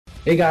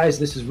Hey guys,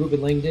 this is Ruben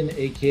Langdon,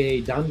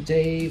 aka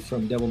Dante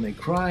from Devil May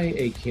Cry,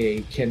 aka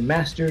Ken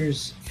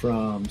Masters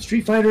from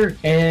Street Fighter,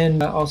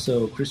 and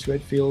also Chris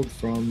Redfield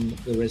from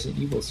the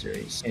Resident Evil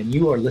series. And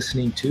you are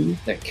listening to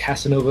the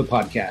Kasanova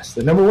podcast,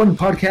 the #1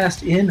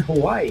 podcast in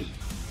Hawaii.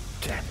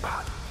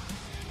 Jackpot.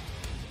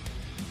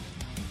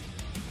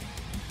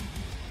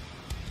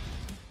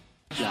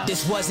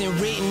 This wasn't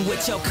written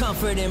with your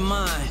comfort in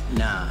mind.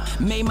 Nah.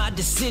 Made my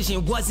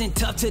decision, wasn't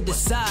tough to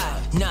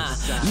decide. Nah.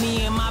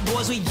 Me and my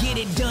boys, we get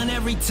it done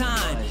every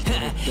time.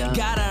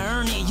 Gotta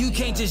earn it, you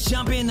can't just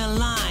jump in the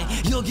line.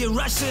 You'll get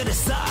rushed to the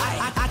side.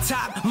 I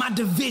top my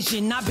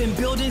division, I've been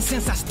building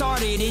since I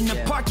started. In the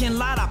parking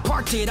lot, I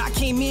parked it. I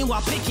came in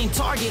while picking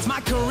targets.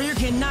 My career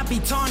cannot be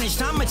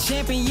tarnished. I'm a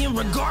champion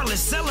regardless.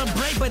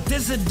 Celebrate, but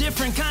this is a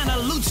different kind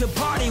of lucha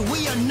party.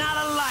 We are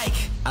not alike.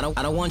 I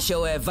don't want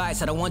your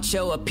advice, I don't want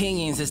your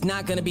opinions. It's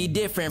not gonna be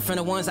different from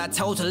the ones I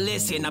told to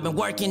listen. I've been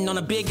working on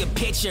a bigger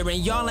picture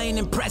and y'all ain't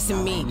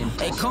impressing me.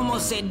 Hey, como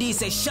se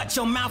dice, shut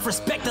your mouth,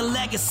 respect the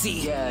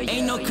legacy.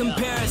 Ain't no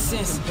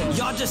comparisons,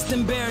 y'all just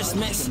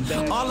embarrassments.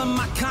 All of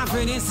my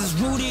confidence is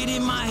rooted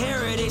in my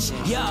heritage.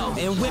 Yo,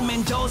 and with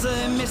Mendoza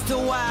and Mr.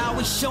 Wow,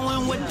 we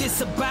showing what this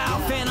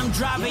about. Phantom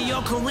driving,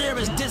 your career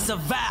is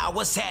disavowed.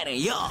 What's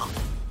happening, y'all?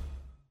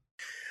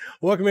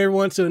 Welcome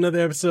everyone to another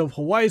episode of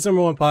Hawaii's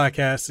 #1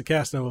 podcast, the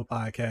Kasanova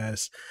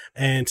podcast.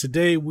 And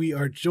today we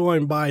are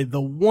joined by the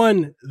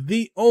one,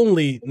 the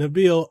only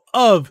Nabil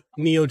of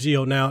Neo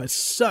Geo. Now, it's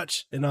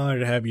such an honor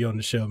to have you on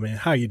the show, man.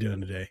 How are you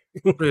doing today?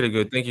 Really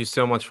good. Thank you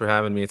so much for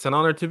having me. It's an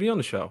honor to be on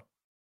the show.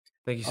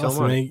 Thank you so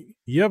much. Man.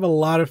 You have a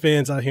lot of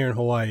fans out here in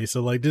Hawaii,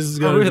 so like this is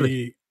going to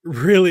be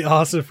really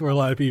awesome for a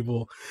lot of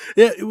people.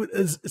 Yeah,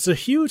 it's a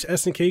huge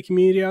SNK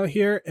community out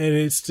here, and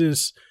it's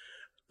just,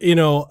 you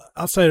know,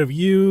 outside of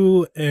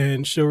you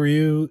and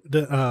Shiryu,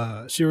 the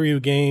Shiryu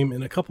game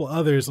and a couple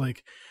others,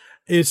 like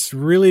it's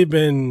really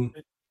been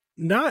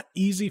not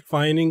easy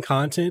finding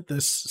content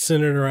that's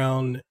centered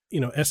around, you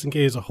know,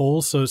 SNK as a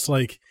whole. So it's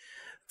like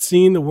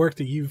seeing the work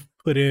that you've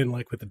put in,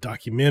 like with the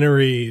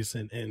documentaries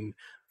and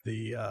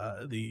the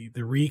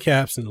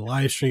recaps and the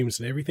live streams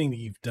and everything that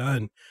you've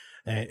done.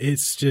 And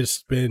it's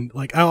just been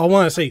like, I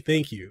want to say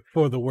thank you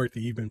for the work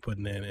that you've been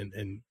putting in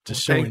and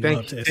just showing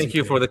love to SNK. Thank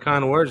you for the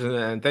kind words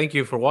and thank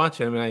you for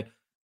watching. I mean,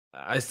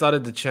 I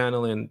started the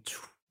channel in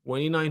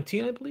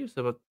 2019, I believe.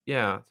 So it's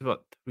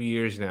about 3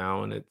 years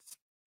now, and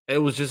it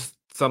was just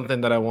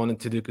something that I wanted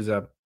to do because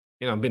I've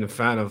been a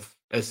fan of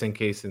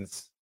SNK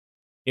since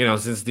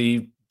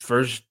the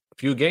first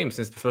few games,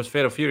 since the first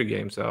Fatal Fury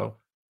game. So,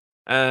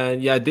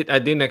 and yeah, I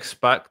didn't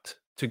expect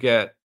to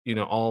get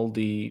all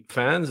the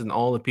fans and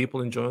all the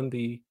people enjoying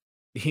the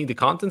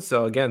content.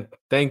 So again,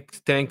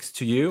 thanks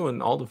to you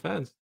and all the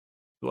fans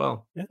as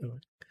well. Yeah,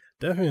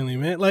 definitely,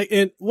 man. Like,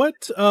 and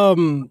what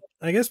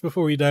I guess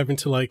before we dive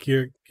into like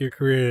your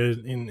career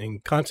in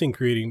content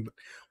creating,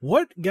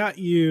 what got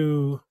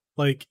you,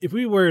 like, if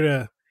we were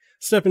to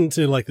step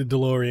into like the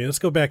DeLorean, let's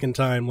go back in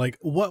time, like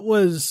what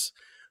was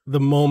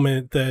the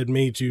moment that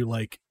made you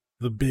like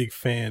the big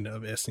fan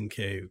of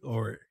SNK?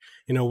 Or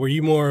were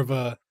you more of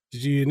a,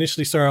 did you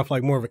initially start off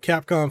like more of a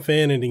Capcom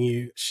fan and then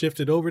you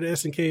shifted over to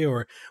SNK,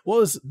 or what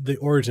was the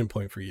origin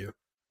point for you?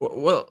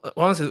 Well,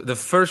 honestly, the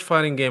first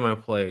fighting game I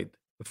played,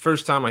 the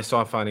first time I saw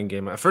a fighting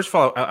game, first of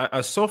all,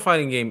 I saw a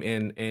fighting game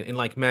in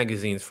like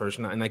magazines first,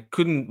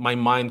 and my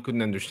mind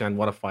couldn't understand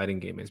what a fighting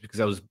game is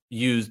because I was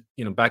used,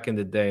 back in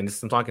the day, and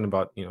this I'm talking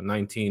about,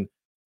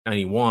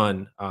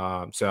 1991.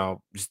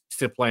 So just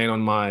still playing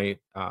on my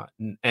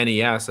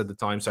NES at the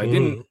time, so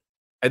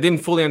I didn't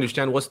fully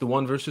understand what's the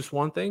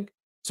 1v1 thing.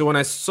 So when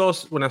I saw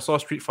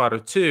Street Fighter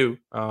 2,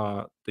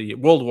 the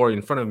World War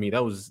in front of me,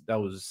 that was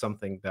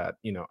something that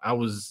I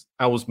was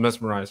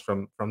mesmerized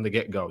from the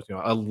get go.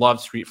 I loved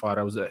Street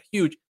Fighter. I'm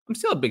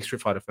still a big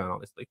Street Fighter fan,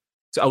 honestly.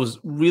 So I was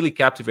really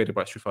captivated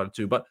by Street Fighter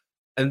 2.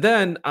 And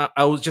then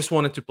I was just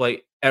wanted to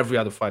play every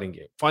other fighting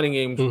game. Fighting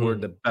games were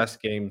the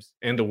best games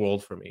in the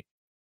world for me.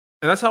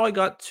 And that's how I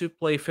got to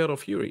play Fatal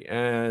Fury.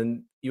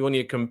 And when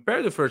you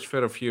compare the first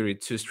Fatal Fury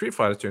to Street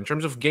Fighter 2 in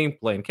terms of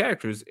gameplay and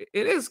characters,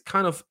 it is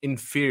kind of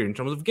inferior in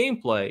terms of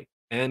gameplay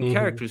and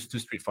characters to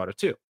Street Fighter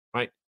 2,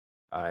 right?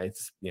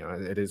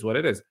 It is what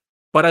it is.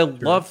 But I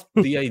love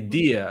the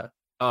idea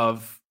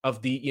of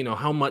the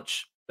how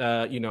much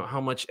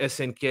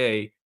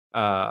SNK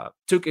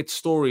took its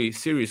story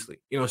seriously.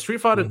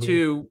 Street Fighter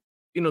 2,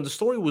 the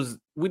story was,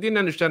 we didn't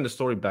understand the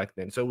story back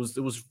then, so it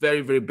was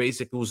very, very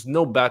basic. There was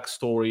no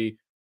backstory.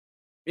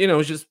 It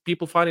was just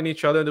people fighting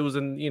each other. There was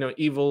an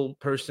evil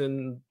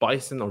person,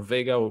 Bison or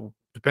Vega, or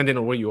depending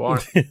on where you are.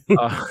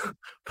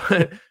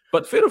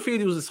 But Fatal Fury,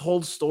 there was this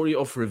whole story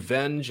of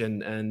revenge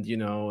and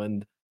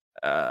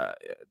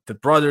the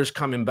brothers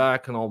coming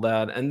back and all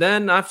that. And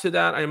then after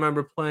that, I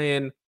remember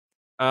playing.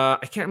 I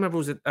can't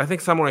remember, I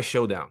think Samurai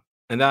Showdown,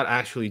 and that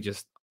actually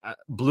just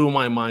blew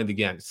my mind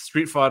again.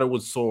 Street Fighter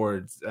with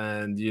swords,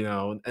 and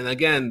and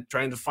again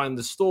trying to find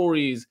the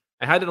stories.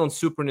 I had it on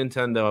Super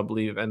Nintendo, I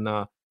believe, and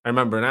I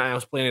remember, and I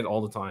was playing it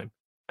all the time.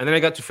 and then I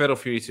got to Fatal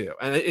Fury 2,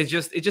 and it's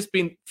just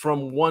been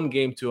from one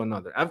game to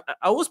another.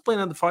 I was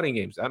playing on the fighting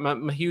games.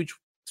 I'm a huge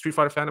Street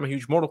Fighter fan. I'm a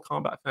huge Mortal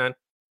Kombat fan.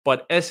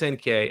 But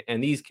SNK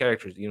and these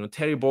characters,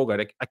 Terry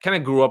Bogard, I kind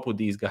of grew up with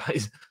these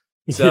guys.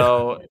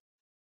 So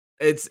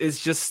it's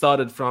just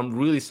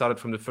really started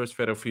from the first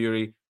Fatal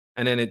Fury,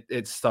 and then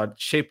it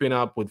started shaping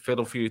up with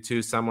Fatal Fury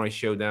 2, Samurai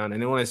Showdown,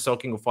 and then when I saw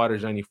King of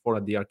Fighters 94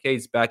 at the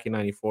arcades back in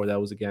 94,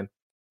 that was again,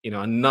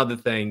 another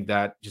thing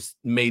that just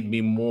made me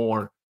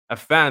more a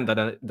fan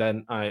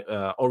than I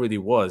already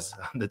was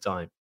at the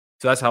time.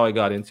 So that's how I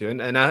got into it,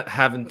 and I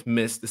haven't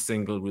missed a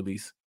single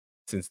release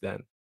since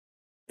then.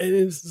 And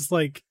it's just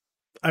like,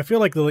 I feel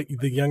like the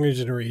younger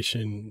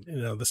generation,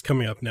 that's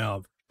coming up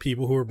now,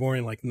 people who were born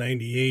in like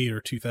 98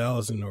 or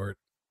 2000, or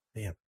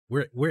damn,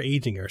 we're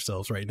aging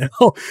ourselves right now.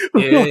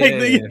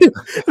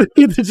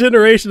 The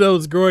generation that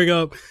was growing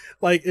up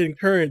like in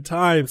current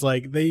times,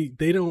 like they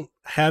don't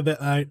have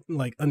that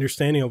like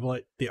understanding of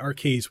what the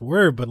arcades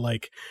were, but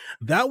like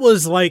that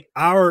was like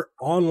our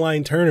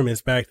online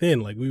tournaments back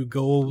then. Like we would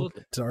go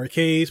to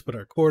arcades, put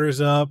our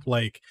quarters up.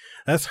 Like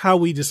that's how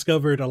we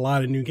discovered a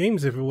lot of new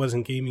games if it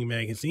wasn't gaming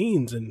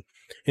magazines. And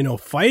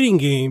fighting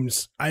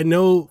games, I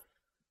know,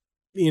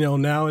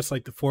 now it's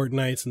like the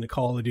Fortnites and the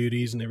Call of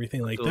Duties and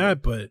everything like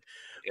that. But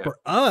for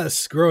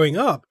us growing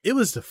up, it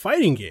was the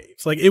fighting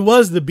games. Like it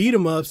was the beat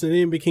 'em ups, and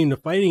then it became the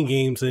fighting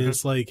games. And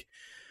it's like,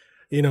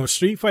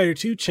 Street Fighter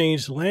 2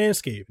 changed the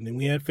landscape. And then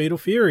we had Fatal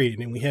Fury,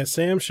 and then we had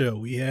Sam Show.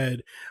 We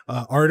had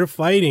Art of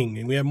Fighting,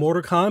 and we had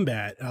Mortal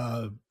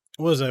Kombat.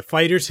 What was that?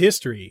 Fighter's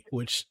History,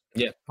 which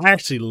I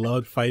actually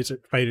loved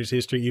Fighter's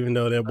History, even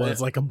though that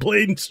was like a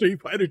blatant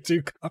Street Fighter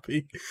 2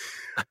 copy.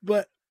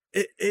 But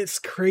it's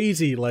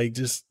crazy, like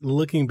just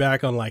looking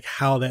back on like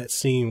how that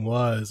scene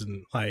was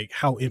and like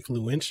how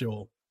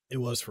influential it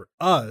was for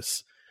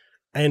us,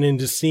 and then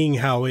just seeing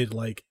how it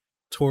like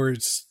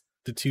towards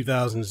the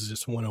 2000s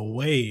just went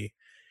away.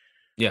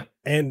 Yeah.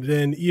 And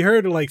then you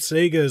heard like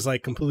Sega is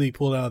like completely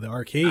pulled out of the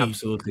arcade.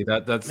 Absolutely.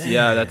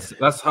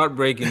 That's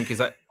heartbreaking, because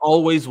I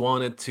always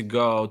wanted to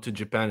go to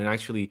Japan and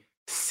actually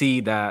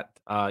see that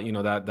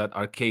that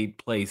arcade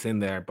place in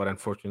there, but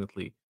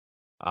unfortunately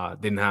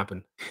didn't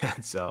happen.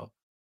 So,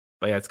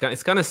 but yeah,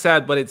 it's kind of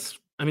sad, but it's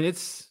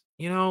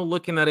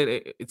looking at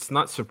it, it's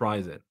not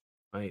surprising,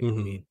 right? Mm-hmm.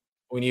 I mean,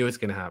 we knew it's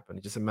gonna happen.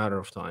 It's just a matter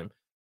of time.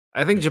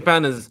 I think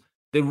Japan is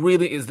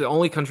the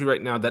only country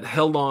right now that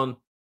held on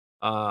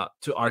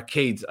to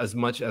arcades as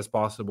much as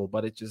possible,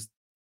 but it just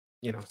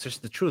it's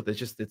just the truth.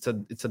 It's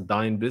a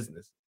dying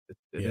business.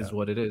 It is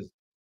what it is.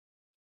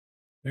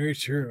 Very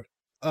true.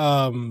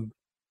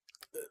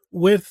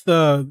 With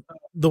the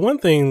one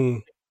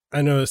thing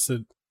I noticed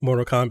that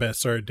Mortal Kombat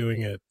started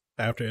doing it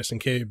after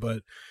SNK,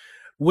 but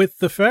with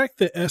the fact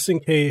that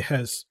SNK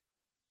has,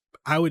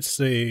 I would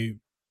say,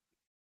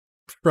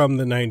 from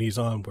the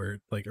 90s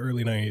onward, like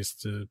early 90s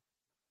to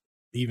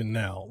even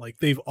now, like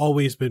they've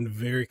always been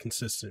very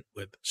consistent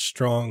with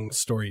strong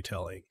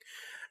storytelling.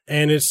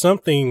 And it's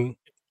something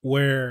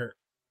where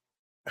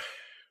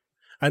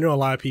I know a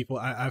lot of people,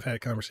 I've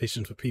had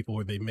conversations with people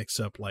where they mix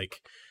up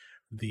like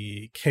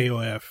the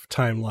KOF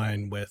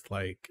timeline with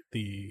like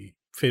the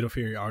Fatal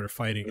Fury Art of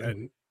Fighting.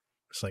 And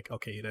it's like,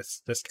 okay,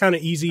 that's kind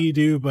of easy to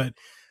do, but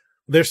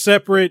they're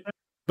separate,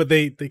 but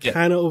they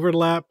kind of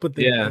overlap, but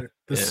they're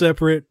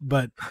separate.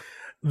 But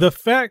the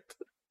fact,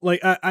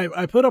 like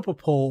I put up a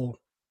poll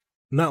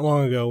not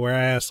long ago where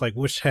I asked like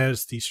which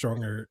has the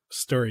stronger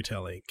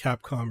storytelling,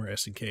 Capcom or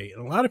SNK,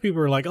 and a lot of people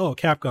are like, oh,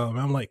 Capcom. And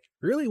I'm like,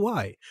 really?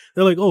 Why?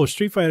 They're like, oh,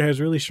 Street Fighter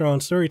has really strong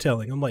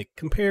storytelling. I'm like,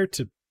 compared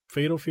to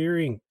Fatal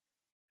Fury and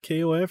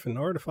KOF and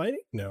Art of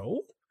Fighting?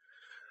 No,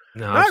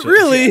 not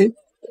really.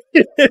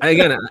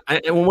 Again,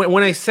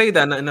 when I say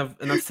that, and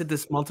I've said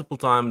this multiple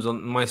times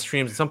on my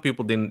streams, some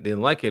people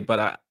didn't like it,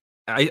 but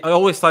I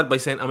always start by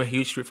saying I'm a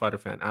huge Street Fighter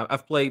fan.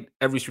 I've played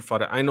every Street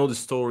Fighter. I know the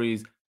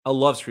stories. I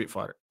love Street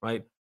Fighter,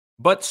 right?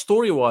 But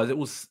story-wise, it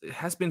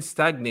has been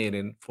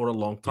stagnating for a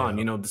long time.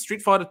 Yeah. The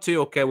Street Fighter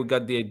 2, okay, we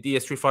got the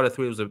idea. Street Fighter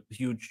 3 was a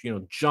huge,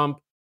 jump.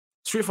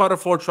 Street Fighter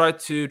 4 tried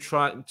to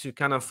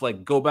kind of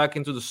like go back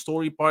into the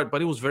story part,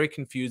 but it was very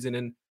confusing,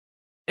 and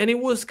it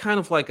was kind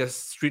of like a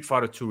Street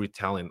Fighter 2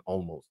 retelling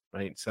almost,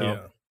 right?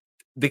 So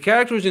the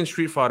characters in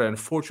Street Fighter,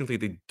 unfortunately,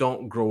 they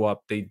don't grow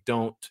up. They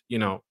don't,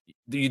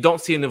 you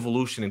don't see an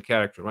evolution in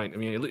character, right? I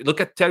mean, look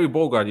at Terry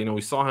Bogard.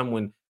 We saw him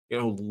when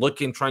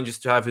trying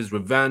just to have his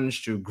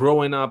revenge, to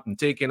growing up and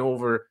taking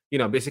over,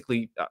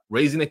 basically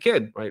raising a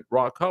kid, right?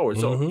 Rock Howard.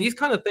 So these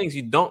kind of things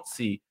you don't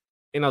see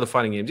in other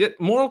fighting games. Yet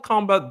Mortal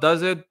Kombat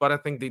does it, but I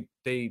think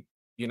they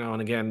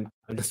and again,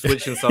 I'm just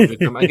switching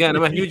subject. I'm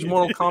a huge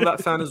Mortal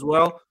Kombat fan as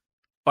well,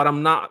 but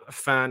I'm not a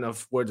fan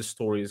of where the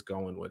story is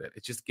going with it.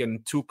 It's just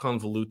getting too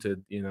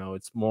convoluted.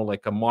 It's more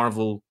like a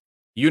Marvel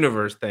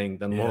universe thing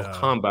than Mortal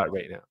Kombat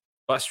right now.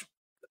 But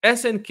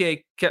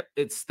SNK kept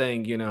its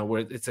thing,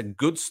 where it's a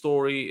good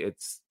story.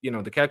 It's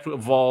the character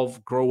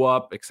evolve, grow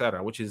up,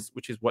 etc., which is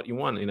what you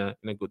want in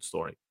a good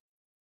story.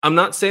 I'm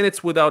not saying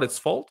it's without its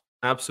fault.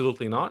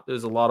 Absolutely not.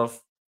 There's a lot of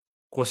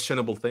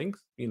questionable things,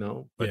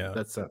 but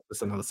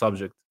that's another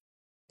subject.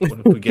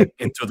 if we get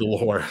into the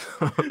lore.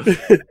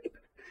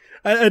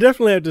 I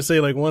definitely have to say,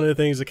 like, one of the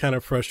things that kind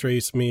of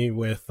frustrates me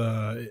with,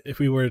 if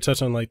we were to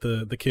touch on like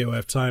the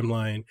KOF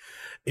timeline,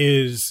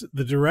 is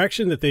the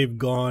direction that they've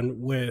gone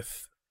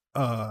with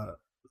the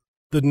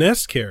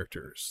Nest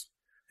characters.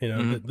 You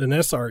know, the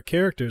Nest art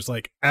characters.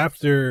 Like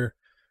after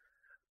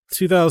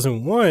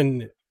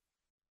 2001,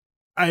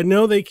 I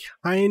know they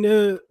kind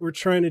of were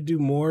trying to do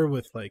more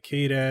with like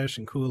K-Dash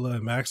and Kula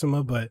and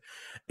Maxima, but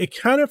it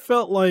kind of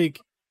felt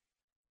like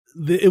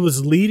it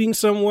was leading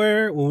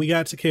somewhere when we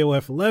got to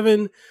KOF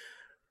 11.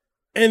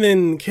 And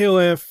then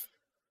KOF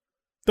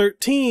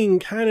 13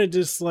 kind of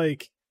just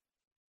like,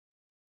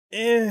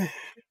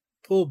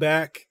 pull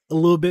back a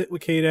little bit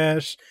with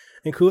K-Dash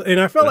and Kula. And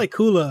I felt like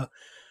Kula,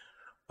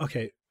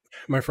 okay,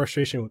 my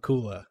frustration with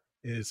Kula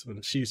is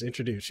when she was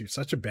introduced, she was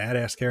such a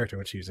badass character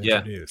when she was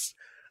introduced.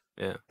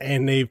 Yeah.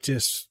 And they've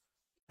just,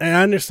 and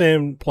I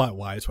understand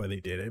plot-wise why they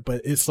did it,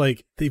 but it's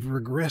like they've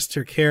regressed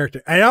her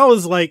character. And I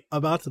was like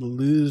about to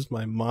lose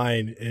my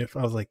mind if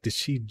I was like, did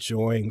she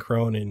join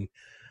Cronin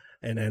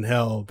and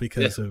hell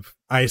because of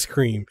ice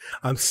cream?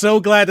 I'm so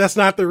glad that's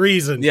not the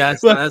reason. Yeah,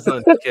 that's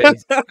not the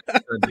case. That's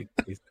not the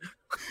case.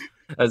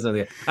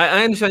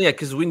 I understand,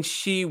 because when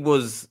she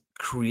was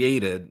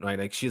created, right,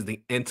 like she's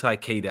the anti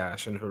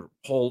K-Dash, and her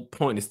whole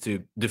point is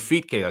to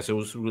defeat K-Dash. She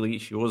was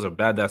a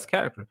badass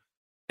character,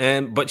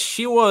 but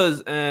she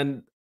was,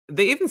 and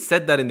they even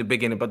said that in the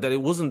beginning, but that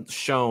it wasn't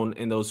shown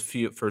in those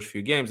first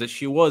few games that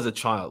she was a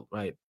child,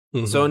 right?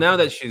 So now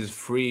that she's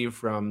free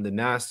from the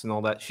nest and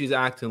all that, she's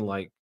acting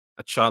like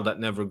a child that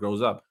never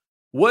grows up.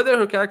 Whether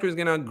her character is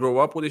gonna grow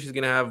up, whether she's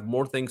gonna have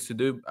more things to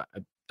do,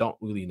 I don't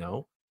really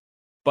know.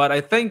 But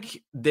I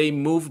think they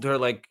moved her.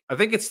 Like, I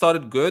think it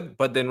started good,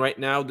 but then right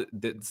now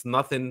there's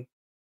nothing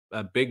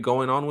big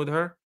going on with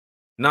her.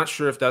 Not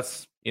sure if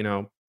that's,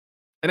 and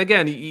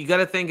again, you got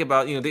to think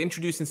about, they're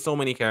introducing so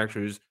many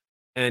characters,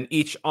 and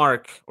each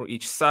arc or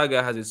each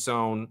saga has its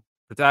own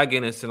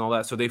protagonist and all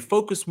that. So they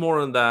focus more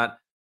on that,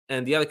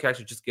 and the other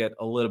characters just get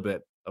a little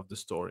bit of the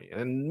story.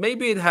 And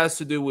maybe it has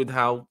to do with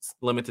how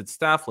limited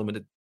staff,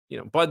 limited,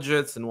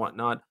 budgets and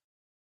whatnot.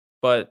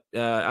 But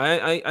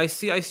I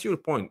see your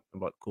point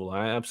about Kula.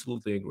 I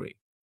absolutely agree.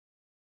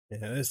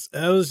 Yeah,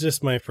 that was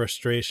just my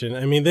frustration.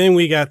 I mean, then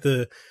we got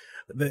they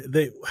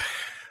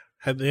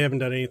haven't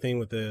done anything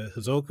with the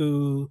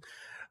Hizoku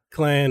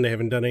clan. They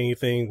haven't done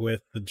anything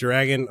with the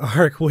dragon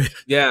arc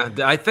with. Yeah,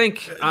 I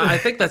think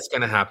that's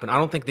gonna happen. I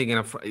don't think they're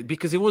gonna,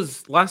 because it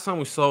was last time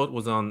we saw it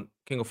was on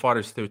King of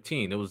Fighters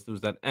 13. There was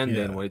that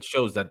ending where it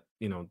shows that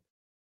the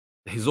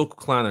Hizoku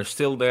clan are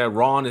still there.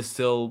 Ron is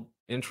still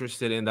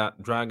interested in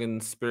that dragon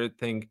spirit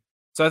thing.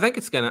 So I think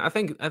it's gonna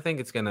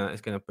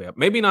pay up.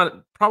 Maybe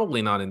not,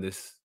 probably not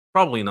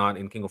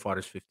in King of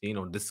Fighters 15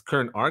 or this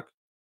current arc.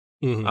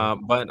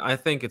 But I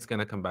think it's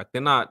gonna come back.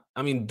 They're not.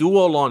 I mean,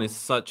 Duo Lon is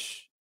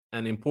such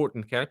an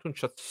important character and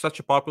such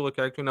a popular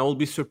character, and I will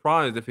be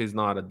surprised if he's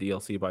not a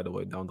DLC, by the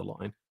way, down the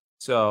line.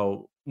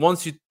 So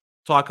once you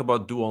talk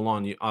about Duo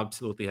Lon, you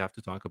absolutely have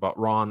to talk about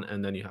Ron,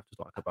 and then you have to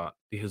talk about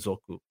the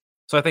Hizoku.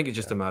 So I think it's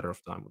just a matter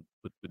of time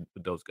with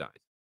those guys.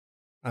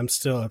 I'm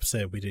still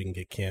upset we didn't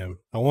get Cam.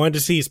 I wanted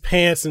to see his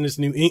pants and his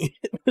new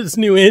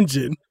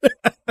engine.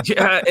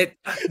 Yeah,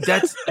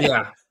 it's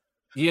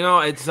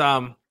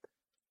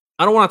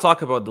I don't want to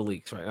talk about the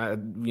leaks, right?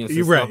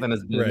 Since nothing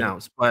has been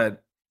announced,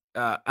 but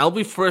I'll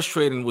be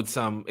frustrated with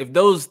if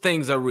those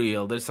things are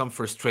real. There's some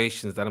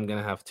frustrations that I'm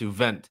gonna have to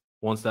vent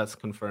once that's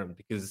confirmed,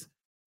 because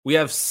we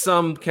have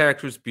some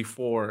characters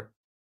before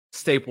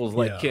staples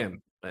like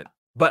Kim,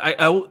 but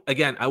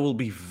I will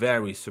be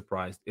very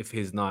surprised if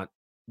he's not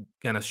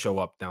gonna show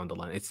up down the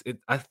line.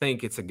 I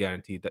think it's a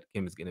guarantee that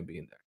Kim is gonna be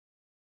in there.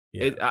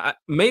 Yeah.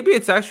 Maybe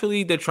it's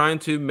actually they're trying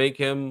to make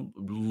him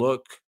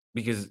look,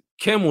 because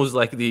Kim was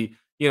like in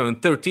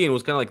 13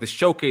 was kind of like the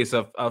showcase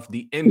of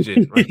the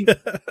engine, right?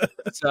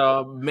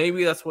 So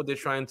maybe that's what they're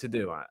trying to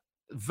do.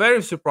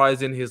 Very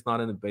surprising he's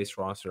not in the base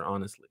roster,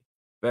 honestly.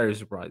 Very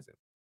surprising.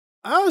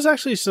 I was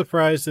actually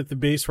surprised that the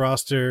base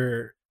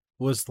roster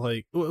was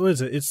like, what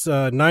is it? It's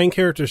 9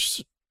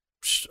 characters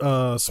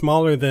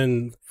smaller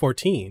than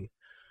 14.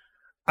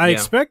 I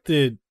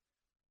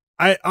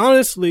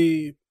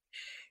honestly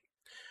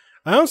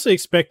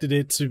expected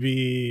it to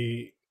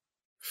be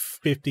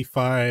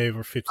 55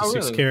 or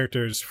 56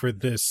 characters for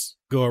this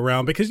go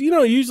around, because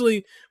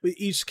usually with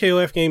each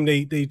KOF game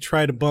they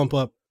try to bump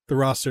up the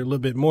roster a little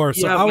bit more.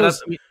 So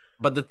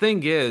but the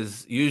thing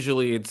is,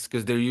 usually it's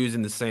because they're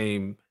using the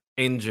same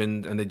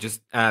engine and they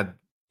just add,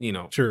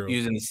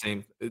 using the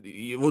same.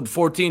 With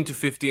 14 to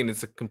 15,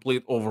 it's a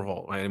complete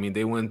overhaul, right? I mean,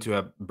 they went to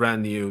a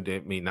brand new.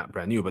 Not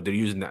brand new, but they're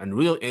using the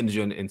Unreal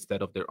Engine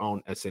instead of their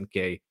own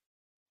SNK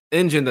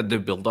engine that they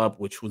built up,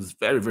 which was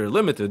very, very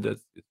limited,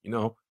 as you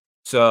know.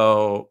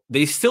 So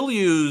they still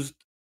used,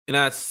 and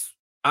that's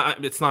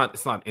it's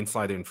not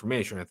insider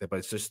information or anything, but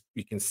it's just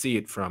you can see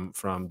it from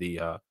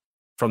the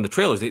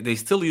trailers. They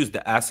still use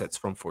the assets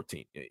from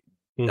 14.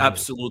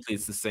 Absolutely,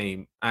 it's the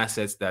same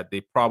assets that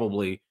they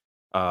probably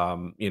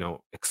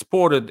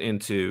exported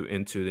into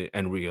the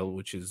Unreal,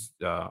 which is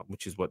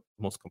what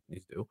most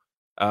companies do.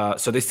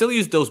 So they still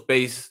used those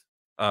base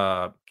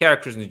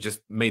characters and it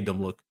just made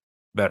them look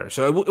better.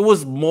 So it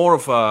was more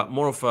of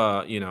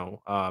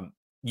a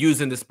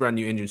using this brand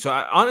new engine. So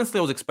honestly,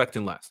 I was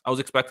expecting less. I was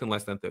expecting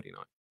less than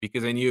 39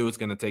 because I knew it was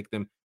going to take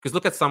them. Because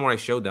look at Samurai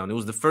Showdown. It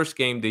was the first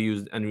game they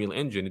used Unreal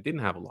Engine. It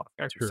didn't have a lot of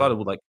characters. It started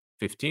with like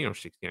 15 or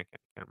 16. I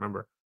can't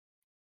remember.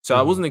 So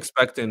I wasn't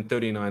expecting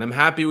 39. I'm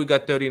happy we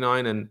got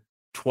 39 and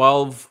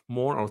 12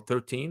 more or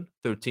 13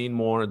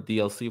 more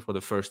DLC for the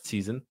first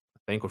season, I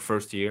think, or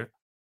first year.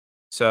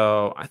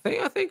 So I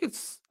think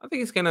it's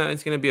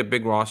gonna be a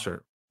big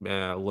roster.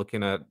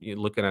 Looking at it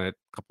a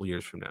couple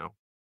years from now.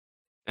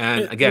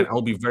 And again,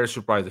 I'll be very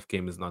surprised if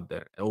game is not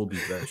there. It will be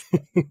very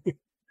surprised.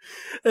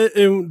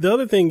 And the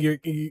other thing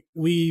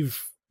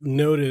we've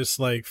noticed,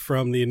 like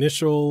from the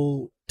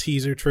initial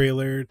teaser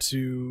trailer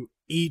to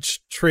each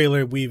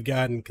trailer we've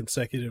gotten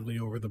consecutively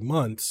over the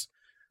months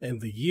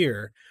and the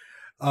year,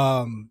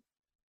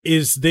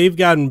 is they've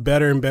gotten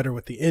better and better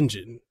with the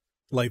engine.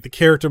 Like the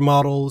character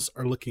models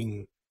are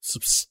looking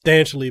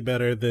substantially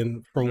better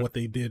than from what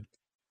they did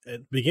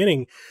at the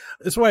beginning.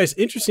 That's why it's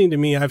interesting to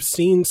me. I've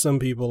seen some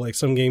people, like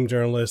some game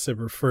journalists, have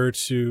referred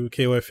to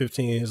KOF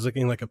 15 as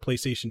looking like a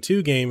PlayStation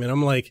 2 game, and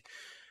I'm like,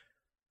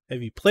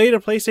 have you played a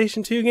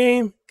PlayStation 2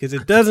 game? Because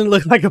it doesn't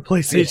look like a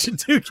PlayStation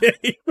 2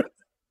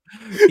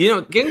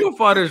 game. King of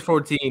Fighters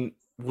 14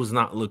 was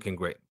not looking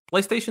great.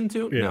 PlayStation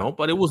 2, no,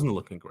 but it wasn't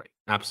looking great.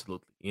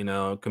 Absolutely.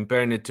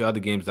 Comparing it to other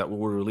games that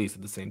were released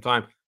at the same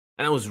time.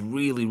 And I was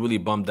really, really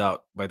bummed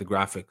out by the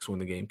graphics when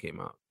the game came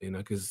out,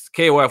 because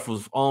KOF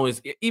was always,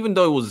 even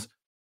though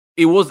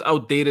it was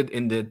outdated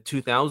in the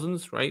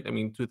 2000s, right? I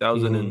mean,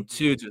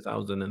 2002,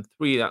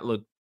 2003, that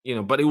looked,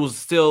 but it was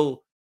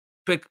still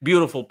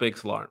beautiful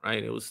pixel art,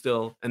 right? It was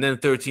still, and then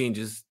 13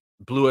 just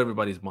blew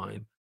everybody's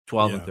mind,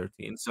 12 and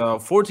 13. So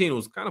 14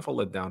 was kind of a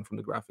letdown from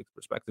the graphics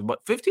perspective, but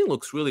 15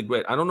 looks really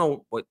great. I don't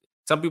know what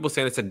some people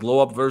saying it's a glow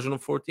up version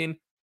of 14.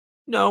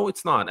 No,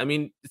 it's not. I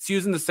mean, it's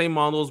using the same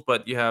models,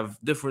 but you have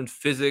different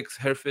physics,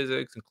 hair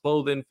physics, and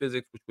clothing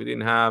physics, which we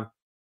didn't have.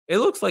 It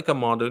looks like a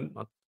modern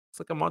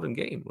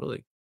game,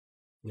 really.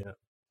 Yeah.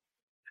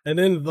 And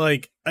then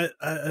like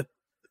I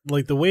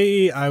like the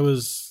way I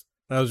was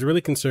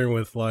really concerned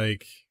with,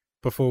 like,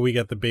 before we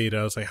got the beta,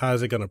 I was like, how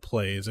is it gonna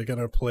play? Is it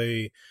gonna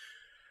play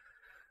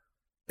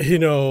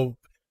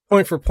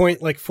point for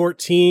point like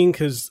 14?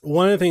 Because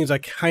one of the things I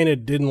kind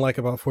of didn't like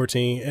about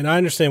 14, and I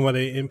understand why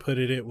they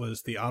inputted it,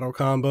 was the auto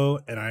combo,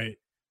 and I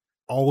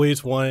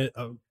always wanted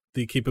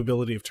the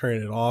capability of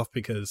turning it off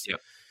because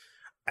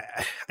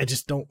I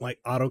just don't like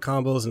auto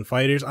combos in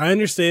fighters. I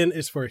understand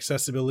it's for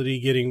accessibility,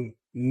 getting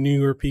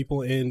newer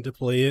people in to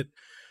play it,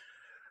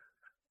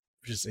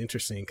 which is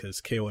interesting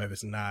because KOF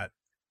is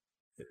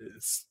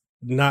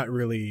not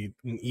really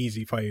an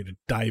easy fighter to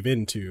dive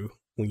into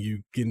when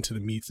you get into the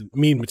meat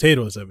and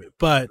potatoes of it.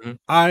 But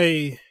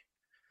I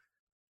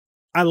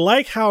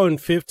like how in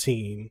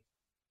 15,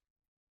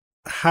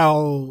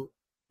 how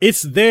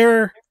it's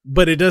there,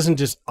 but it doesn't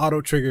just auto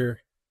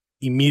trigger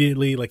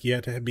immediately. Like you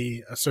have to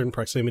be a certain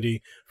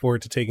proximity for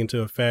it to take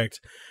into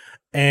effect.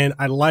 And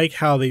I like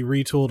how they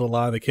retooled a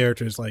lot of the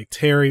characters. Like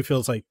Terry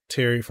feels like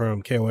Terry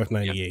from KOF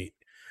 98.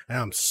 And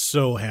I'm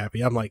so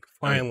happy. I'm like,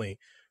 finally,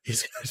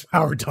 he's got his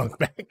power dunk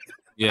back.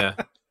 Yeah.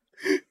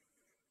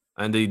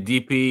 And the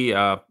DP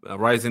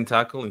rising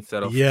tackle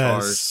instead of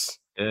charge.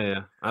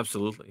 Yeah,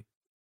 absolutely.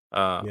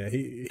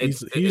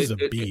 He's a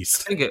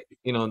beast. I think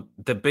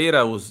the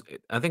beta was.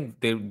 I think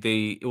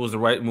it was the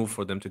right move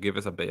for them to give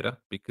us a beta,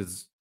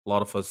 because a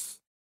lot of us.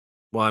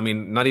 Well, I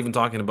mean, not even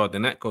talking about the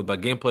netcode, but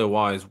gameplay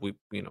wise,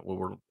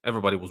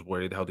 everybody was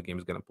worried how the game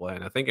is going to play,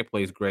 and I think it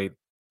plays great.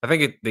 I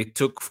think they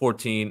took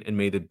 14 and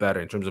made it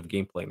better in terms of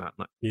gameplay, not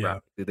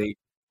graphically.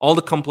 All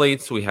the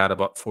complaints we had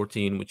about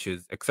 14, which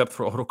is except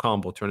for auto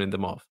combo, turning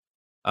them off.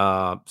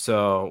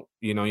 So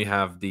you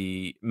have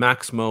the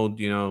max mode,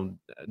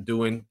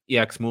 doing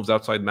EX moves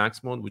outside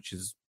max mode, which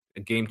is a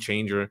game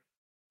changer.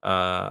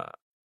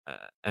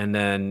 And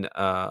then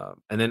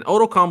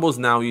auto combos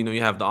now,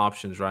 you have the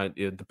options, right?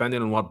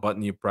 Depending on what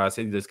button you press,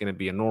 there's going to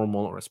be a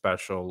normal or a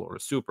special or a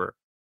super.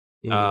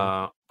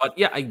 But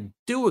yeah, I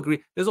do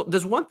agree.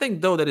 There's one thing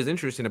though that is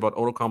interesting about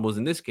auto combos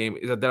in this game,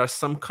 is that there are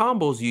some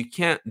combos you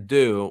can't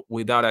do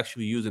without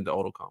actually using the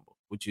auto combo,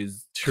 which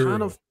is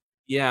kind of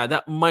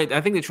that might.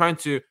 I think they're trying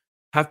to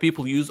have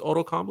people use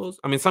auto combos.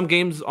 I mean, some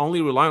games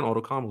only rely on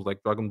auto combos,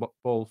 like Dragon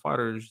Ball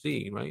Fighter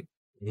Z, right?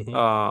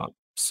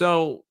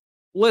 So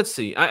let's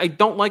see. I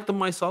don't like them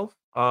myself.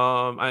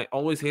 I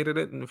always hated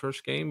it in the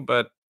first game,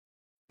 but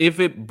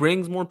if it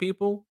brings more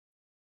people,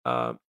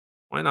 why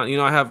not?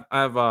 I have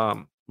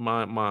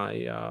my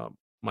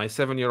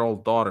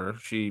 7-year-old daughter.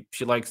 She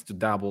likes to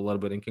dabble a little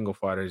bit in King of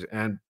Fighters,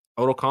 and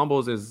auto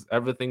combos is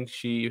everything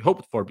she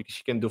hoped for, because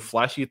she can do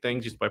flashy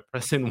things just by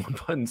pressing one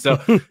button. So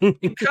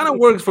it kind of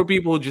works for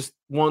people who just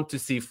want to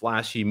see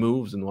flashy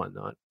moves and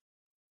whatnot.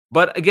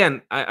 But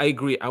again, I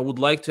agree. I would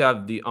like to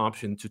have the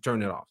option to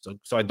turn it off,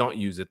 so I don't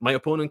use it. My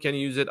opponent can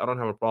use it. I don't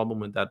have a problem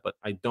with that, but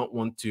I don't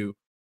want to,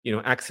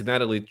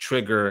 accidentally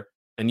trigger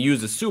and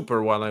use a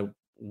super while I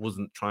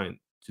wasn't trying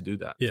to do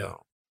that. Yeah.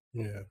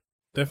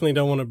 Definitely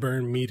don't want to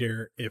burn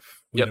meter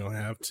if we Yep. don't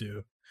have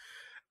to.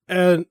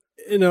 And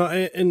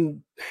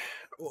and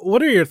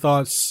what are your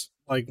thoughts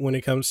like when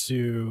it comes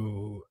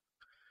to,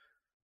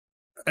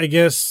 I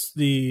guess,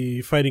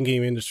 the fighting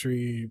game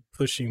industry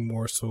pushing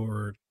more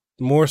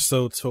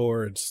so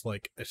towards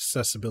like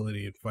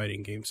accessibility in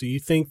fighting games? So you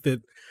think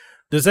that,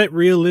 does that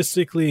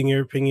realistically, in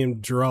your opinion,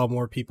 draw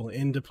more people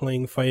into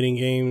playing fighting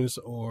games,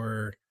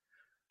 or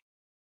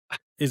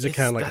is it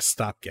kind It's of like a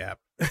stopgap?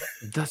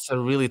 that's a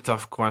really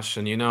tough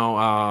question.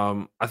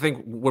 I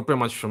think we're pretty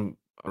much from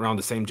around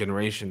the same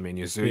generation,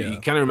 man. So you Yeah.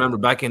 kind of remember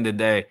back in the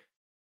day,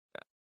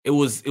 it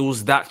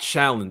was that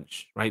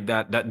challenge, right?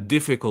 That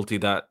difficulty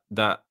that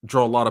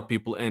draw a lot of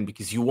people in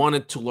because you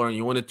wanted to learn,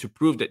 you wanted to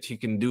prove that you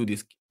can do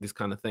these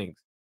kind of things.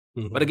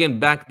 But Hmm. again,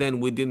 back then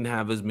we didn't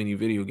have as many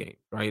video games,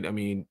 right? I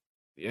mean,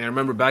 I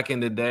remember back in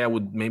the day, I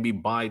would maybe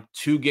buy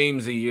 2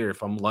 games a year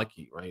if I'm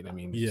lucky, right? I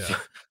mean, Yeah.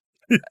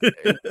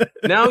 and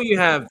now you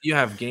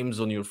have games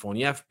on your phone.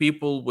 You have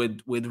people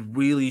with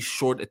really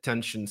short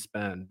attention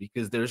span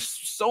because there's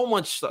so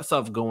much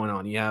stuff going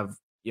on. You have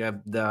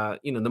the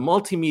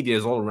multimedia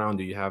is all around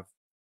you.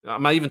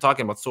 I'm not even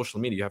talking about social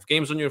media. You have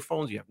games on your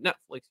phones, you have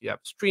Netflix, you have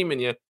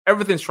streaming,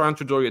 everything's trying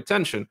to draw your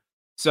attention.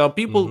 So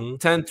people Hmm.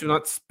 tend to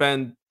not to,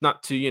 spend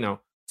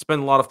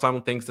a lot of time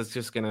on things that's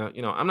just gonna,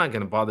 I'm not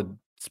gonna bother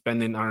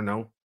spending, I don't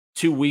know,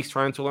 2 weeks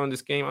trying to learn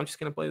this game. I'm just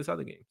gonna play this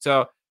other game.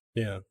 So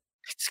Yeah.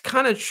 it's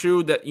kind of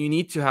true that you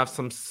need to have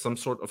some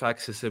sort of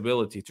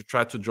accessibility to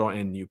try to draw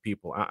in new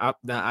people.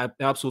 I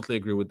absolutely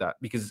agree with that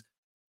because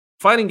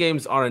fighting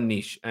games are a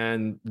niche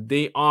and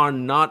they are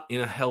not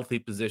in a healthy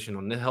position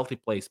or in a healthy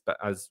place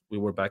as we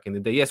were back in the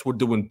day. Yes, we're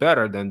doing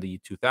better than the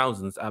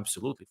 2000s,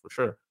 absolutely for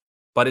sure,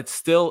 but it's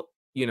still,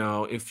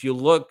 if you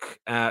look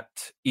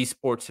at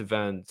esports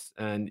events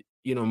and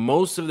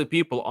most of the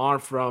people are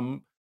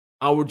from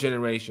our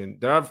generation.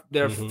 There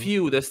are Hmm.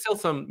 few. There's still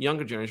some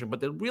younger generation,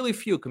 but they're really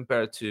few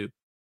compared to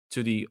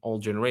the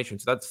old generation.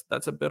 So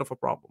that's a bit of a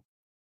problem.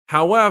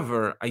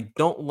 However, I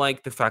don't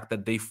like the fact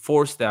that they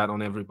force that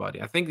on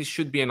everybody. I think it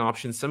should be an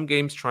option. Some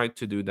games try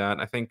to do that.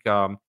 I think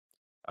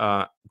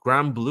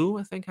Grand Blue,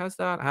 I think, has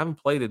that. I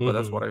haven't played it, but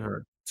that's Hmm. what I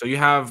heard. So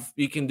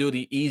you can do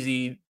the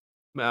easy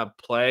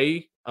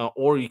play,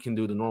 or you can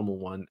do the normal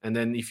one. And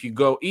then if you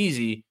go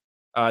easy,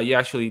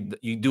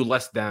 you do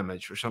less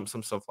damage or some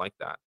stuff like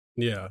that.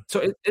 Yeah.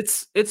 So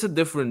it's a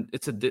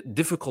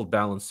difficult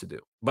balance to do,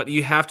 but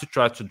you have to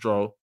try to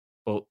draw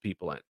both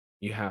people in.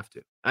 You have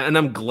to, and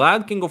I'm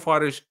glad King of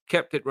Fighters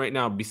kept it right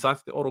now.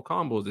 Besides the auto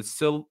combos, it's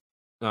still,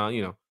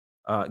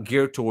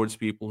 geared towards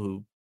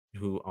people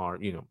who are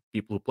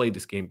people who played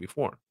this game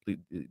before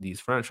these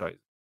franchises.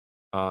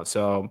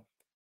 So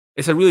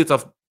it's a really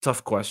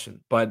tough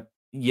question, but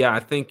yeah, I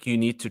think you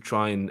need to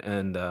try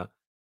and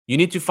you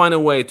need to find a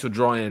way to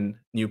draw in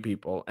new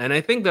people. And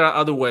I think there are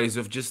other ways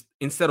of just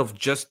instead of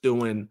just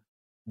doing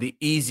the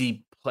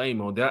easy play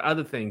mode, there are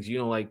other things,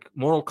 like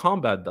Mortal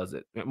Kombat does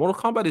it.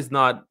 Mortal Kombat is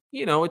not,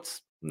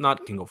 it's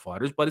not King of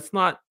Fighters, but it's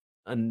not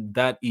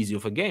that easy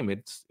of a game.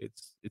 It's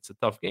a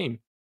tough game,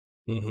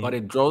 Hmm. but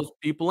it draws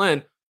people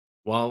in.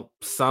 Well,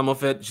 some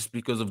of it just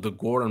because of the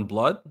gore and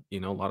blood. A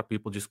lot of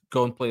people just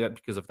go and play that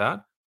because of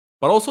that.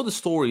 But also the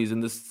stories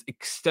and this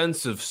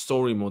extensive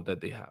story mode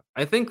that they have.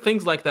 I think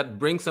things like that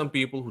bring some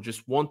people who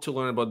just want to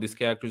learn about these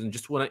characters and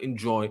just want to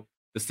enjoy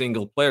the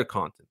single player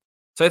content.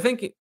 So I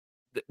think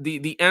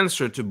the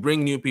answer to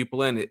bring new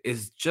people in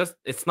is just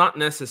it's not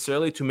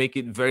necessarily to make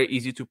it very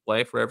easy to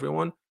play for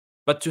everyone,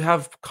 but to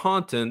have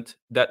content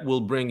that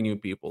will bring new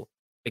people.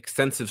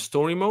 Extensive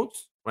story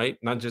modes, right?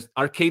 Not just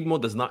arcade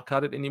mode does not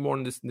cut it anymore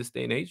in this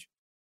day and age.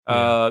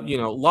 Yeah.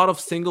 A lot of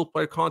single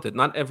player content.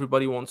 Not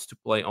everybody wants to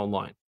play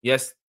online.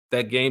 Yes,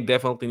 that game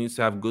definitely needs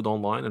to have good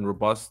online and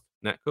robust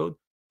netcode,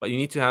 but you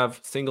need to have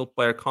single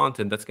player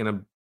content that's going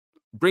to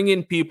bring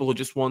in people who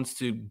just wants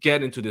to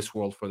get into this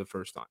world for the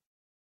first time.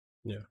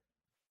 Yeah.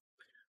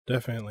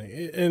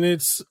 Definitely. And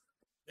it's,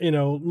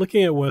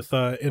 looking at what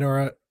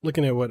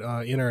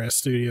NRS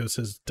Studios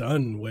has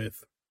done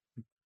with,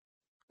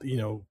 you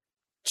know,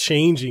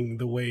 changing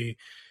the way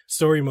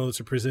story modes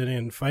are presented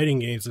in fighting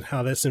games and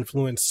how that's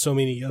influenced so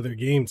many other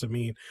games. I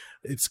mean,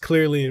 it's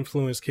clearly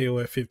influenced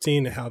KOF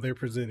 15 and how they're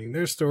presenting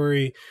their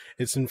story.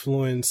 It's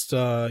influenced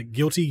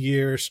Guilty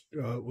Gear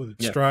with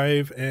Yeah.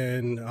 Strive,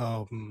 and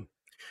I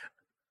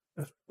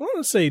want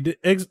to say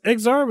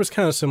Exar was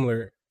kind of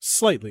similar,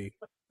 slightly,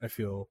 I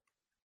feel.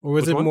 Or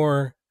was Which it one?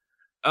 more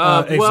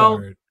Well,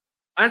 Exar?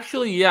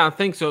 actually, yeah, I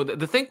think so.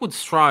 The thing with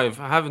Strive,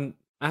 I haven't,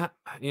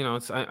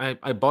 it's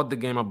I bought the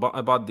game, I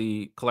bought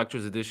the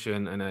collector's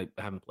edition, and I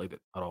haven't played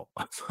it at all.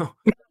 So,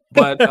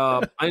 but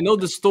I know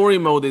the story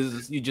mode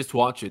is you just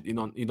watch it, you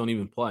don't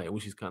even play,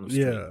 which is kind of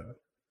strange. Yeah.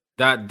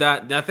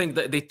 That I think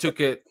that they took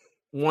it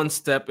one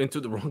step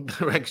into the wrong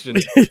direction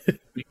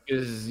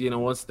because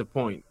what's the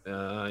point?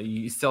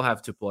 You still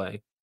have to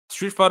play.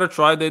 Street Fighter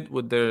tried it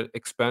with their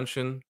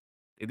expansion.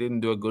 They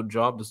didn't do a good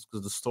job just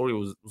because the story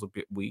was a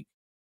bit weak.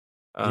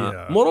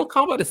 Yeah. Mortal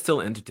Kombat is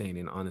still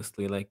entertaining,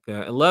 honestly. Like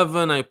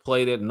 11, I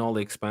played it and all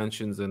the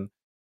expansions, and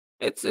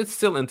it's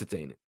still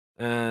entertaining.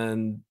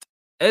 And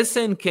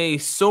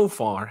SNK so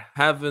far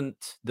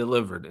haven't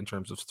delivered in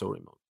terms of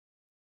story mode.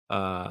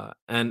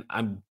 And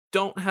I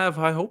don't have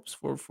high hopes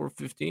for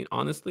 15,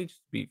 honestly,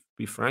 just to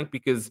be frank,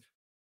 because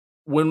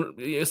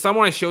when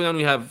Samurai Showdown,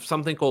 we have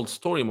something called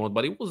story mode,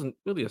 but it wasn't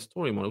really a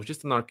story mode. It was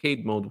just an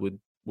arcade mode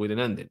with an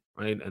ending,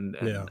 right?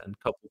 Yeah. And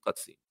couple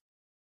cutscenes.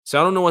 So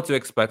I don't know what to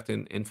expect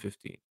in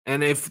 15.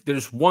 And if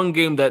there's one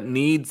game that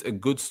needs a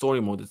good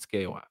story mode, it's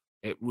KOF.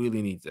 It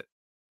really needs it.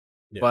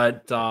 Yeah.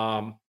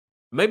 But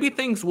maybe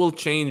things will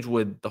change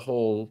with the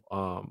whole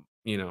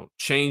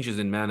changes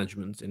in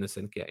management in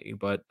SNK.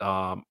 But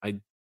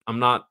I'm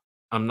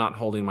not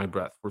holding my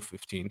breath for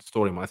 15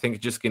 story mode. I think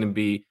it's just gonna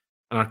be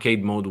an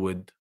arcade mode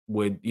with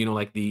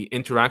like the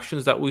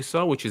interactions that we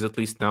saw, which is at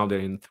least now they're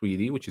in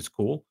 3D, which is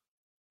cool,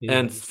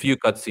 and few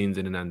cutscenes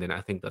in an ending. I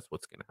think that's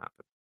what's gonna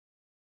happen.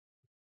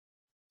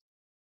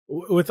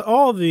 With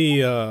all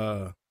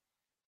the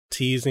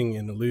teasing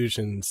and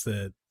illusions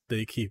that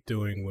they keep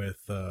doing with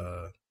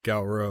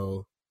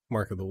Galro,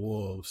 Mark of the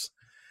Wolves,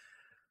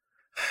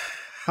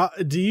 how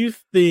do you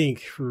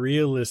think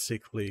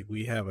realistically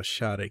we have a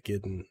shot at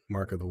getting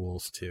Mark of the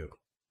Wolves 2?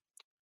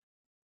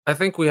 I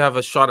think we have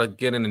a shot at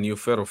getting a new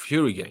Fatal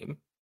Fury game.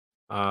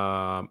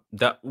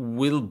 That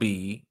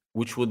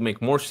which would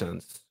make more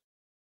sense,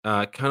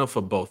 kind of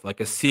for both, like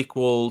a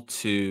sequel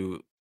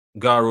to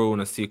Garu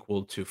and a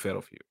sequel to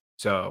Fatal Fury.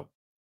 So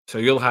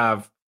you'll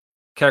have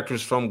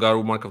characters from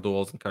Garu, Mark of the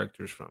Wolves, and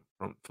characters from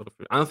Fatal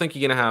Fury. I don't think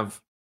you're gonna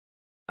have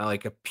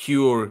like a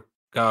pure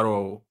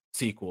Garu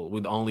sequel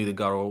with only the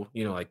Garu,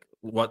 like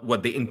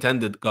what they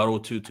intended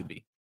Garu 2 to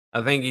be.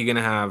 I think you're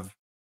gonna have,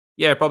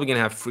 probably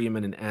gonna have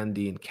Freeman and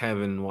Andy and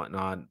Kevin and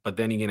whatnot, but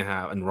then you're gonna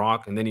have and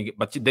Rock, and then you're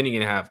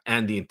gonna have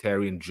Andy and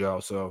Terry and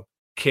Joe. So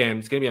Kim,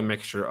 it's gonna be a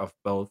mixture of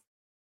both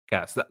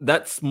casts.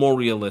 That's more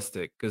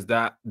realistic, because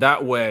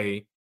that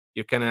way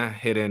you're kind of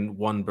hitting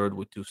one bird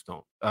with two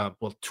stones.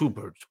 Well, two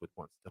birds with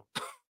one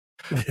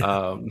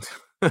stone.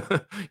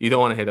 You don't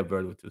want to hit a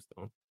bird with two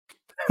stones.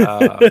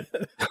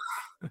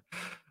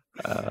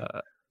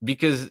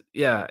 Because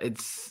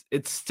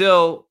it's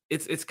still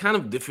it's kind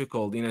of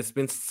difficult. It's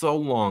been such a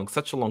long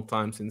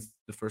time since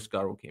the first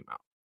Garo came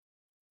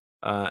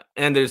out,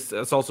 and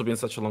it's also been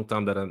such a long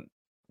time that a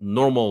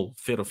normal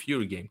Fatal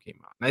Fury game came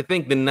out. And I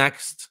think the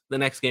next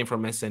game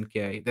from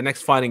SNK, the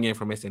next fighting game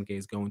from SNK,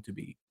 is going to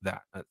be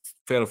that's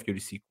Fatal Fury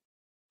sequel.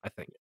 I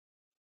think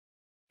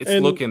it's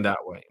looking that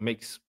way. It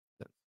makes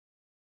sense.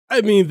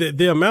 I mean,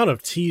 the amount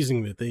of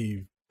teasing that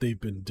they've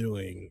been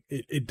doing,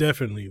 it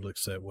definitely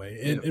looks that way.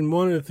 And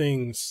one of the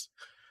things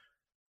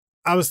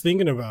I was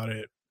thinking about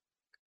it,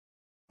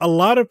 a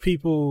lot of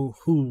people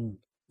who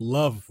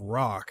love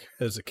Rock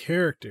as a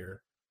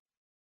character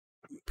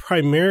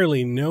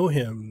primarily know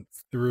him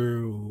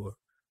through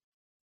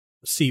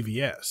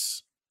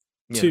CVS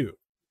 2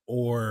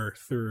 or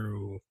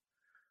through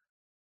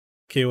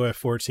KOF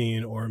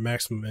 14 or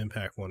Maximum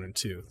Impact 1 and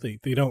 2.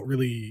 They don't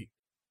really,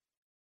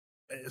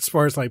 as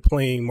far as like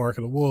playing Mark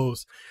of the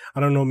Wolves, I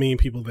don't know many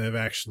people that have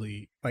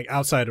actually, like,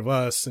 outside of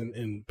us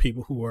and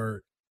people who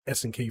are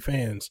SNK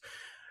fans,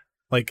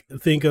 like,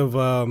 think of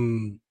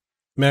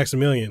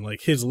Maximilian,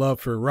 like his love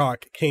for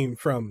Rock came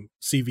from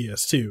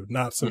CVS 2,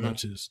 not so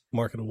much as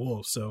Mark of the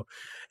Wolves. So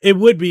it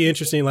would be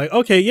interesting, like,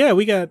 okay, yeah,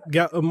 we got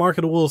a Mark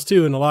of the Wolves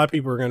 2, and a lot of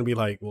people are going to be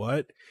like,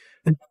 what?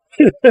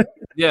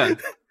 Yeah.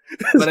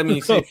 But I mean,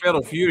 you see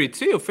Fatal Fury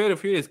too. Fatal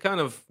Fury is kind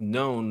of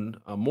known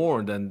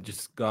more than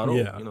just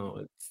Garo. Yeah.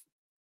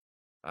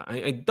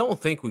 I don't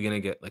think we're gonna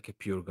get like a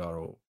pure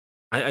Garo.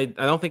 I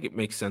don't think it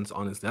makes sense,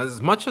 honestly.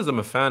 As much as I'm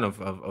a fan of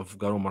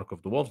Garo Mark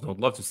of the Wolves, I'd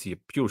love to see a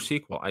pure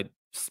sequel. I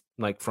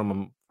like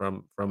from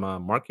a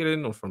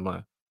marketing or from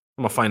a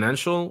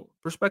financial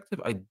perspective,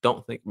 I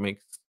don't think it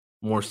makes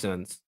more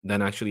sense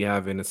than actually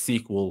having a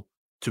sequel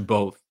to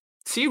both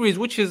series,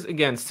 which is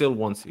again still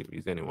one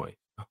series anyway.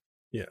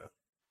 Yeah.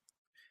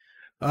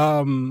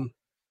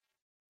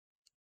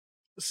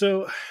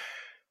 So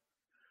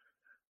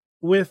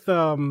with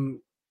the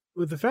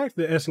fact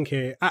that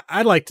SNK,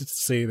 I'd like to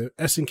say that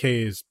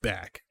SNK is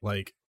back.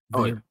 Like,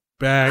 they're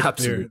back.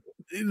 Absolutely.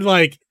 They're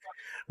like,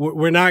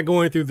 we're not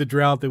going through the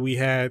drought that we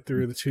had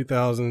through the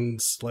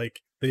 2000s. Like,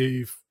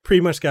 they've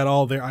pretty much got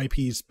all their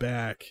IPs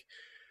back.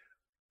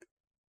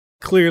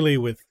 Clearly,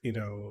 with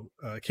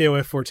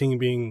KOF 14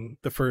 being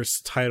the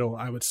first title,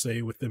 I would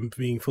say, with them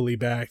being fully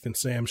backed, and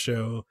Sam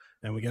Show,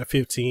 and we got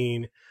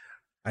 15.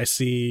 I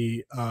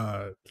see,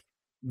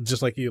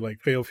 just like you,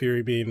 like Fatal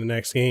Fury being the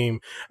next game,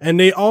 and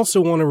they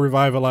also want to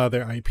revive a lot of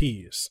their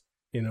IPs.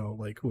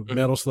 Like with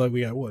Metal Slug,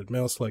 we got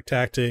Metal Slug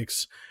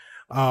Tactics.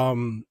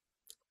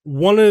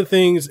 One of the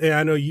things, and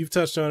I know you've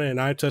touched on it, and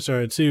I touched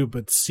on it too,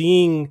 but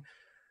seeing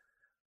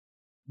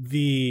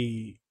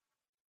the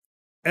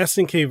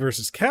SNK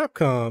versus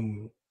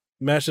Capcom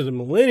match of the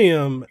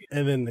Millennium,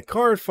 and then the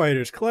Card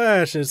Fighters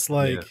clash, it's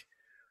like,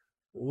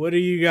 what are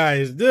you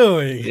guys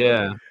doing?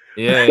 Yeah.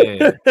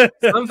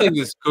 Something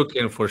is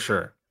cooking for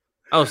sure.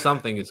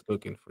 Something is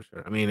cooking for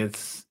sure. I mean,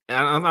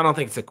 I don't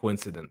think it's a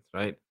coincidence,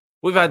 right?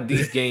 We've had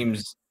these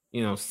games,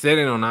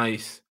 sitting on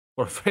ice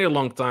for a very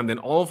long time. Then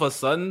all of a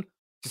sudden,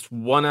 just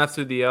one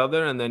after the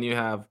other, and then you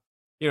have,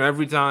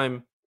 every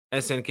time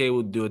SNK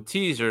would do a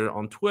teaser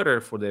on Twitter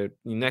for their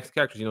next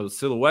characters, the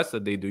silhouettes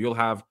that they do, you'll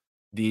have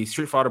the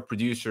Street Fighter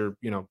producer,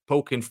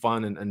 poking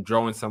fun and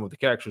drawing some of the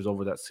characters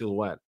over that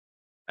silhouette.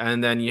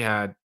 And then you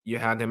had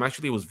him,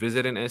 actually was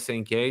visiting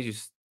SNK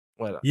just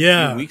a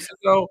few weeks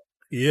ago.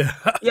 Yeah.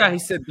 Yeah, he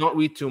said don't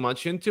read too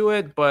much into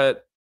it,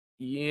 but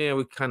yeah,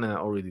 we kind of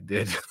already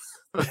did.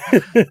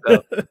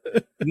 So,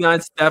 no,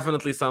 it's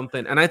definitely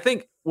something. And I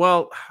think,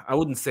 I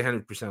wouldn't say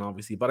 100%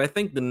 obviously, but I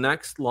think the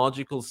next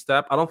logical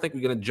step, I don't think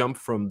we're going to jump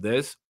from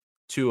this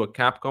to a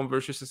Capcom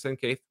versus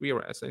SNK 3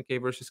 or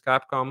SNK versus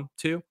Capcom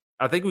 2.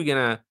 I think we're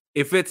going to,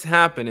 if it's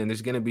happening,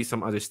 there's going to be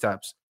some other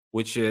steps,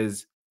 which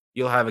is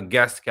you'll have a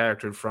guest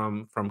character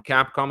from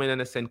Capcom in an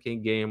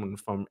SNK game and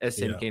from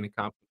SNK in a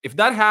Capcom. If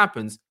that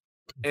happens,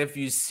 if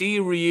you see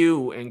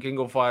Ryu in King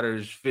of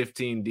Fighters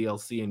 15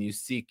 DLC and you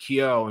see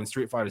Kyo in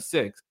Street Fighter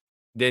 6,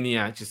 then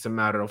it's just a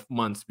matter of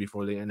months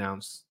before they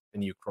announce a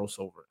new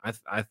crossover.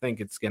 I think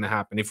it's going to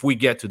happen if we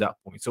get to that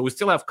point. So we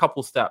still have a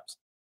couple steps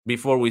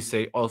before we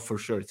say, oh, for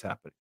sure it's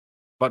happening.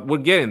 But we're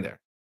getting there.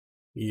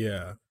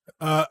 Yeah.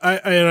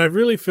 I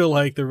really feel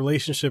like the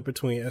relationship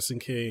between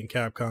SNK and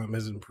Capcom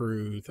has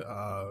improved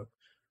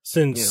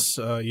since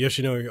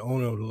Yoshinori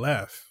Ono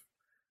left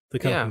the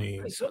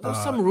company. Yeah. So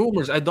there's some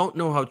rumors. I don't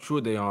know how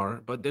true they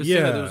are, but they're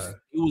saying that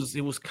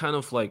it was kind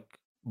of like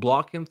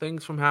blocking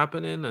things from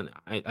happening, and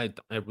I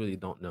really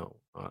don't know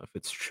if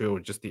it's true or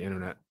just the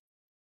internet.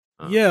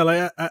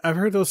 Like I've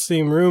heard those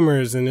same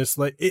rumors, and it's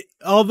like,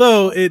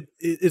 although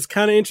it's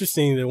kind of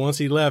interesting that once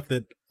he left,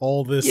 that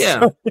all this,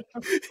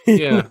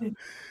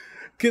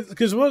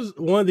 because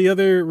one of the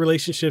other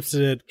relationships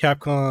that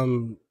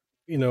Capcom,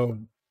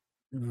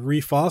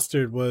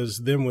 refostered was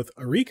them with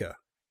Arika.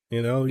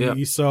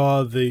 You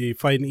saw the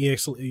fight in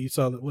EX, you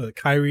saw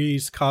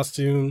Kyrie's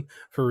costume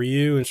for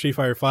Ryu in Street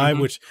Fighter 5,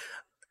 which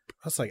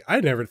I was like, I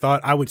never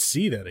thought I would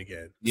see that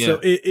again. Yeah. So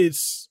it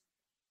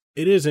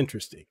is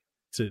interesting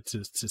to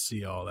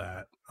see all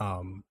that.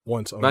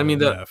 Once I mean,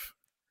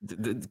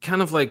 the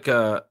kind of like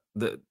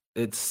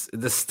it's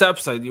the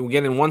steps that you're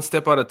getting one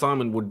step at a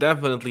time, and we're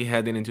definitely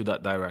heading into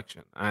that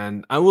direction.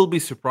 And I will be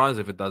surprised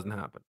if it doesn't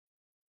happen.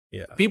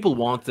 Yeah, people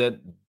want it.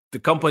 The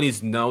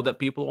companies know that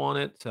people want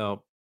it,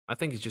 so I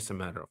think it's just a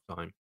matter of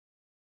time.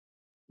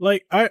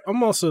 Like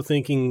I'm also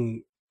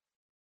thinking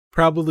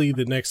probably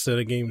the next set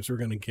of games we're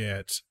going to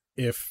get,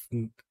 if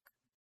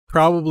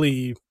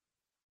probably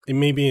it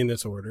may be in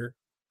this order.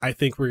 I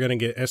think we're going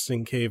to get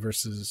SNK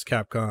versus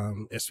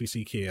Capcom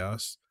SVC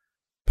Chaos,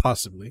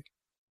 possibly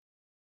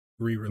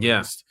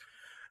re-released.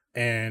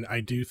 Yeah. And I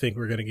do think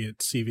we're going to get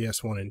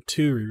CVS 1 and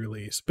 2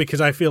 re-released,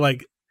 because I feel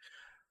like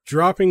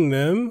dropping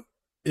them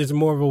is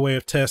more of a way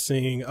of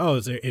testing,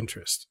 is there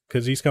interest?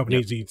 Because these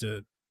companies need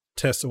to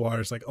test the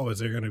waters, like, is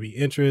there going to be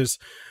interest?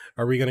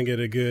 Are we going to get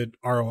a good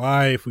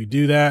ROI if we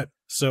do that?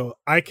 So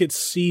I could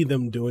see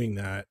them doing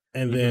that.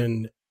 And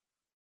then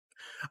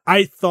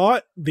I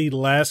thought the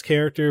last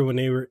character,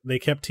 when they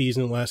kept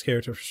teasing the last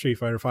character for Street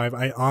Fighter 5,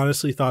 I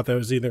honestly thought that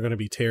was either going to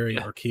be Terry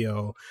or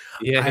Kyo.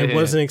 I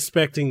wasn't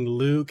expecting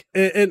Luke.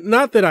 And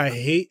not that I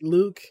hate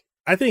Luke.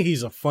 I think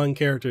he's a fun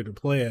character to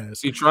play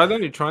as. You try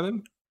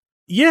them?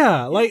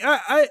 Yeah, like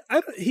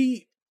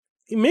he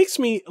makes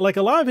me like,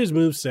 a lot of his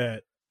moveset.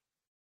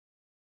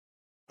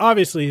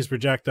 Obviously, his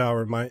projectile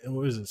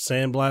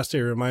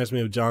Sandblaster reminds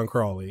me of John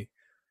Crawley.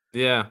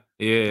 Yeah,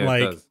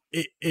 like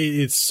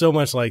it's so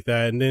much like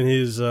that. And then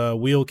his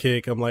wheel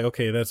kick, I'm like,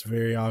 okay, that's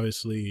very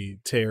obviously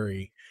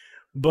Terry.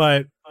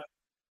 But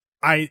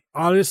I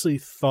honestly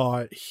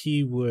thought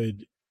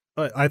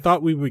I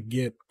thought we would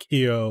get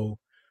Kyo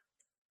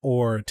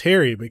or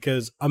Terry,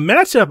 because a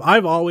matchup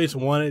I've always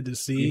wanted to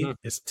see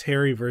is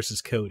Terry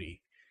versus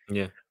Cody.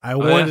 Yeah. I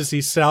wanted to see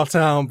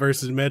Southtown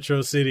versus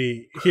Metro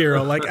City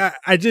Hero. Like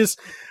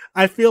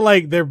I feel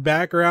like their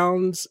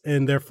backgrounds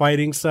and their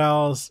fighting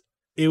styles,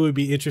 it would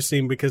be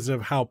interesting because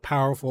of how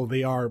powerful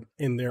they are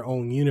in their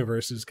own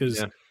universes.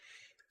 Because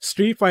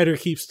Street Fighter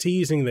keeps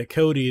teasing that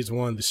Cody is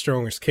one of the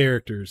strongest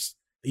characters,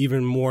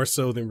 even more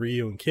so than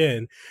Ryu and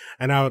Ken.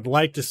 And I would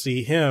like to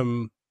see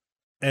him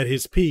at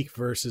his peak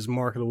versus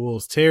Mark of the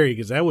Wolves Terry,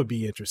 because that would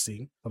be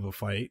interesting of a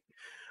fight.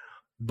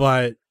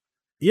 But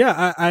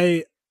yeah,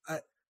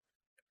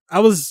 I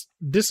was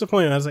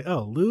disappointed. I was like,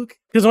 Luke?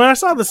 Because when I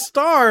saw the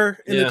star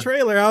in the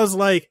trailer, I was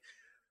like,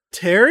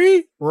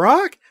 Terry?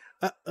 Rock?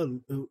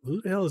 Who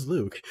the hell is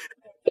Luke?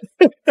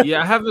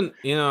 I haven't,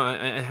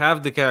 I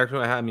have the character.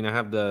 I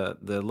have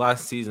the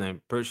last season I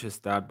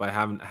purchased that, but I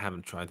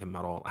haven't tried him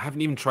at all. I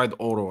haven't even tried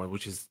Oro,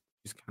 which is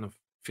just kind of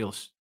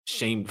feels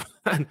shamed.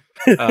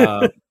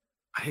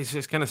 It's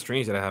just kind of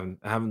strange that I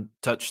haven't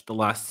touched the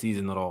last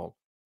season at all.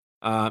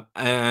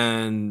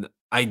 And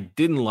I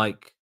didn't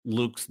like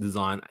Luke's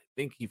design. I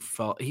think he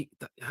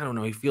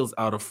feels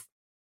out of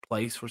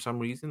place for some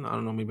reason. I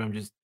don't know, maybe I'm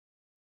just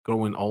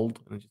growing old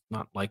and just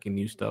not liking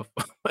new stuff.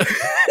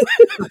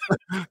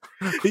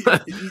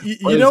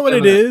 You know what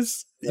it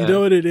is? You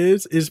know what it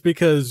is? It's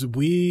because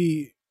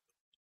when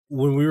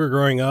we were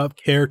growing up,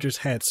 characters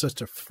had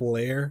such a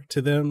flair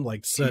to them,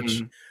 like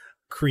such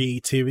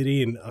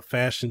creativity and a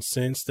fashion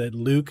sense that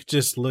Luke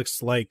just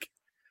looks like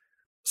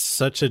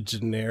such a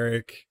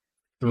generic,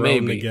 thrown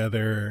Maybe.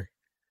 together.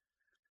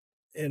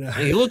 And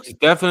He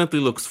definitely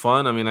looks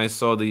fun. I mean, I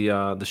saw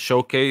the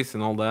showcase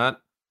and all that,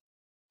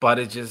 but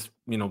it just,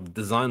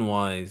 design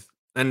wise,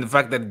 and the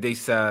fact that they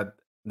said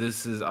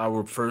this is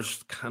our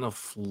first kind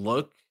of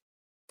look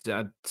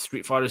at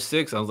Street Fighter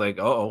 6, I was like,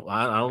 oh,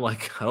 I don't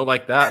like I don't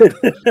like that.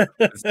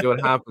 Let's see what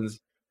happens.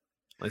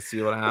 Let's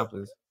see what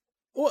happens.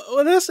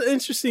 Well, that's an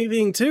interesting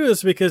thing too,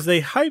 is because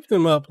they hyped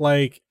them up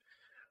like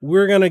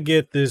we're gonna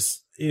get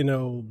this,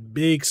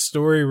 big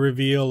story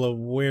reveal of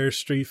where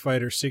Street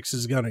Fighter 6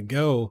 is gonna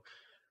go.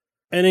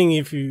 And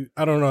then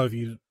I don't know if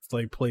you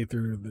like play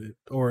through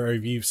or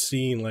if you've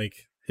seen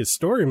like his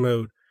story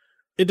mode,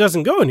 it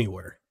doesn't go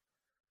anywhere.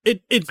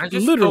 It I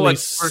just saw literally like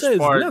first says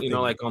part, nothing.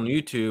 like on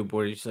YouTube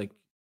where he's like,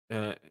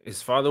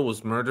 his father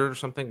was murdered or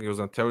something. It was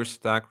a terrorist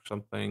attack or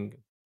something.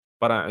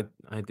 But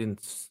I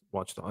didn't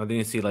watch I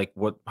didn't see like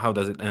how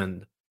does it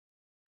end?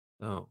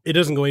 Oh. It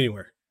doesn't go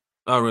anywhere.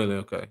 Oh, really?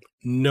 Okay.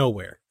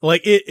 Nowhere.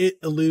 Like it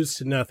alludes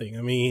to nothing.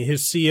 I mean,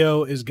 his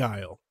CO is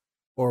Guile,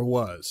 or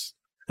was,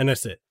 and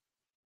that's it.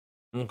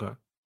 Okay.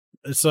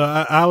 So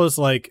I was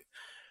like,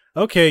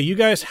 okay, you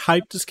guys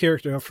hyped this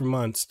character up for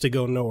months to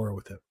go nowhere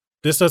with him.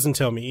 This doesn't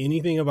tell me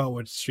anything about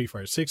what Street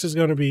Fighter 6 is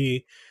going to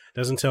be.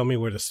 Doesn't tell me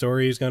where the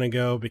story is going to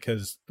go,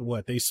 because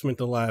they spent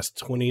the last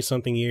 20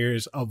 something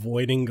years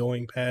avoiding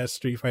going past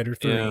Street Fighter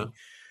 3. Yeah.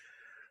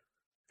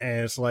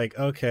 And it's like,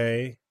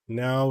 okay,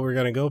 now we're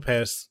going to go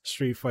past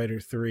Street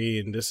Fighter 3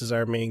 and this is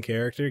our main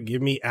character.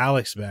 Give me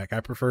Alex back. I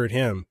preferred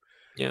him.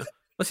 Yeah.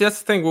 Well, see, that's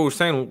the thing we were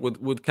saying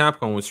with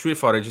Capcom, with Street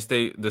Fighter,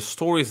 the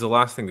story is the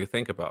last thing they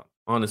think about.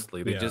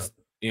 Honestly, they just,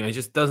 it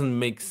just doesn't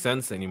make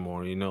sense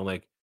anymore.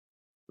 Like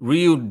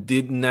Ryu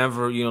did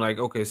never,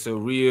 okay, so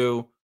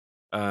Ryu,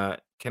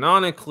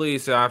 canonically,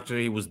 so after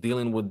he was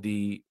dealing with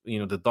the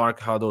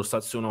Dark Hado,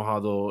 Satsuno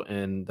Hado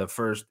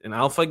in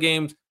Alpha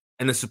games,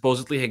 and then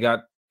supposedly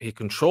he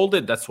controlled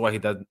it. That's why he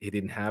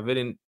didn't have it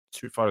in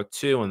Street Fighter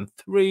 2 and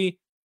 3.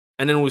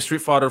 And then when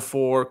Street Fighter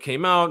 4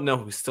 came out,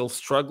 no, he's still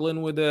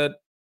struggling with it.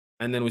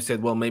 And then we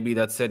said, well, maybe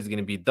that set is going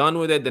to be done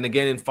with it. Then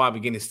again, in 5,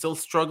 again, he's still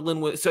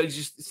struggling with it. So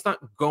it's not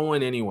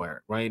going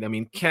anywhere, right? I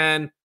mean,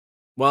 Ken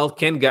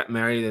got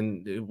married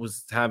and it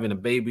was having a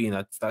baby,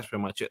 and that's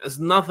pretty much it.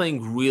 There's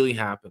nothing really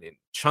happening.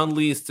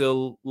 Chun-Li is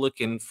still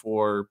looking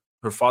for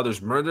her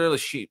father's murder,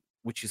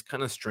 which is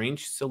kind of strange.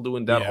 She's still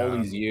doing that all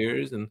these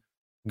years. And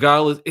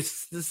Guile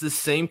it's the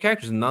same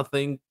characters,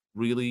 nothing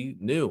really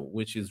new,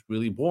 which is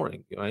really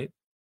boring, right?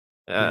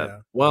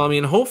 Well, I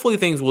mean, hopefully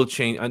things will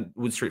change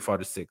with Street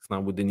Fighter 6 now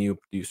with the new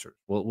producer.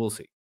 We'll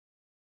see.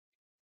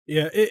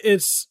 Yeah,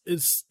 it's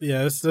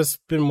that's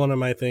been one of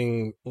my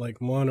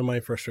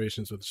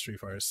frustrations with the Street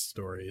Fighter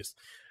stories.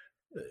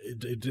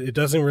 It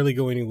doesn't really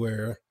go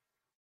anywhere.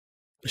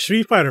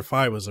 Street Fighter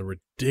 5 was a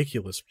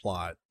ridiculous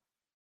plot.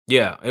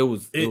 Yeah, it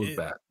was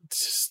bad.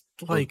 Just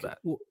like,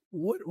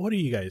 what are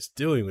you guys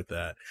doing with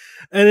that?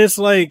 And it's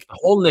like the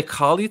whole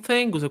Nikali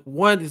thing was like,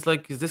 what is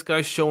this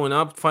guy showing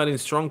up fighting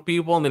strong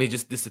people and then he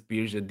just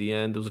disappears at the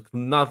end? It was like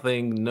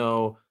nothing.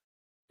 No,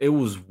 it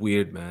was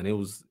weird, man. It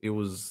was weak.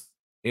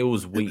 It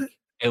was weak.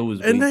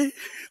 And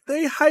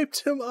they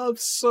hyped him up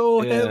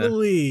so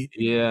heavily.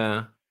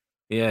 Yeah.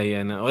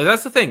 No,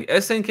 that's the thing.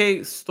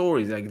 SNK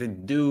stories, like, they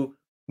do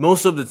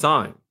most of the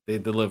time, they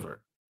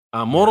deliver.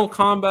 Mortal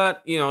Kombat,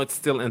 it's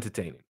still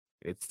entertaining.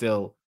 It's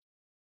still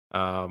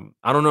I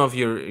don't know if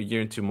you're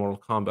into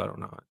Mortal Kombat or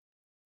not.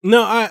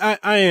 No, I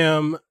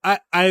am.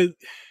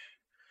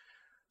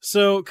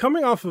 So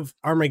coming off of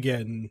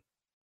Armageddon,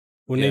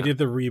 when they did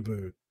the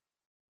reboot,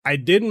 I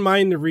didn't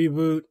mind the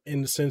reboot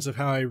in the sense of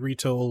how I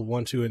retold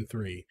 1, 2, and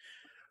 3.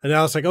 And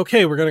I was like,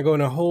 okay, we're going to go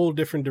in a whole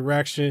different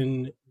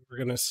direction. We're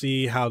going to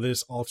see how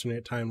this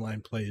alternate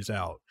timeline plays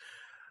out.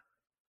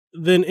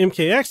 Then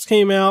MKX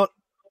came out.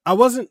 I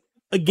wasn't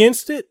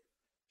against it.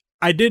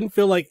 I didn't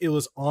feel like it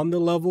was on the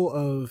level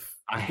of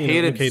I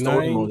hated MK9.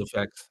 Story mode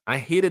effects. I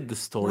hated the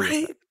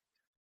story effect.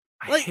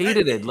 I Like,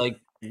 hated it. Like,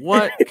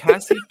 what?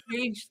 Cassie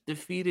Cage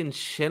defeating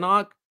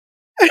Shinnok?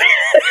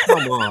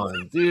 Come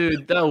on,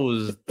 dude. That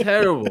was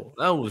terrible.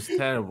 That was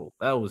terrible.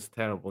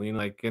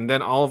 And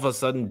then all of a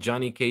sudden,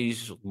 Johnny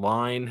Cage's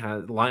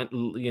lineage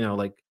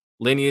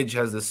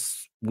has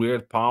this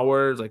weird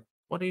power. It's like,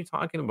 what are you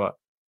talking about?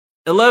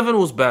 11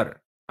 was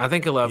better. I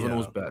think 11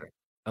 was better.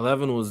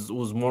 11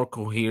 was more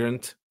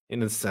coherent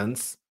in a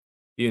sense,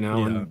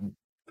 and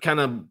kind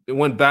of it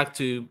went back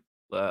to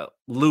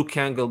Liu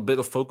Kang. A bit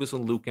of focus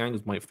on Liu Kang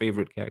is my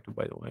favorite character,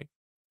 by the way.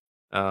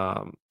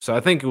 So I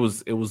think it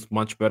was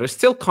much better.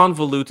 Still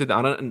convoluted.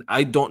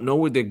 I don't know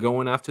where they're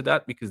going after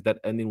that, because that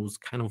ending was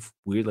kind of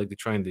weird. Like they're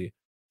trying to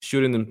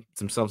shooting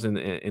themselves in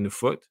the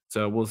foot.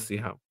 So we'll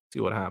see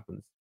what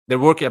happens.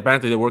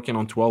 Apparently they're working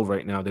on 12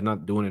 right now. They're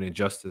not doing any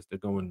justice. They're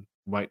going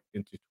right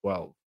into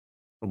 12,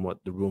 from what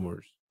the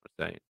rumors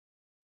are saying.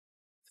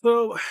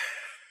 So,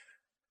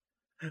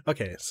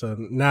 okay, so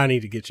now I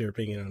need to get your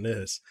opinion on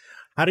this.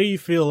 How do you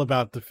feel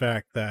about the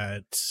fact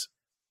that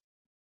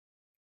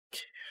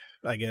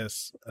I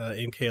guess,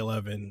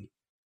 MK11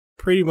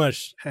 pretty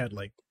much had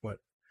like what,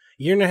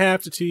 year and a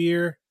half to 2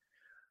 year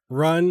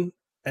run,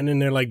 and then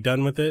they're like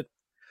done with it.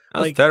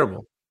 That was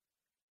terrible.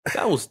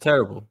 That was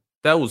terrible.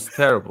 That was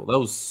terrible. That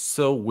was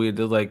so weird.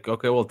 They're like,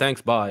 okay, well,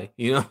 thanks, bye.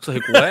 You know, it's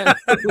like, when?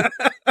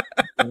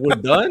 We're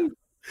done?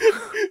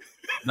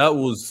 That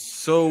was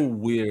so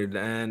weird,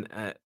 and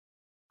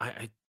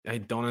I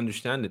don't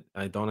understand it.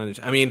 I don't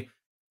understand. I mean,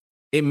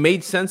 it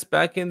made sense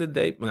back in the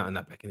day. Well,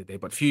 not back in the day,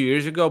 but a few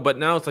years ago. But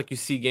now it's like you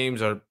see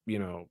games are,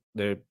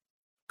 their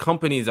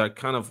companies are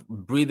kind of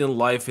breathing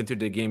life into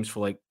the games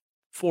for like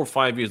 4 or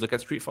 5 years. Look at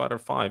Street Fighter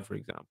 5, for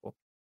example.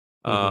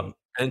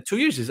 And 2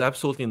 years is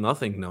absolutely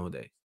nothing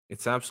nowadays.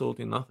 It's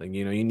absolutely nothing.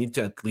 You need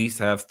to at least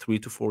have 3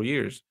 to 4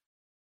 years.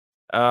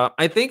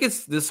 I think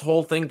it's this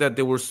whole thing that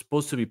they were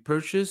supposed to be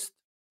purchased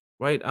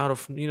right out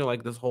of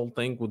like this whole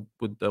thing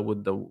with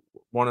the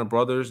Warner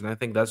Brothers, and I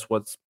think that's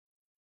what's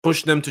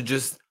pushed them to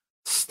just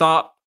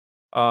stop.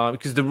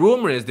 Because the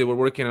rumor is they were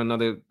working on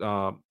another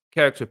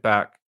character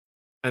pack,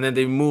 and then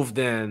they moved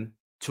in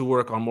to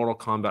work on Mortal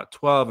Kombat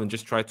 12 and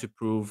just try to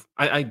prove.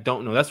 I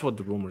don't know. That's what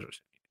the rumors are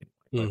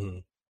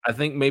saying. But I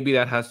think maybe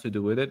that has to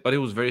do with it, but it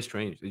was very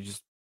strange. They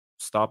just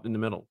stopped in the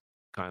middle,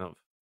 kind of.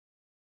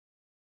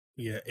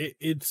 Yeah,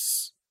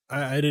 it's.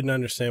 I didn't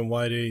understand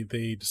why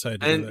they decided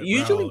to And do that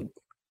usually, route.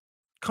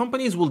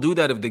 companies will do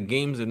that if the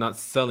games are not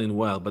selling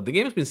well. But the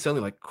game's been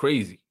selling like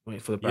crazy,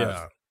 right, for the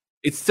past. Yeah.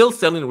 It's still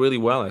selling really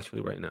well,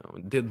 actually, right now.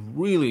 It did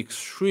really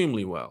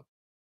extremely well.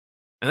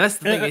 And that's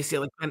the thing I say,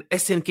 like, man,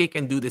 SNK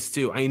can do this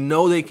too. I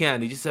know they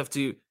can. They just have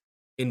to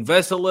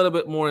invest a little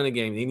bit more in the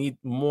game. They need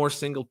more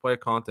single player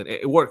content.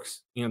 It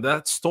works.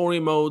 That story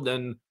mode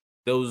and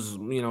those,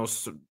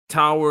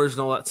 towers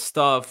and all that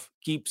stuff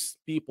keeps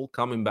people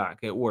coming back.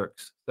 It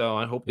works. So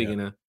I hope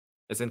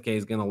SNK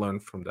is gonna learn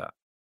from that.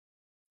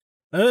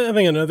 I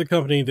think another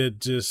company that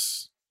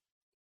just,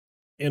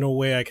 in a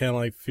way, I kind of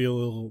like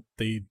feel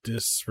they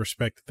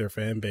disrespected their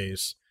fan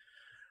base,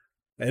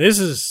 and this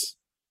is,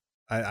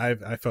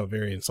 I felt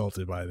very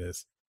insulted by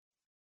this.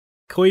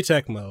 Koei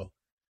Tecmo,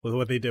 with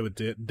what they did with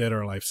Dead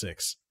or Alive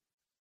 6.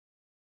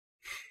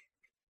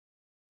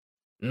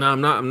 No,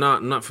 I'm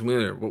not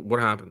familiar. What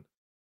happened?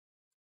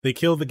 They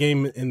killed the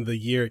game in the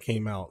year it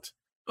came out.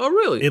 Oh,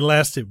 really? It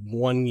lasted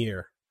 1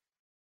 year.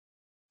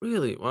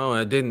 Really? Wow,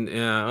 I didn't.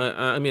 Yeah,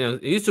 I mean,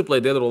 I used to play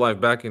Dead or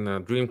Alive back in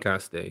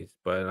Dreamcast days,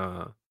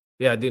 but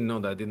yeah, I didn't know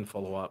that. I didn't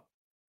follow up.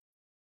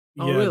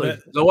 Oh, Yeah, really?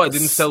 So what? It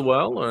didn't sell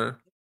well, or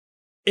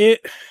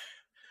it?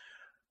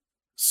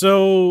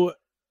 So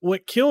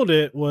what killed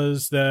it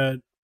was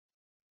that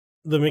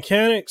the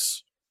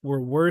mechanics were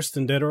worse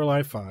than Dead or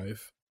Alive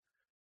 5.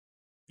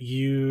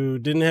 You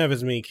didn't have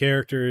as many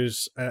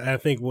characters. I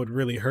think what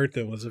really hurt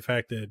them was the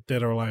fact that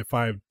Dead or Alive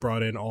 5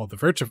 brought in all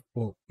the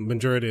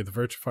majority of the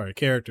Virtua Fighter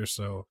characters.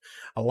 So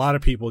a lot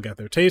of people got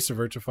their taste of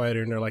Virtua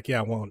Fighter, and they're like, yeah,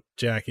 I want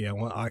Jackie, I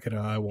want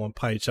Akira, I want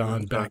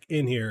Pai-chan back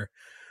in here.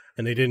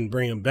 And they didn't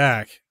bring them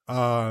back.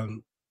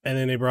 And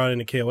then they brought in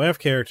the KOF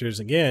characters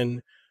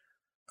again.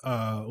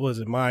 Was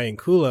it Mai and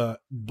Kula?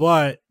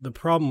 But the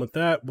problem with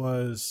that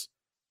was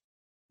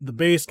the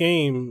base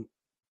game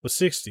was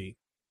 $60.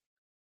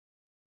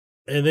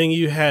 And then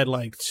you had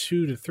like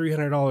 $200 to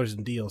 $300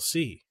 in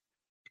DLC.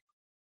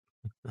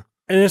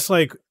 And it's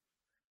like,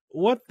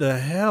 what the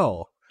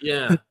hell?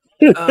 yeah.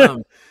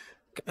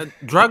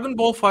 Dragon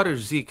Ball Fighter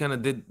Z kind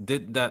of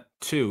did that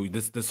too.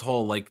 This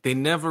whole, like, they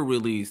never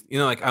released.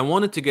 Like, I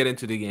wanted to get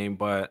into the game,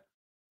 but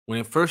when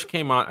it first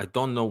came out, I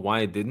don't know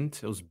why I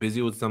didn't. I was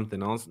busy with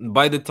something else.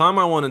 By the time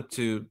I wanted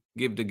to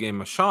give the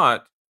game a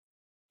shot,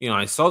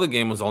 I saw the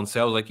game was on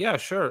sale. I was like, yeah,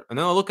 sure. And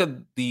then I look at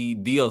the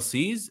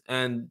DLCs,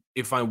 and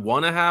if I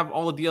want to have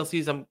all the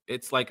DLCs,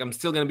 it's like I'm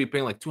still gonna be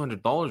paying like $200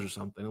 or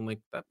something. I'm like,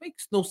 that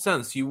makes no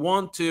sense. You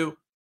want to,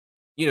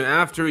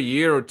 after a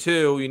year or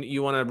two,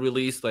 you want to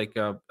release like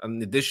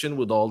an edition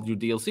with all your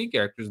DLC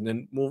characters and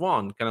then move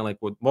on. Kind of like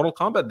what Mortal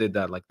Kombat did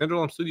that, like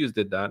NetherRealm Studios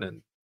did that,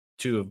 and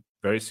to a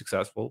very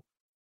successful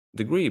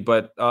degree.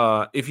 But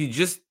if you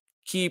just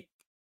keep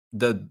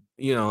the,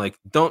 like,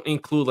 don't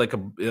include like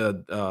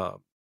a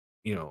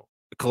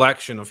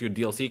collection of your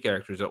DLC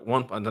characters at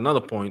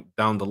another point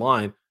down the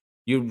line,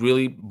 you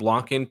really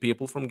block in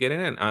people from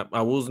getting in.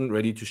 I wasn't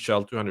ready to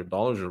shell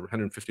 $200 or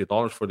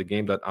 $150 for the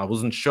game that I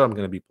wasn't sure I'm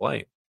going to be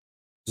playing.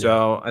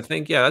 So I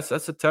think, that's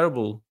a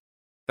terrible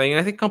thing. And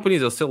I think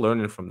companies are still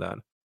learning from that.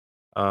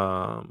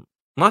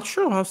 Not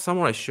sure how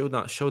Samurai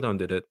Showdown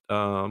did it,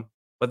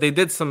 but they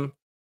did some.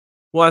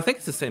 Well, I think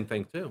it's the same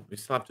thing too. You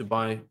still have to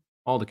buy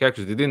all the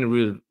characters. They didn't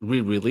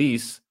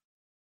re-release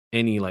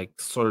any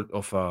like sort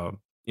of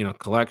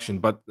collection,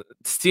 but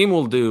Steam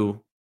will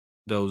do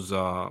those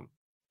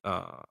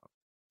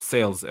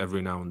sales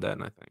every now and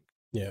then, I think.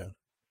 Yeah.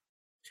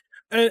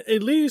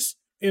 At least,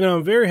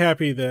 I'm very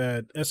happy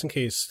that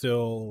SNK is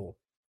still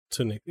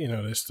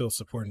they're still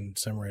supporting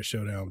Samurai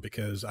Showdown,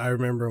 because I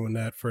remember when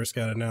that first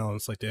got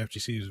announced, like the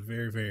FGC was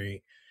very,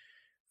 very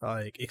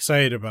like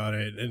excited about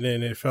it, and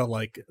then it felt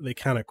like they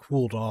kind of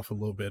cooled off a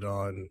little bit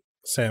on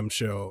Sam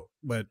Show.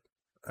 But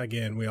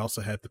again, we also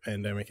had the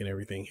pandemic and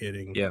everything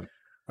hitting. Yeah.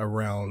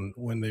 around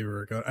when they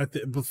were going. I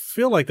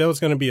feel like that was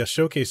going to be a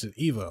showcase at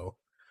Evo,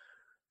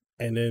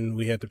 and then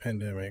we had the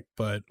pandemic.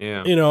 But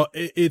Yeah.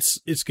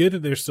 it's good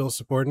that they're still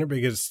supporting it,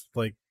 because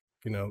like,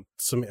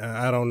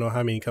 I don't know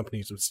how many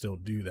companies would still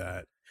do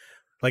that.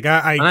 Like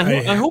I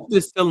hope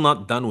they're still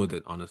not done with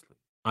it, honestly.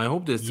 I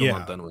hope they're still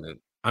not yeah, done with it.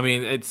 I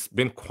mean, it's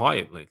been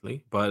quiet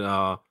lately, but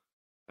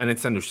and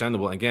it's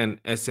understandable. Again,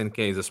 SNK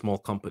is a small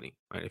company,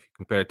 right? If you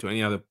compare it to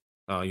any other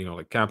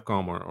like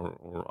Capcom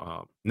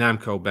or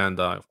Namco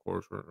Bandai, of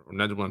course, or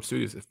NetherRealm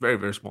Studios, it's very,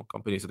 very small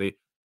company. So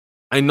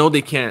I know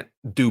they can't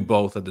do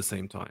both at the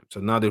same time. So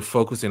now they're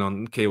focusing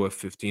on KOF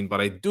 15,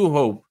 but I do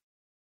hope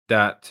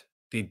that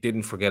they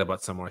didn't forget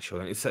about Samurai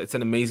Shodown. It's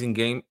an amazing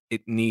game.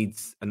 It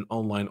needs an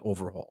online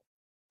overhaul.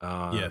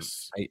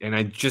 yes,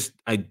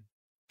 I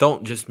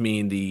don't just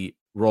mean the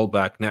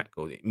rollback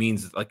netcode. It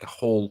means like a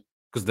whole,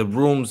 because the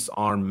rooms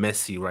are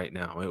messy right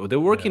now. They're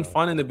working yeah,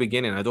 fine in the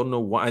beginning. I don't know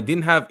why. I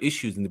didn't have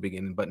issues in the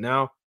beginning, but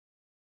now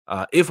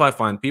if I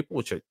find people,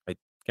 which I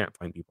can't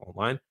find people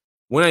online,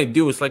 when I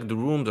do, it's like the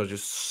rooms are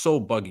just so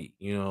buggy.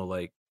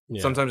 Like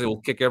yeah, sometimes it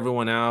will kick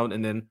everyone out,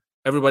 and then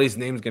everybody's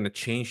name is gonna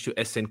change to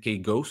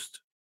SNK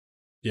Ghost,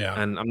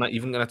 yeah, and I'm not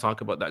even gonna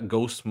talk about that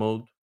ghost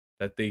mode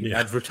that they yeah.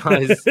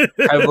 advertise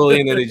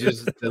heavily, and then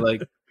they're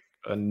like,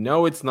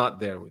 "No, it's not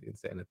there." We didn't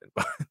say anything,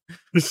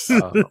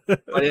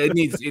 but it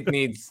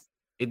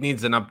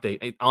needs an update.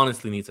 It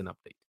honestly needs an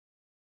update,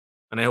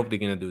 and I hope they're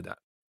gonna do that.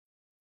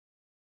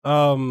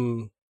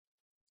 um,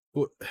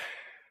 w-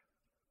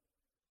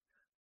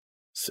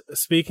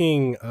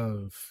 speaking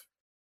of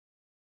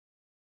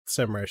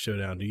Samurai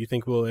Showdown, do you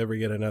think we'll ever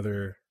get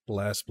another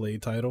Last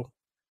Blade title?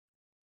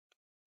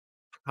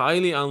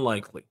 Highly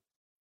unlikely.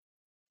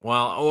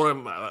 Well, or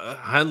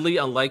highly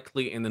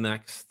unlikely in the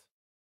next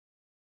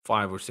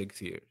 5 or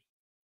 6 years.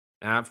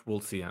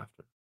 We'll see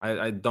after.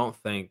 I don't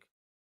think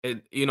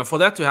it. For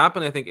that to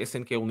happen, I think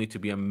SNK will need to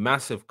be a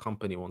massive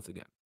company once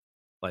again.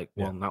 Like,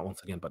 Yeah, well, not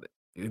once again, but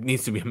it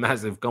needs to be a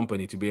massive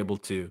company to be able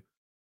to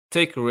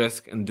take a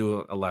risk and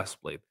do a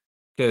last blade.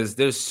 Because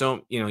there's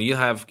you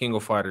have King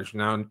of Fighters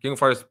now, and King of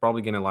Fighters is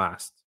probably going to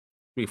last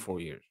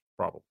 3-4 years,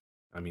 probably.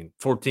 I mean,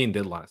 14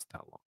 did last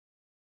that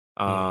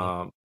mm-hmm.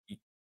 long.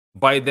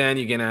 By then,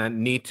 you're gonna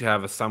need to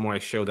have a Samurai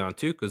Showdown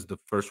too, because the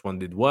first one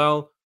did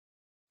well.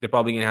 They're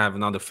probably gonna have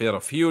another Fatal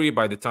Fury.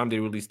 By the time they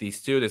release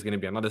these two, there's gonna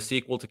be another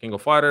sequel to King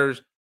of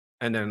Fighters,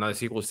 and then another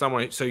sequel to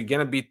Samurai. So you're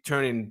gonna be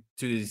turning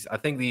to these. I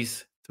think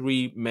these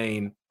three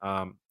main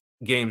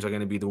games are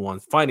gonna be the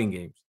ones, fighting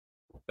games,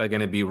 that are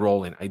gonna be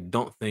rolling. I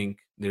don't think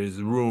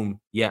there's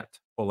room yet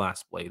for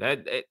Last Blade.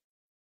 It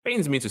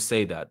pains me to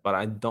say that, but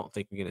I don't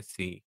think we're gonna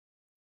see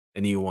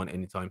a new one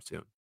anytime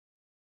soon.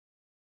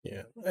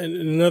 Yeah, and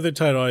another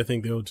title I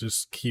think they'll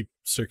just keep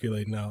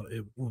circulating out.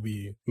 It will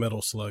be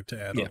Metal Slug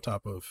to add Yeah, on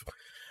top of.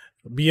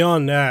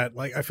 Beyond that,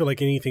 like I feel like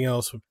anything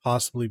else would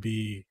possibly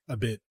be a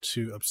bit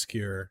too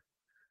obscure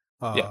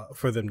yeah.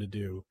 for them to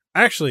do.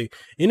 Actually,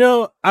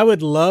 I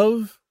would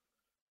love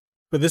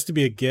for this to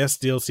be a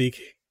guest DLC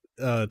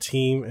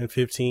team in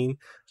 15,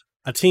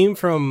 a team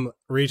from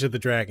Rage of the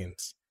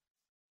Dragons.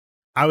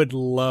 I would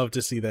love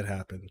to see that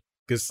happen,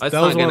 because That's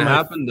that was not one of gonna my.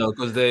 happen though,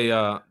 because they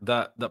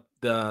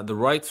the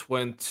rights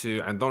went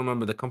to, I don't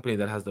remember the company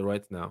that has the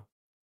rights now.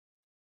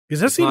 Because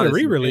that's It's not getting a as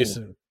re-release,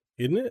 insane.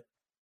 isn't it?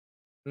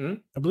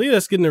 Mhm. I believe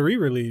that's getting a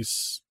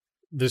re-release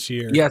this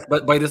year. Yes,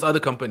 but by this other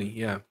company,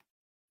 yeah.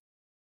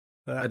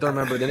 Uh, I don't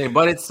remember the name,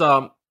 but it's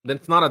not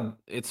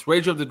it's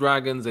Rage of the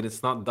Dragons, and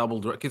it's not Double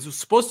Dragon. It was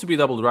supposed to be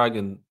Double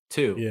Dragon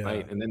 2, yeah,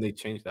 right? And then they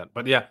changed that.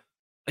 But yeah,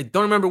 I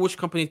don't remember which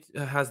company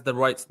has the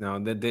rights now,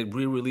 and they're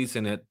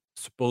re-releasing it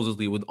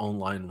supposedly with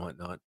online and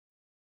whatnot.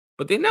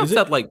 But they is announced it?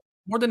 that like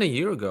more than a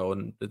year ago,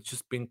 and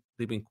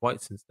they've been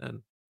quiet since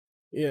then.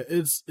 Yeah,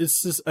 it's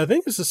this. I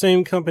think it's the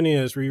same company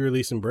as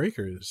re-releasing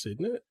Breakers,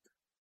 isn't it?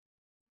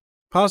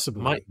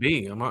 Possibly, Might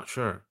be. I'm not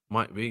sure.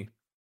 Might be.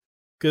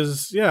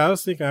 because I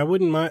was thinking I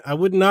wouldn't mind. I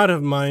would not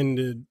have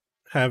minded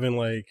having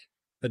like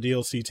a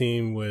DLC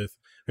team with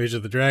Rage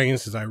of the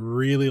Dragons, because I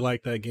really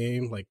like that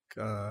game. Like,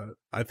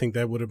 I think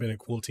that would have been a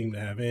cool team to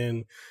have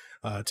in.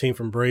 Team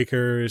from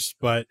Breakers,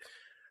 but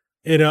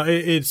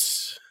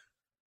it's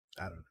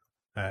I don't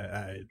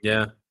know.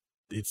 Yeah.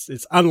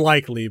 It's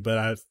unlikely,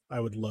 but I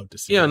would love to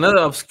see Yeah, it. another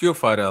obscure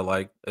fighter I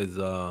like is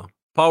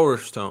Power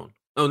Stone.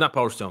 No, not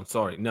Power Stone,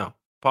 sorry. No.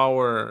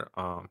 Power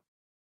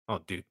oh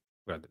dude.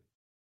 Forgot it.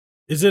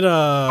 Is it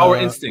Power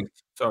Instinct.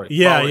 Sorry.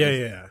 Yeah, Power yeah,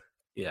 Instinct.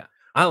 yeah. Yeah.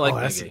 I Oh, like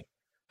that that's game.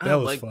 I that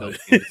was like fun. those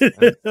games,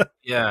 man.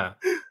 Yeah.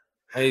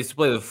 I used to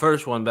play the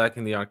first one back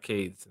in the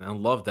arcades, and I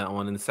love that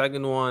one. And the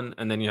second one,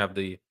 and then you have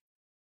the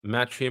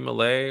Match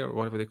Malay or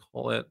whatever they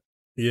call it,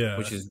 Yeah,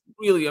 which is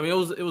really, I mean, it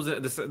was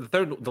the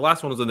third, the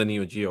last one was in the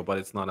Neo Geo, but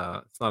it's not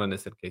an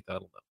SNK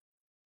title though.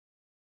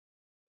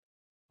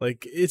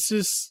 like it's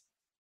just.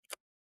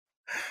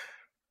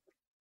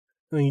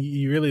 I mean,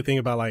 you really think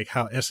about like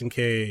how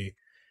SNK,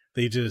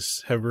 they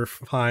just have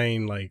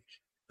refined like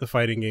the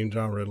fighting game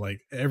genre.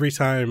 Like every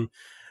time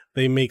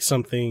they make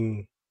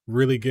something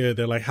really good,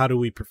 they're like, how do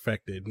we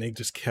perfect it? And they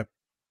just kept,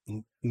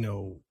 you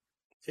know,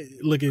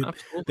 Look at the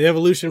Absolutely.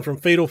 evolution from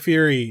Fatal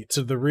Fury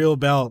to the real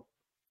bout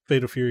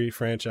Fatal Fury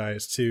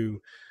franchise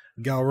to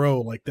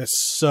Galro. Like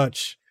that's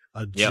such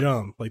a Yep.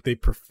 jump. Like they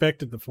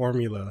perfected the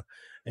formula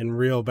in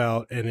real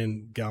bout and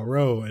in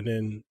Galro. And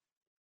then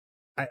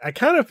I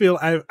kind of feel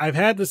I've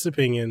had this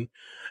opinion,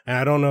 and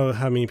I don't know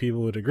how many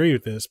people would agree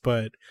with this,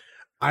 but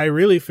I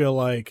really feel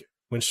like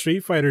when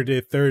Street Fighter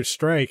did Third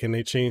Strike and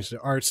they changed the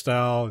art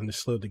style and they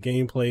slowed the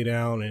gameplay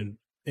down and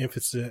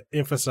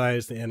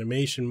emphasized the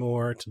animation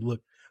more to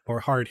look more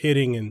hard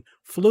hitting and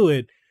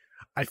fluid,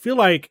 I feel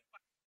like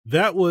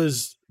that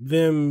was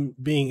them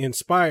being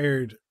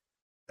inspired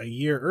a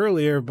year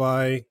earlier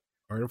by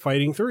Art of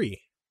Fighting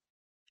 3.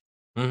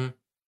 Mhm.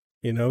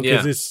 You know,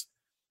 because Yeah. it's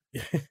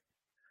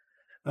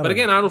I But don't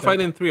again, know. Art of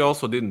Fighting 3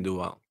 also didn't do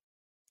well.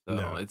 So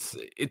No.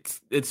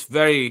 it's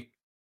very,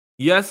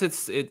 yes,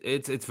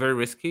 it's very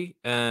risky,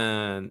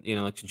 and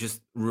like to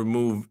just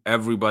remove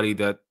everybody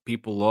that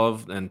people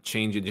love and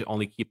change it to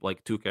only keep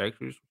like two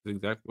characters, which is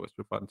exactly what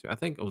Street Fighter 2. I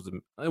think it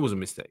was a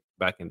mistake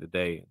back in the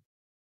day.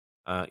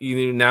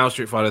 Even now,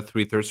 Street Fighter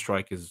 3 Third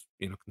Strike is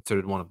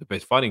considered one of the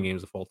best fighting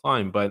games of all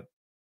time, but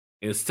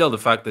it's still the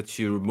fact that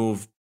you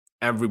remove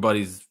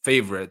everybody's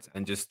favorites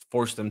and just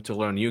force them to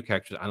learn new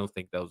characters. I don't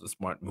think that was a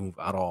smart move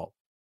at all.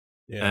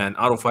 Yeah. And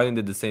Auto Fighting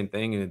did the same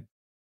thing, and it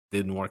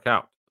didn't work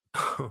out.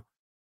 So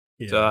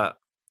Yeah.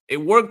 it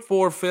worked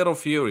for Fatal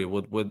Fury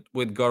with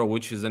Garo,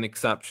 which is an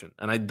exception,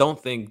 and I don't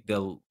think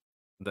that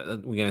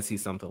we're gonna see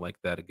something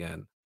like that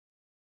again.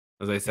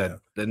 As I Yeah. said,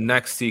 the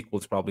next sequel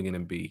is probably gonna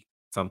be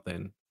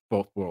something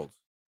both worlds.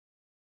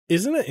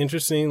 Isn't it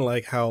interesting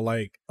like how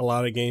like a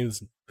lot of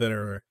games that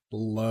are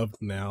loved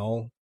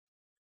now,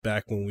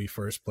 back when we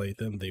first played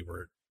them, they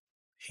were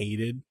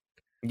hated?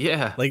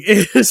 Yeah, Like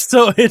it's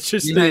so yeah,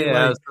 interesting. yeah, Like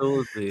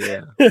absolutely,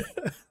 yeah.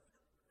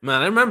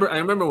 Man, I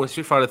remember when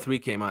Street Fighter 3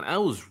 came out, I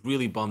was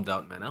really bummed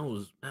out, man. I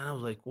was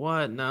like,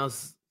 "What?" Now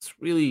it's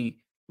really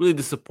really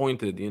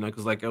disappointed,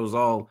 because like I was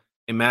all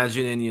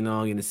imagining,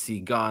 gonna see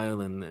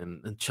Guile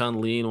and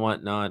Chun-Li and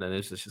whatnot, and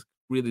it's just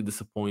really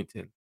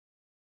disappointing.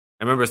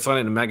 I remember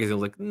starting in the magazine, I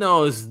was like,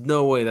 "No, there's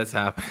no way that's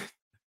happening."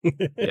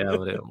 Yeah,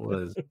 but it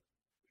was.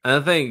 And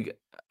I think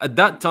at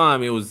that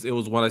time it was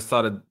when I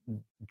started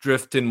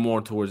drifting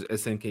more towards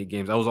SNK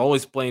games. I was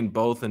always playing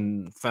both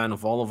and fan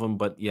of all of them,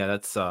 but yeah,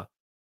 that's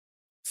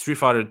Street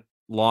Fighter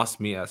lost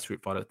me at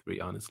Street Fighter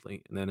 3,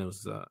 honestly, and then it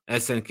was,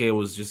 SNK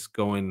was just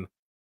going.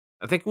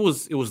 I think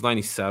it was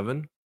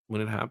 97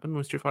 when it happened,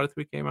 when Street Fighter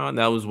 3 came out, and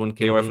that was when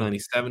KOF Mhm.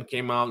 97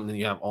 came out, and then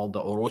you have all the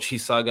Orochi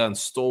saga and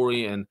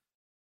story and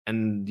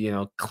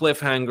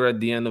cliffhanger at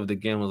the end of the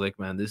game. I was like,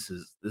 "Man, this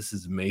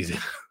is amazing."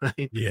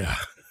 Right? Yeah.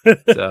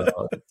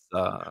 So, it's,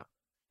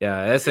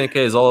 yeah, SNK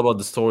is all about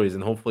the stories,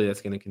 and hopefully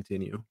that's gonna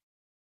continue.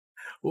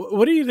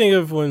 What do you think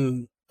of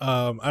when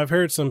I've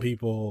heard some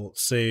people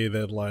say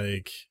that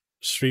like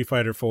Street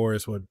Fighter 4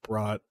 is what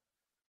brought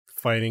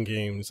fighting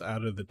games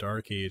out of the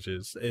dark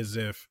ages, as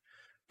if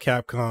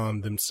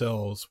Capcom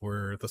themselves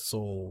were the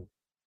sole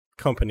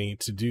company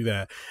to do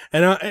that.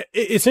 And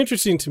it's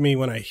interesting to me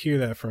when I hear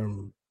that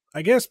from,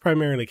 I guess,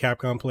 primarily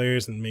Capcom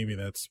players, and maybe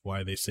that's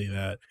why they say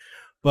that.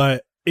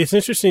 But it's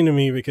interesting to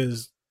me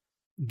because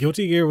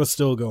Guilty Gear was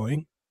still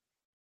going.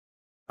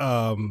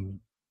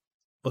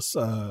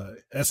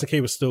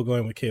 SNK was still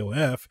going with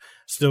KOF,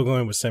 still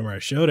going with Samurai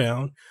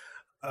Showdown.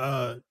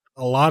 Uh,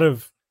 a lot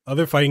of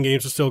other fighting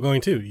games are still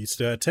going too. You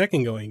still had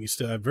Tekken going. You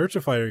still had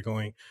Virtua Fighter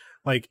going.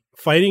 Like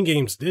fighting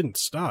games didn't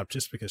stop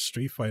just because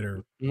Street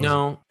Fighter wasn't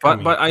No, but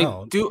coming I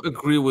out. do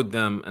agree with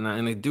them, and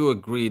I do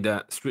agree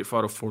that Street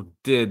Fighter 4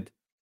 did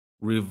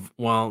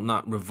well,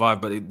 not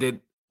revive, but it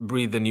did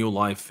breathe a new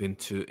life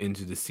into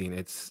the scene.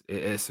 It's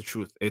the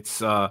truth.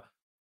 It's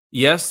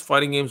yes,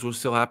 fighting games were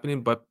still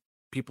happening, but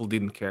people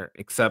didn't care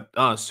except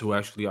us who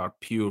actually are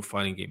pure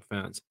fighting game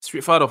fans.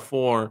 Street Fighter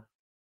 4,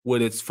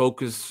 with its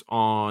focus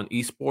on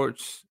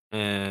esports,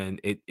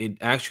 and it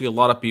actually, a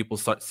lot of people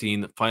start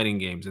seeing the fighting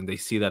games and they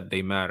see that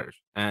they matter,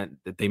 and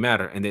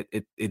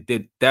it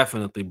did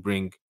definitely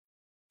bring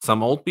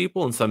some old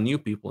people and some new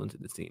people into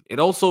the scene. It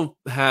also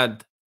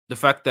had the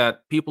fact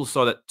that people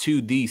saw that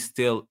 2D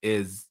still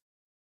is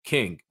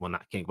king. Well,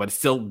 not king, but it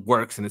still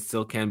works and it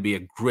still can be a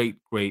great,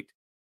 great,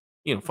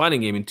 fighting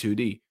game in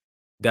 2D.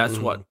 That's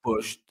Mhm. what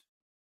pushed,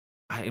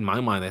 in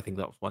my mind, I think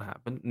that was what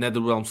happened.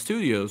 NetherRealm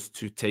Studios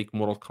to take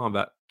Mortal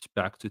Kombat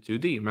back to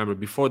 2D. Remember,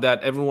 before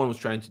that, everyone was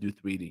trying to do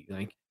 3D.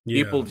 Like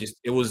people Yeah. just,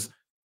 it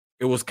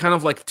was kind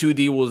of like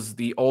 2D was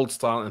the old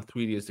style and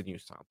 3D is the new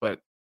style. But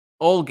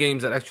all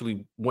games that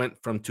actually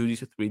went from 2D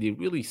to 3D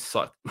really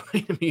sucked.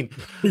 Right? I mean,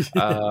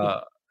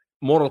 uh,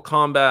 Mortal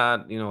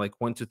Kombat, like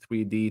went to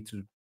 3D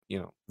to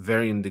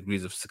varying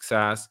degrees of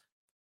success.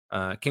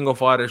 King of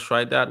Fighters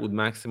tried that with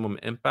Maximum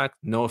Impact.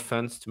 No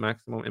offense to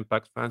Maximum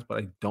Impact fans, but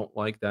I don't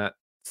like that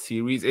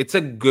series. It's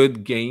a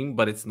good game,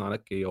 but it's not a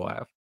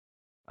KOF,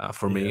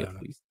 for me at Yeah.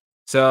 least.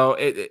 So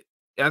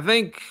I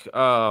think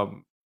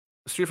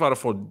Street Fighter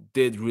 4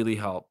 did really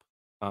help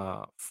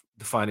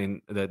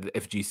defining the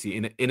FGC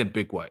in a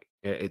big way.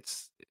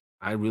 It's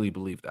I really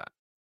believe that.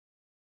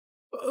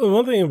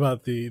 One thing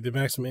about the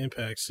Maximum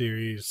Impact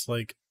series,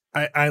 like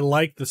I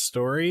like the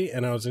story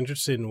and I was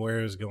interested in where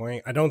it was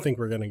going. I don't think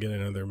we're going to get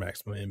another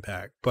Maximum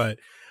Impact, but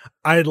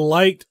I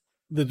liked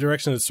the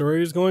direction the story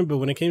was going. But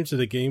when it came to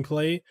the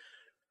gameplay,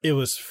 it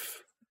was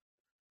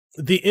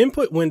the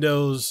input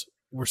windows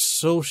were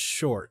so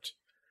short.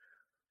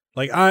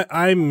 Like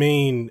I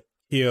main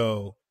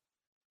Kyo,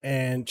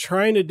 and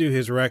trying to do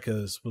his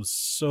rekkas was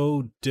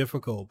so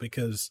difficult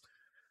because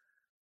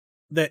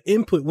that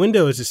input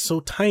window is just so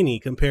tiny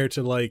compared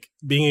to like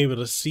being able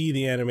to see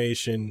the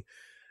animation,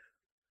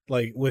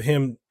 like with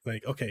him,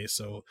 like, okay,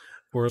 so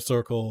for a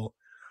circle,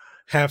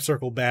 half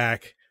circle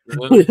back,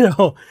 you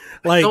know,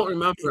 like, I don't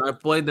remember. I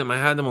played them. I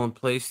had them on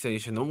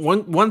PlayStation.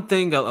 One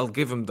thing I'll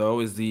give him though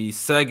is the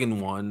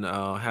second one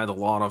had a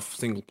lot of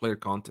single player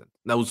content.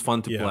 That was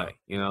fun to yeah, play.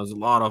 You know, there's a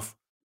lot of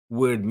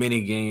weird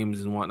mini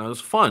games and whatnot. It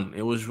was fun.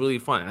 It was really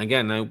fun.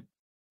 Again,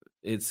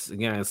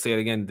 I'll say it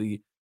again.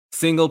 The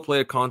single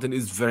player content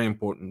is very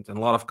important, and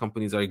a lot of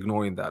companies are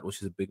ignoring that,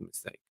 which is a big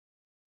mistake.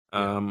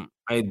 yeah,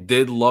 I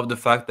did love the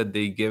fact that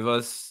they give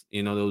us,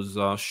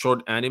 those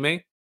short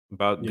anime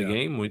about the yeah.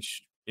 game,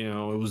 which it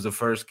was the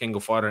first King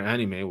of Fighter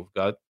anime we've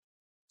got.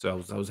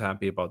 So I was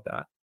happy about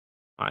that.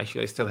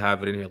 Actually, I still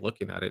have it in here,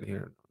 looking at it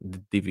here, the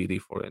DVD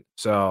for it.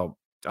 So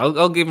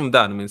I'll give them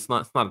that. I mean, it's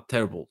not a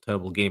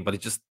terrible game, but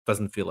it just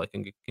doesn't feel like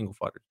a King of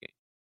Fighters game.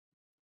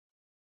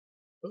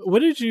 What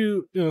did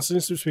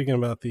since we're speaking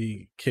about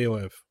the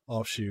KOF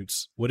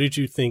offshoots, what did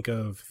you think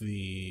of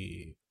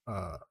the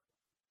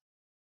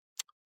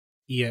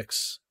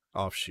EX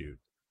offshoot?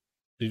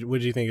 What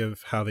did you think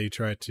of how they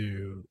tried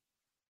to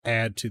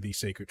add to the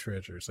sacred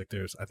treasures? Like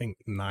there's, I think,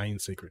 9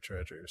 sacred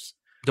treasures.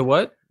 The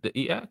what? The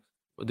EX?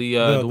 The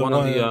The one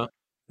on the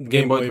Game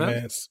Game Boy Boy Advance?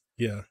 Advance.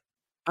 Yeah.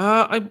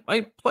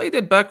 I played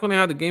it back when I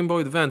had the Game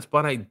Boy Advance,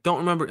 but I don't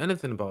remember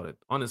anything about it,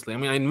 honestly. I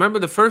mean, I remember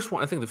the first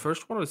one. I think the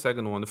first one or the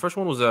second one. The first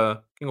one was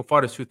King of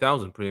Fighters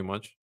 2000, pretty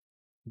much,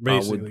 with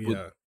Basically, with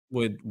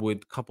yeah.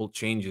 with couple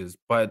changes.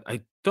 But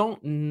I don't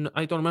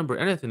remember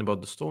anything about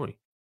the story.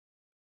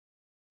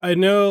 I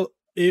know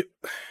it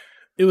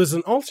was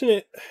an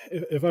alternate,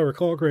 if I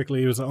recall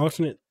correctly, it was an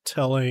alternate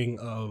telling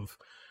of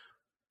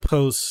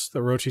post the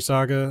Orochi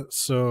saga.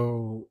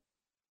 So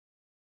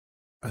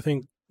I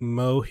think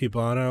Mo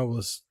Hibana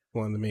was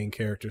one of the main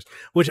characters,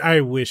 which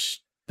I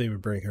wish they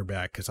would bring her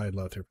back because I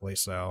loved her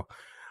playstyle.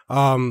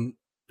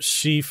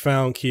 She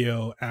found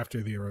Kyo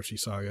after the Orochi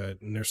saga,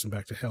 nursed him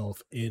back to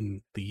health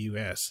in the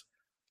US,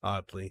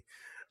 oddly.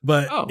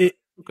 But Oh,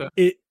 okay.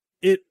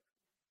 it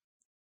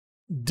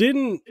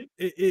didn't,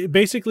 it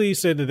basically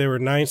said that there were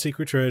 9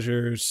 secret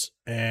treasures,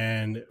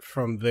 and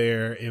from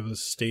there it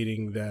was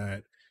stating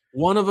that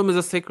One of them is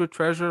a sacred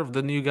treasure of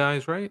the new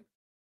guys, right?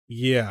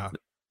 yeah,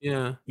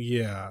 Yeah.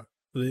 yeah,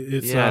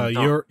 it's Yeah. I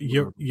don't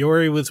remember.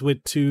 Yori was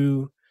with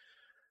 2,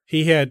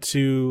 he had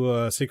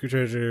 2 secret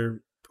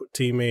treasure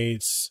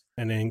teammates,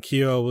 and then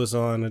Kyo was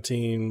on a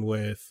team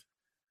with,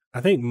 I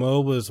think Mo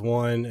was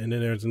one, and then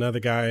there's another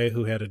guy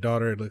who had a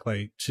daughter that looked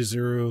like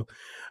Chizuru,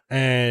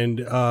 and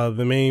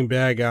the main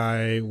bad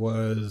guy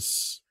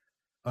was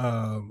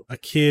a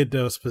kid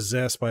that was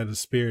possessed by the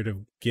spirit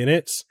of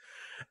Ginnets,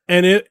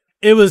 and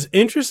it was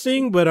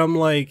interesting, but I'm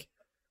like,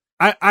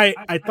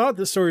 I thought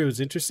the story was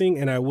interesting,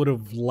 and I would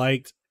have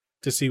liked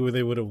to see where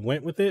they would have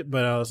went with it,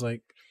 but I was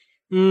like,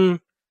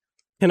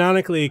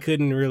 canonically, it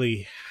couldn't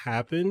really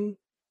happen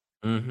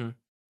Mm-hmm.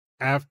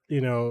 after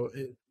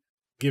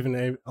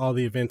given all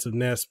the events of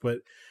Nest, but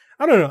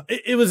I don't know.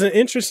 It was an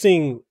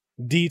interesting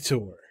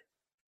detour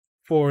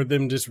for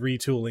them just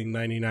retooling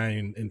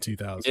 99 and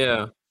 2000.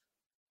 Yeah.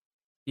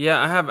 Yeah,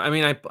 I have. I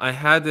mean, I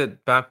had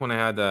it back when I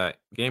had a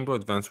Game Boy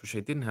Advance, which I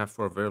didn't have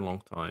for a very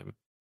long time.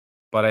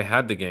 But I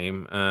had the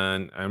game,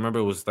 and I remember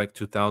it was like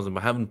 2000,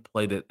 but I haven't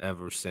played it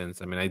ever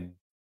since. I mean, I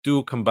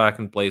do come back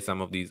and play some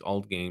of these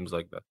old games,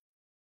 like the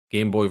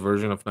Game Boy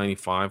version of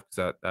 95,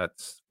 because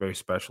that's very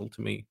special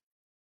to me.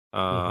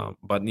 Mm-hmm.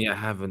 But yeah, I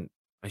haven't.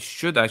 I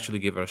should actually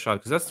give it a shot,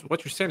 because that's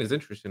what you're saying is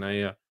interesting.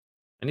 I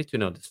need to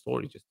know the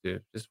story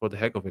just for the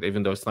heck of it,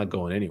 even though it's not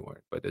going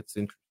anywhere, but it's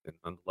interesting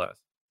nonetheless.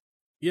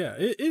 Yeah,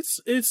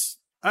 it's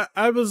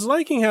I was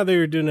liking how they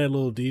were doing that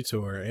little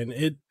detour,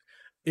 and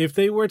if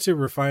they were to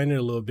refine it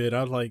a little bit,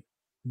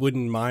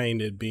 wouldn't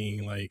mind it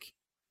being like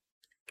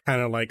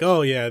kind of like,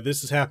 oh yeah,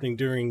 this is happening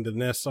during the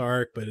Ness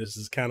arc, but this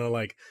is kind of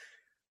like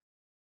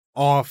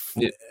off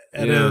Yeah,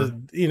 at yeah,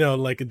 a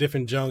like a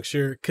different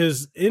juncture,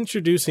 because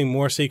introducing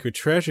more sacred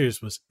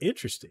treasures was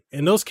interesting,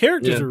 and those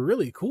characters yeah, were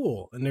really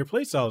cool and their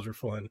playstyles were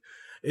fun.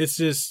 It's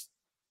just,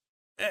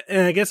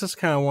 and I guess that's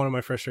kind of one of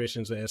my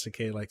frustrations with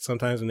SNK. Like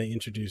sometimes when they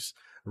introduce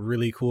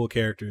really cool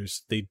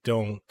characters, they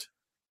don't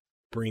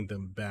bring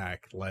them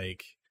back.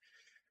 Like,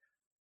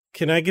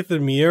 can I get the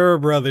Miura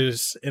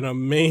brothers in a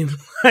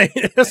mainline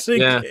yeah,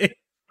 SNK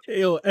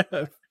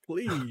KOF,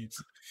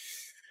 please?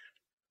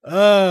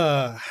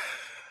 Uh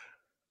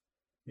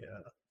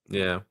yeah.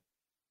 yeah.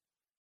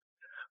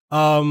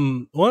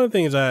 One of the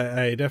things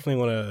I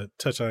definitely want to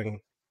touch on,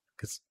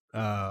 because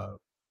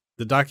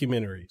the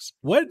documentaries.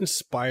 What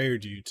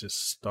inspired you to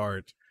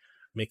start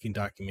making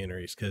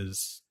documentaries,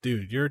 because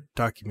dude, your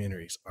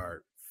documentaries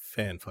are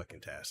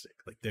fan-fucking-tastic.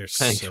 Like, they're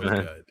Thanks, so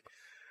man. good.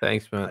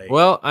 Thanks, man. Like,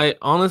 Well, I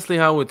honestly,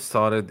 how it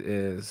started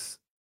is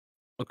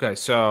okay.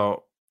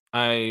 So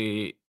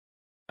I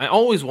I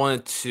always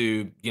wanted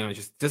to,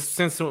 just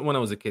since when I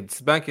was a kid,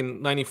 back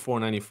in 94,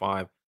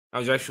 95, I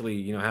was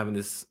actually, having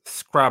this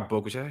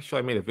scrapbook, which actually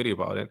I made a video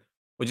about it.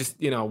 But just,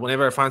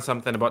 whenever I find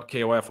something about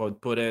KOF, I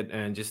would put it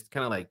and just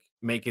kind of like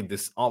make it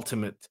this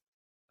ultimate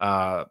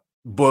uh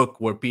book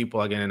where people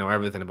are gonna know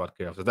everything about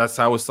KOF. So that's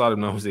how it started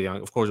when I was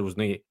young. Of course, it was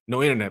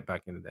no internet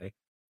back in the day.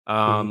 mhm,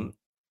 Um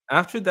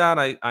After that,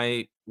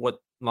 I what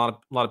a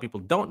lot of people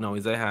don't know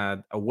is I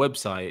had a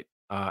website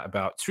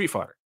about Street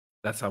Fighter.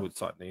 That's how it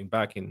started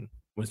back in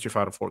when Street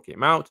Fighter 4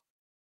 came out.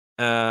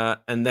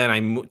 And then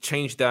I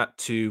changed that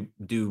to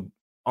do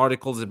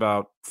articles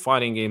about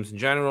fighting games in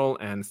general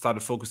and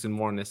started focusing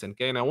more on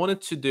SNK. And I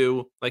wanted to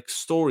do like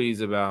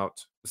stories about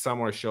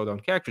Samurai Showdown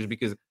characters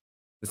because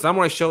the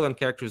Samurai Showdown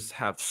characters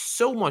have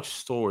so much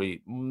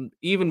story,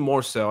 even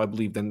more so, I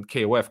believe, than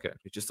KOF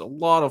characters. Just a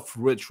lot of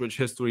rich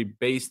history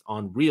based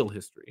on real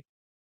history.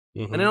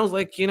 And then mhm. I was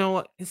like, you know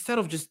what? Instead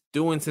of just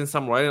doing, since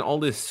I'm writing all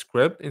this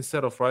script,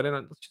 instead of writing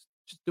it, let's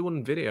just do it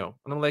in video.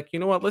 And I'm like, you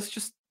know what? Let's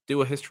just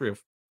do a history of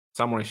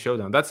Samurai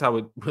Showdown. That's how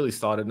it really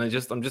started. And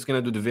I'm just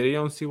gonna do the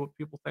video and see what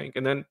people think.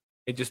 And then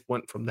it just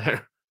went from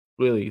there,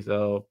 really.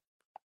 So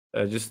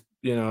just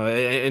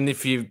and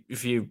if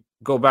you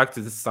go back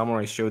to the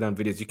Samurai Showdown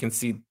videos, you can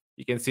see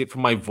it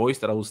from my voice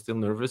that I was still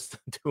nervous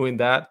doing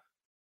that,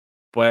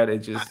 but it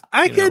just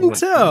I couldn't went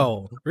from there.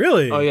 tell, Oh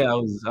really. yeah, I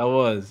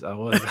was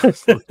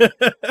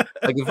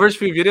like the first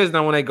few videos.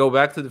 Now when I go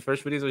back to the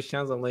first videos with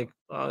Shans, I'm like,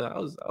 oh,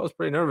 I was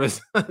pretty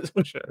nervous. That's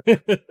for sure.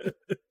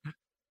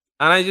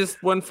 And I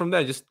just went from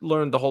there. Just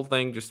learned the whole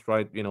thing. Just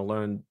tried,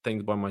 learn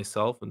things by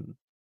myself, and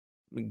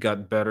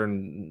got better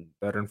and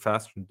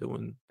faster in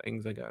doing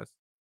things. I guess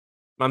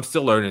I'm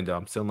still learning though.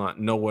 I'm still not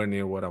nowhere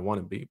near what I want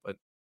to be, but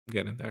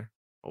getting there.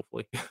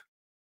 Hopefully.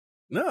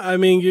 No, I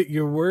mean,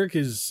 your work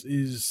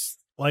is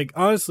like,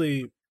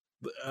 honestly,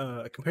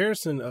 a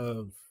comparison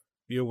of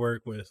your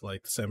work with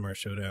like the Samurai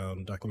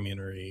Showdown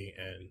documentary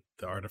and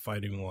the Art of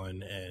Fighting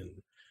one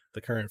and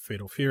the current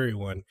Fatal Fury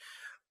one.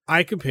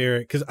 I compare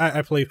it because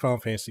I played Final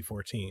Fantasy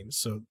 14.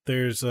 So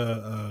there's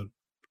a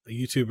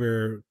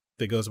YouTuber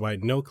that goes by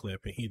No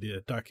Clip, and he did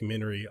a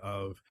documentary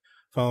of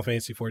Final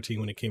Fantasy 14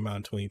 when it came out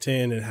in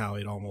 2010 and how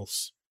it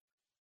almost,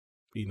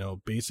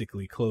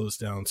 basically closed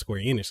down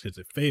Square Enix because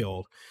it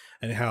failed,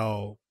 and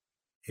how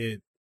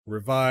it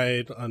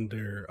revived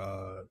under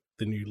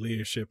the new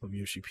leadership of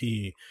Yoshi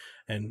P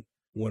and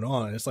went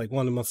on. It's like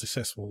one of the most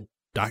successful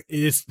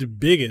it's the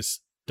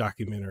biggest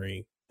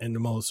documentary and the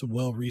most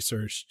well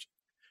researched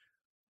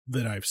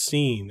that I've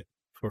seen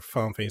for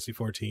Final Fantasy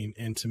 14.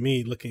 And to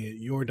me, looking at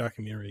your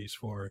documentaries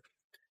for,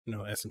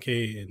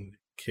 SNK and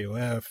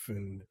KOF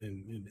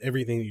and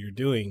everything that you're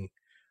doing,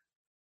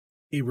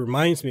 it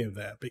reminds me of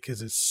that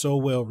because it's so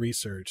well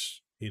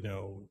researched,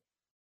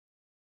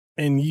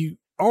 and you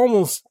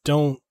almost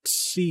don't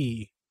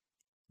see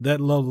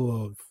that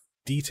level of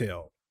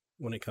detail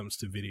when it comes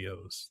to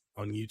videos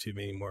on YouTube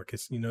anymore.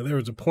 Because, there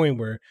was a point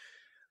where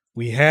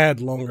we had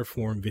longer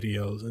form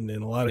videos, and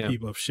then a lot of Yeah.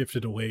 people have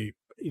shifted away,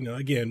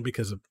 again,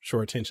 because of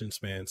short attention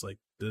spans, like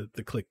the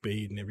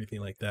clickbait and everything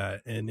like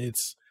that. And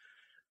it's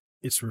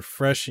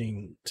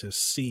refreshing to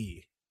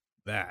see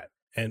that.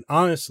 And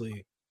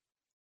honestly,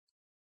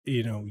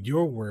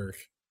 your work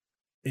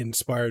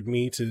inspired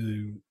me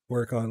to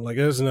work on, like,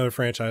 there's another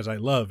franchise I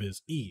love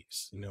is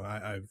Ease.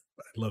 I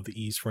love the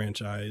Ease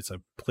franchise.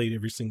 I've played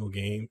every single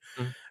game,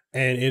 Mm.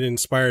 and it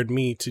inspired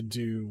me to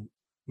do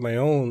my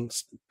own,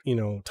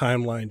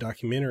 timeline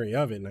documentary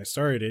of it. And I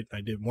started it.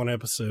 I did one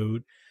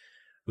episode,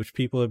 which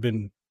people have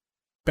been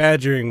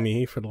badgering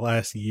me for the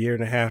last year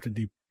and a half to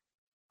do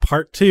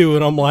part two.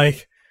 And I'm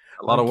like,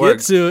 A lot we'll of get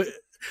work. to it.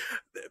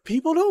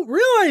 People don't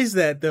realize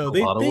that though. A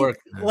They lot of think work,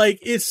 man. like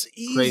it's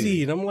easy.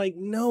 Crazy. And I'm like,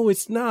 no,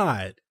 it's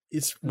not.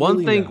 It's One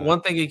really thing not.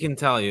 one thing I can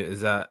tell you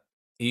is that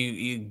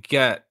you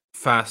get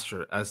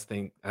faster as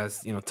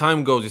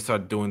time goes, you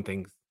start doing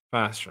things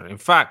faster. In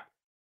fact,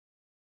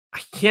 I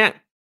can't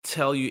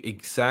tell you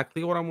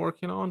exactly what I'm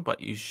working on,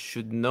 but you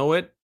should know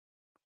it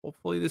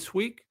hopefully this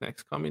week,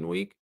 next coming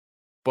week.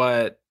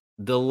 But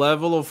the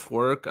level of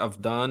work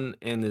I've done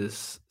in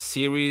this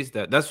series,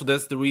 that's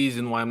the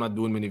reason why I'm not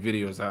doing many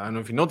videos. I don't know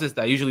if you noticed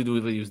that I usually do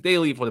videos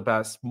daily for the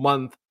past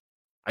month.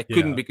 I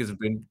couldn't Yeah. because I've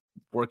been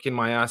working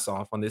my ass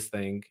off on this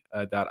thing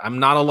that I'm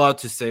not allowed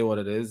to say what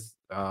it is,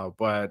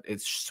 but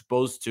it's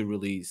supposed to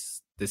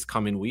release this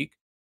coming week.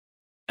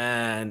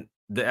 And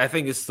I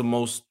think it's the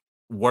most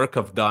work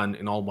I've done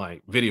in all my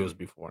videos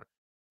before.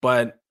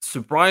 But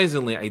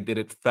surprisingly, I did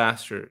it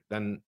faster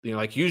than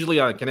like usually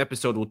like an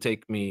episode will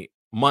take me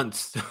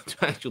months to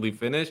actually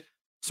finish.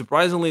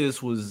 Surprisingly,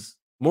 this was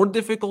more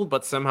difficult,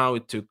 but somehow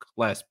it took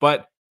less.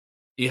 But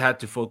you had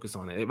to focus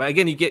on it. But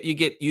again, you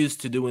get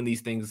used to doing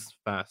these things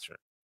faster.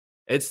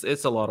 It's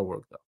a lot of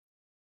work though.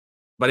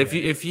 But if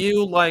Yeah.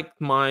 you like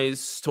my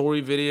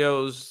story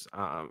videos,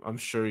 I'm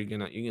sure you're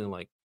gonna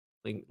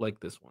like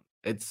this one.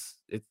 It's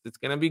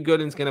gonna be good,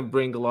 and it's gonna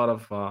bring a lot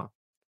of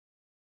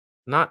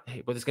not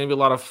hate, but it's gonna be a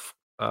lot of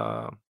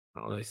how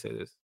do I say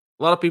this?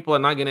 A lot of people are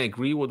not gonna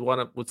agree with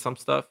with some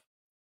stuff,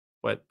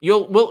 but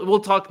we'll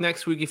talk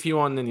next week if you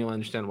want, and then you'll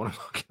understand what I'm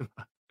talking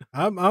about.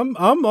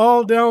 I'm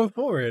all down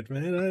for it,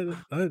 man.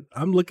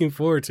 I'm looking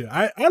forward to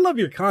it. I love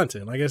your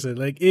content. Like I said,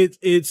 like it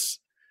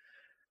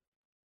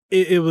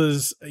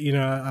was,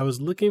 I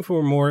was looking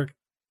for more,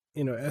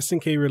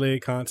 SNK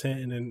related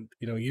content, and then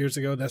years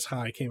ago, that's how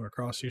I came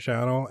across your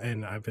channel,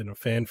 and I've been a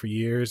fan for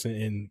years,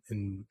 and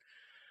then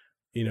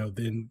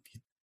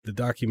the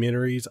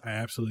documentaries, I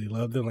absolutely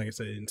love them. Like I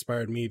said, it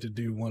inspired me to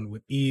do one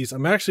with ease.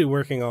 I'm actually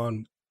working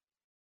on.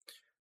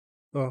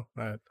 Well,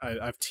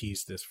 I've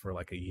teased this for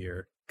like a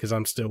year because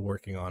I'm still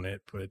working on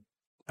it, but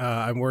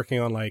I'm working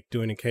on like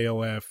doing a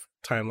KOF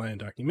timeline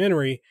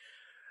documentary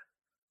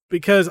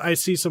because I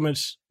see so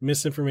much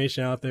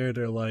misinformation out there.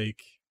 They're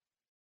like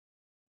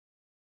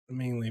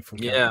mainly from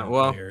Yeah, Capcom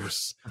well,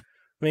 players,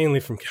 mainly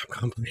from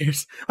Capcom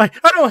players. Like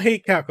I don't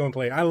hate Capcom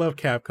players. I love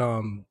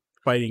Capcom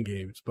fighting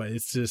games, but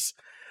it's just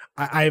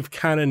I've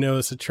kind of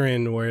noticed a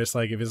trend where it's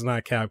like if it's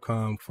not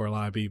Capcom for a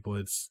lot of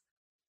people,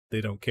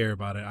 they don't care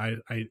about it.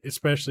 I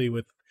especially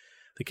with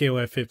the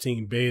KOF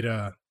 15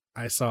 beta,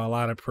 I saw a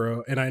lot of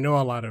and I know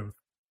a lot of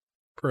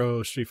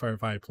pro Street Fighter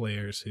 5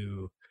 players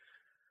who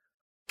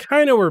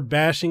kind of were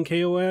bashing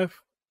KOF,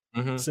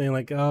 mhm. saying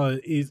like, oh,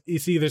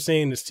 it's either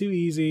saying it's too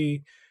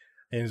easy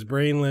and it's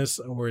brainless,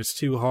 or it's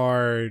too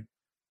hard,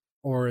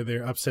 or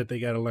they're upset they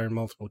got to learn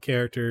multiple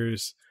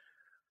characters.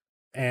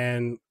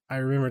 And I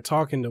remember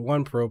talking to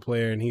one pro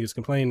player, and he was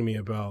complaining to me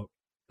about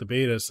the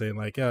beta, saying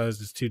like, oh, it's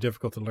just too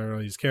difficult to learn all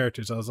these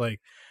characters. I was like,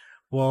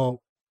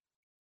 well,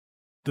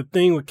 the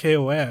thing with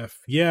KOF,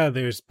 yeah,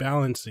 there's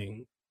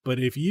balancing, but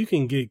if you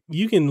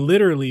can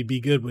literally be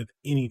good with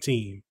any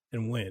team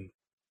and win.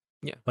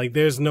 Yeah. Like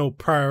there's no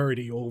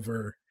priority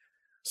over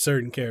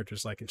certain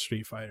characters like in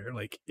Street Fighter.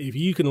 Like if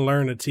you can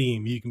learn a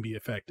team, you can be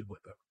effective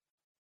with them.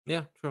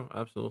 Yeah, sure,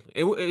 absolutely.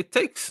 It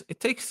takes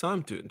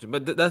time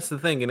but that's the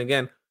thing. And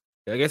again,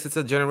 I guess it's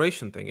a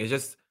generation thing. It's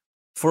just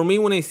for me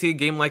when I see a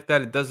game like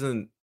that, it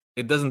doesn't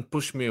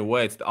push me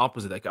away. It's the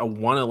opposite. Like I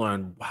want to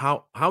learn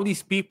how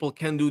these people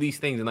can do these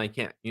things and I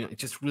can't. It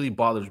just really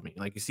bothers me.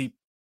 Like you see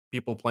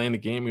people playing the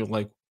game, you're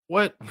like,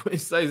 what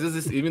is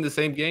this even the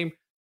same game?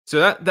 So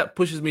that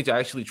pushes me to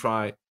actually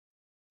try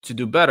to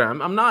do better.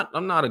 I'm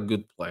not a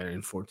good player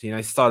in 14.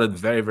 I started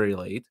very very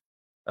late,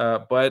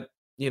 but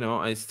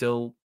I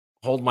still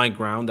hold my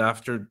ground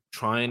after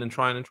trying and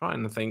trying and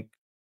trying. I think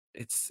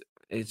it's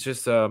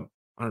just I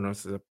don't know.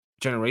 It's a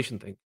generation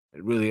thing.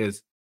 It really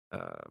is.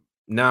 Uh,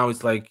 Now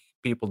it's like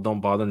people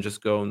don't bother and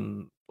just go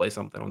and play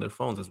something on their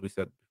phones, as we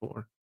said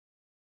before.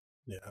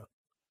 Yeah.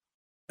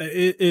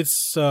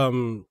 It's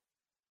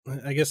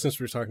I guess since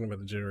we're talking about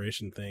the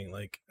generation thing,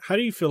 like how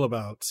do you feel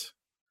about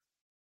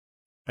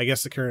I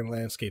guess the current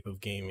landscape of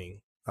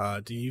gaming?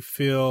 Do you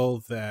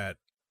feel that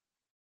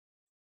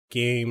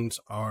games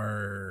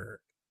are,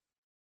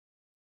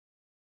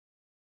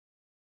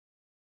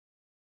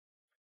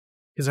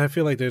 because I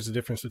feel like there's a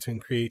difference between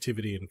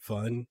creativity and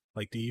fun.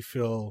 Like, do you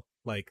feel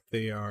like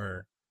they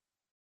are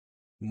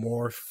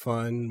more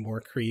fun,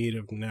 more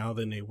creative now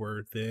than they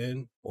were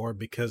then? Or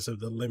because of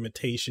the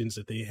limitations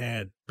that they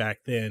had back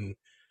then,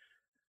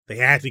 they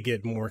had to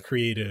get more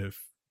creative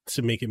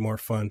to make it more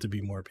fun, to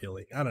be more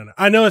appealing? I don't know.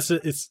 I know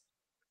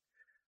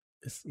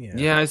yeah.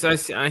 Yeah, I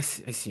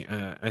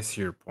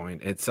see your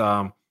point. It's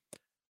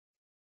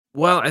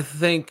well, I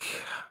think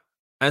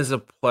as a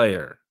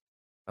player,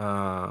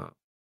 uh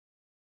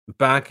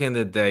back in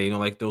the day,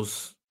 like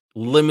those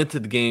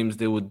limited games,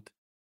 they would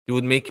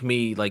make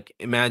me like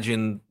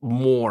imagine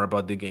more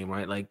about the game,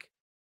 right? Like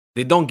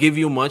they don't give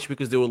you much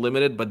because they were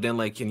limited, but then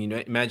like in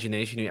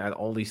imagination, you add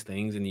all these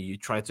things and you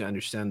try to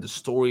understand the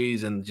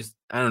stories and just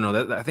I don't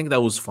know. I think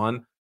that was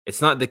fun.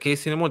 It's not the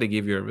case anymore. They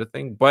give you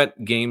everything, but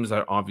games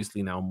are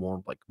obviously now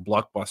more like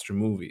blockbuster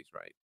movies,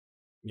 right?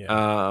 Yeah.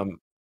 Um,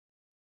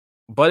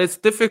 but it's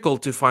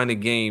difficult to find a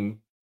game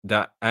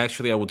that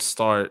actually I would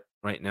start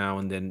right now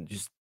and then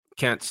just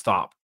can't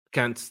stop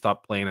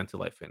playing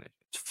until I finish.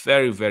 It's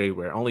very, very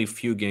rare. Only a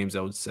few games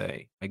I would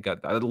say I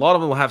got that. A lot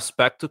of them will have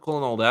spectacle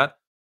and all that,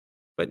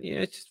 but yeah,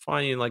 it's just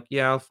fine. You're like,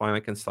 yeah, I'll fine. I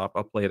can stop.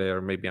 I'll play it,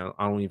 or maybe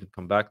I won't even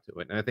come back to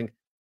it. And I think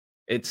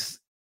it's,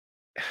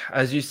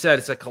 as you said,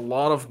 it's like a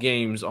lot of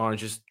games are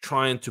just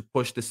trying to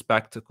push the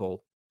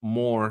spectacle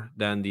more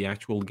than the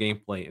actual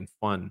gameplay and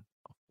fun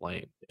of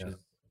playing, which Yeah. is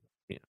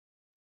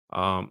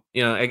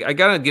yeah. I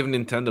gotta give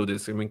Nintendo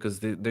this. I mean, because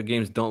their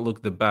games don't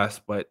look the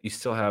best, but you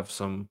still have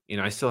some.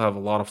 I still have a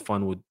lot of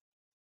fun with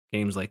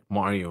games like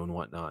Mario and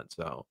whatnot.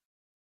 So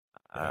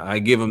Yeah. I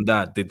give them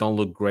that. They don't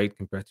look great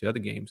compared to other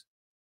games.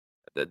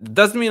 That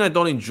doesn't mean I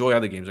don't enjoy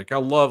other games. Like I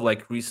love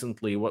like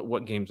recently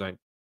what games I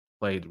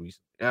played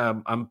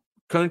recently. I'm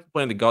currently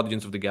playing the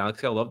Guardians of the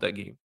Galaxy. I love that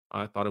game.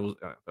 I thought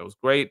that was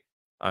great.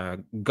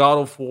 God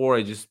of War.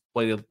 I just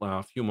played it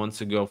a few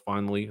months ago.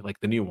 Finally, like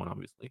the new one,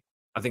 obviously.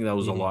 I think that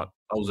was a Mhm. lot.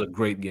 That was a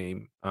great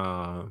game.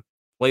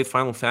 Played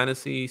Final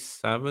Fantasy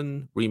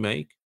VII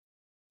remake.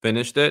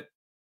 Finished it.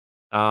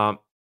 Um,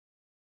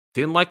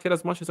 didn't like it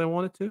as much as I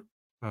wanted to,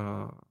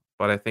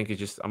 but I think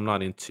I'm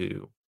not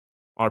into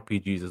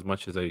RPGs as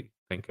much as I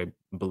think I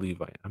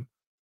believe I am.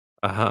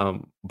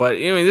 But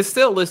anyway, there's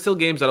still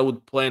games that I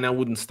would play and I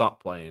wouldn't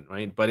stop playing,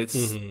 right? But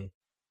Mm-hmm.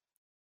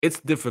 it's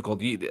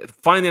difficult.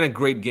 Finding a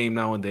great game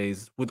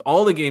nowadays with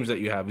all the games that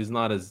you have is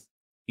not as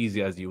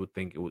easy as you would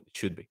think it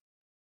should be.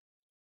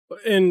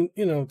 And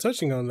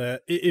touching on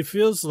that, it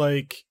feels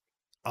like,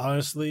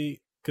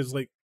 honestly, because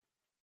like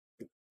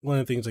one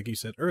of the things, like you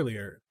said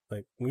earlier,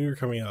 like when we were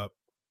coming up,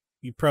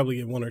 you probably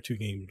get 1 or 2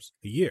 games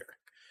a year.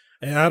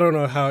 And I don't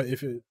know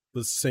if it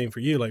was the same for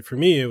you. Like for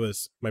me, it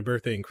was my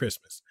birthday and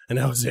Christmas, and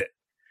that was it.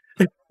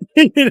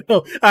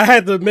 I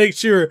had to make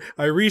sure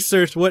I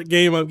researched what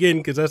game I'm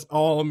getting, because that's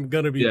all I'm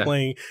gonna be Yeah.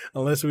 playing,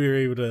 unless we were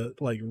able to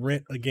like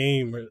rent a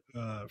game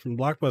from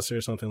Blockbuster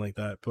or something like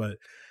that. But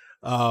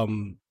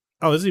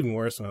it was even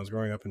worse when I was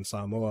growing up in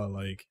Samoa.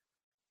 Like,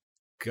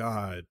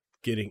 God,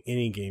 getting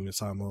any game in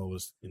Samoa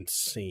was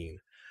insane.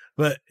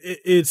 But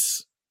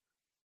it's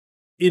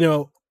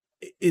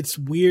it's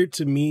weird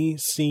to me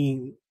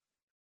seeing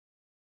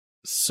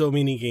so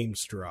many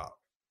games drop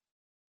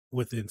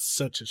within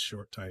such a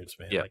short time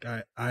span. Yeah. Like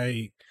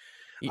I'm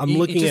You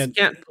looking just at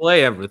can't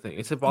play everything.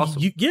 It's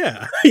impossible. you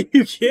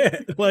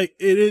can't. Like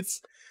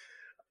it's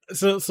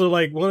so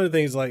like one of the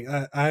things, like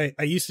I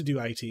used to do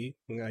IT.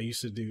 I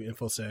used to do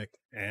InfoSec,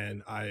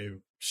 and I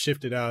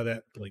shifted out of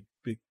that, like,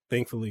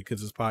 thankfully,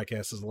 because this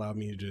podcast has allowed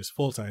me to do this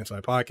full time. So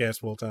I podcast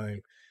full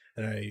time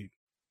and I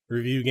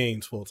review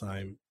games full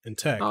time in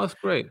tech. Oh, that's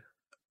great.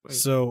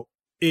 So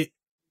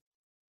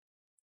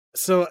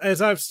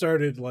as I've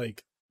started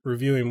like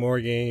reviewing more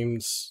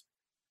games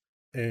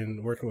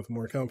and working with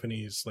more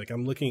companies, like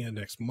I'm looking at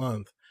next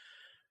month,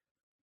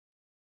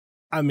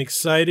 I'm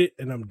excited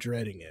and I'm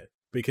dreading it,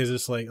 because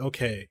it's like,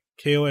 okay,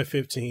 KOF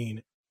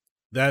 15,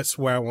 that's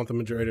where I want the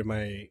majority of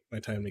my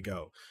time to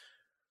go.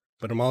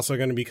 But I'm also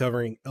going to be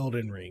covering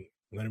Elden Ring.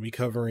 I'm going to be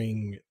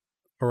covering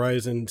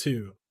Horizon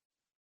 2.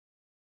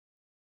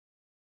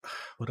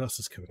 What else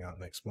is coming out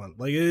next month?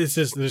 Like, it's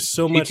just, there's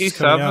so much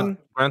coming out.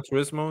 Gran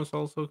Turismo is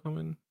also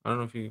coming. I don't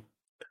know if you...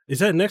 Is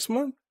that next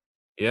month?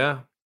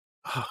 Yeah.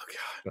 Oh,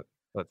 God.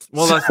 That's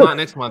not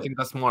next month. I think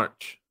that's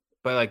March.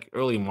 By like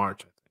early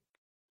March, I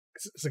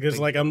think. Because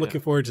like I'm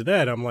looking forward to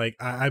that. I'm like,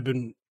 I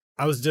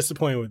was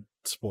disappointed with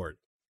Sport.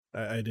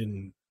 I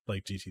didn't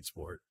like GT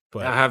Sport,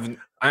 but I haven't.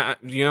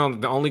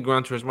 The only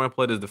Gran Turismo I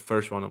played is the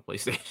first one on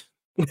PlayStation.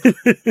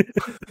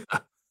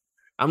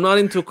 I'm not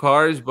into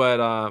cars, but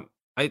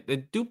I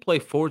do play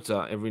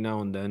Forza every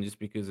now and then, just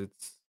because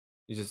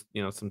you just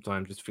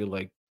sometimes just feel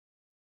like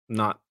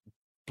not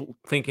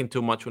thinking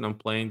too much when I'm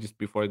playing, just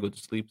before I go to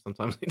sleep.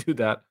 Sometimes I do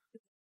that.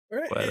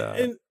 Right. But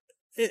and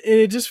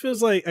it just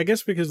feels like, I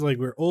guess because like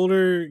we're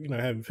older,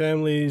 having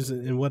families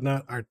and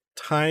whatnot, our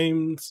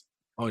times,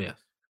 oh yes,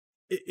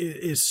 it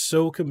is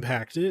so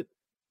compacted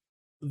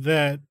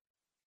that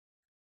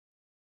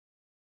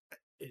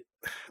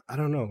I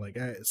don't know. Like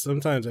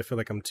sometimes I feel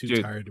like I'm too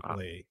tired to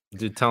play.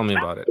 Dude, tell me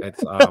about it.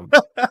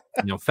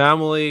 It's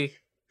family.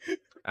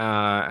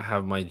 I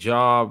have my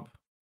job,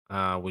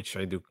 which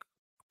I do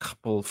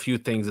few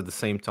things at the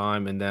same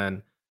time, and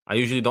then I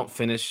usually don't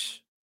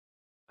finish.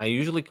 I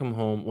usually come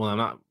home. Well, I'm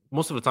not.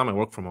 Most of the time I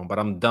work from home, but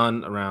I'm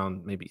done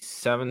around maybe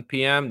 7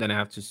 p.m. Then I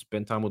have to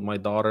spend time with my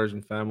daughters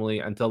and family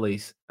until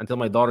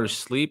my daughters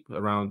sleep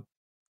around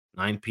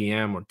 9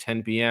 p.m. or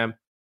 10 p.m.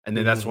 And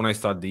then that's when I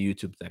start the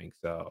YouTube thing.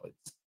 So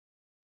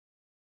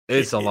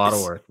it's a lot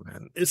of work,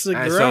 man. It's a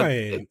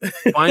grind.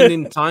 So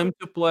finding time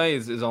to play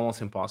is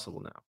almost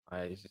impossible now.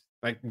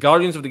 Like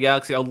Guardians of the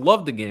Galaxy, I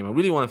love the game. I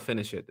really want to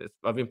finish it.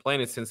 I've been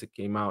playing it since it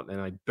came out, and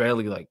I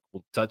barely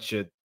will touch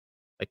it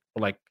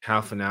for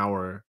half an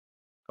hour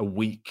a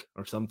week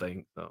or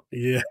something. So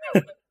yeah,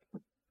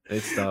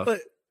 it's tough.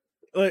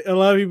 Like a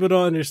lot of people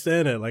don't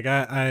understand it. Like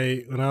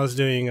I when I was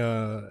doing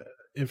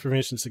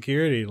information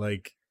security,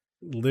 like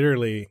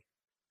literally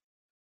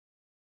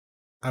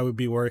I would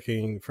be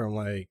working from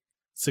like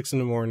 6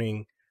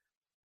 a.m.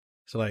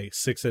 to like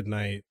 6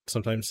 p.m,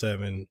 sometimes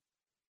 7.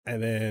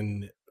 And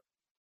then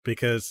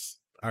because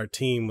our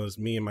team was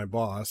me and my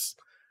boss,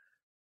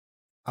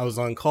 I was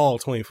on call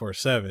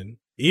 24/7,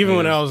 even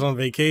when I was on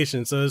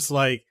vacation. So it's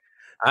like,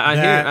 I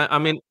hear.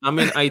 I'm in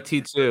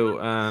IT too,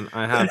 and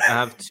I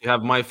have to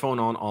have my phone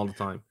on all the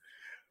time.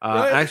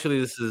 Right?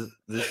 Actually, this is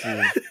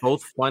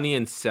both funny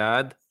and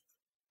sad.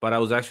 But I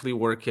was actually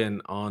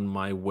working on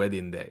my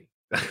wedding day.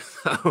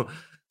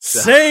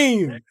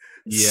 Same.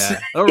 Yeah. Same.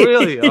 Oh,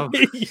 really? Oh,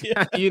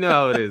 yeah. You know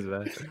how it is,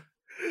 man.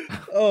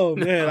 Oh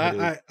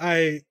man,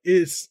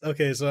 it's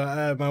okay.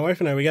 So my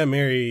wife and I, we got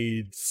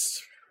married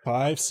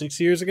 5-6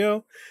 years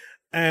ago,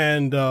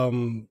 and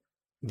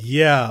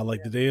yeah,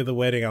 like the day of the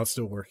wedding, I was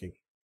still working.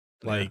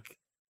 Like,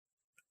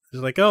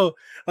 it's like, oh,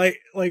 like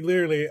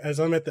literally,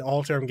 as I'm at the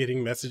altar, I'm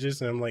getting messages,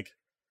 and I'm like,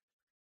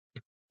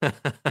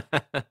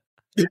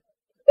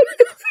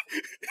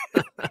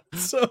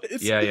 so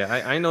it's...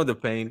 yeah. I know the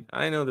pain.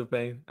 I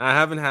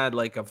haven't had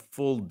like a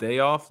full day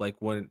off. Like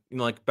when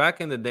back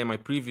in the day, my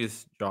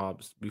previous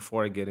jobs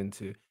before I get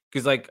into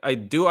because like I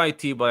do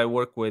IT, but I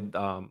work with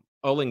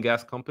oil and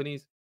gas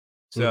companies.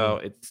 So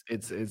Mhm.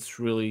 it's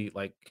really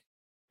like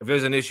if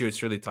there's an issue,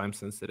 it's really time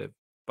sensitive.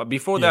 But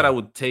before that, I Yeah.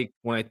 would take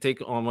when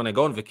I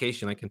go on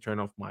vacation, I can turn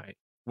off my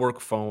work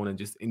phone and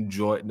just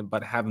enjoy it.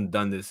 But I haven't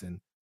done this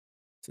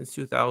since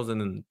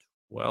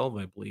 2012,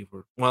 I believe,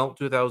 or well,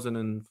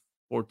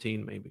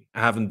 2014 maybe. I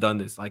haven't done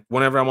this. Like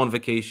whenever I'm on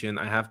vacation,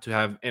 I have to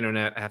have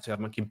internet. I have to have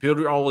my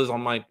computer always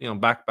on my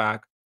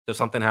backpack. If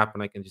something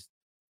happened, I can just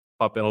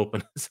pop it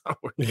open and start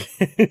working.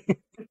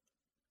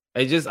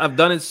 I've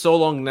done it so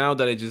long now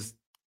that it just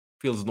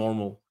feels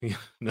normal,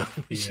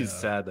 which is Yeah.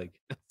 sad, I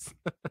guess.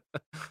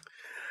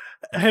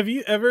 Have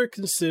you ever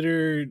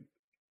considered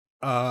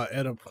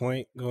at a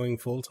point going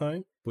full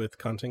time with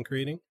content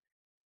creating?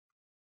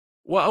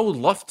 Well, I would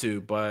love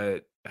to,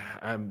 but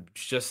I'm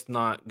just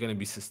not gonna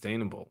be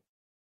sustainable.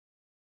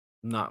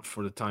 Not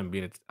for the time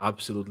being. It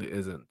absolutely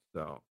isn't.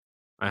 So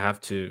I have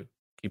to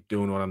keep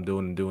doing what I'm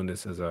doing and doing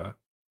this as a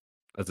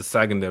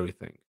secondary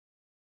thing.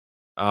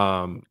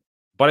 Um,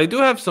 but I do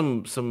have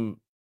some.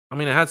 I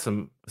mean, I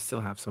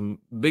still have some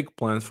big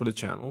plans for the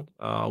channel.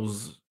 I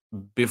was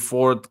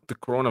before the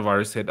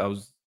coronavirus hit. I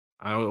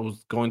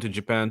was going to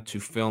Japan to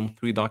film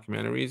 3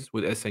 documentaries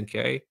with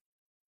SNK.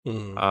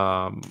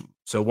 Mhm.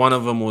 So one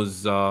of them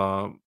was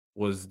the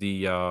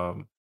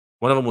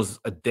one of them was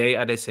a day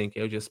at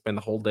SNK. I just spend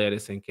the whole day at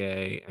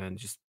SNK and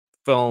just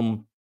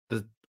film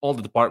all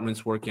the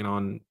departments working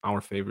on our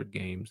favorite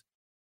games.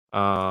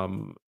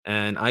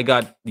 And I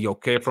got the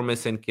okay from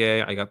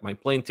SNK. I got my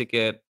plane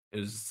ticket.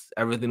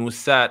 Everything was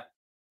set,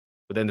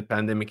 but then the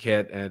pandemic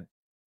hit and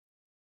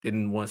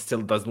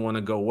still doesn't want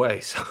to go away.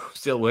 So I'm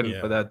still waiting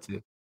for Yeah. that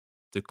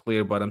to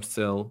clear, but I'm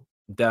still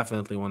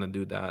definitely want to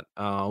do that.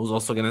 I was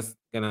also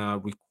gonna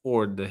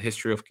record the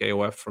history of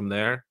KOF from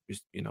there,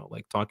 just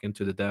like talking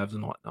to the devs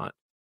and whatnot.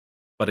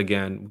 But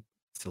again,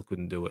 still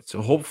couldn't do it.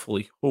 So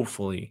hopefully,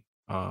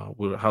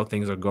 with how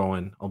things are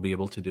going, I'll be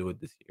able to do it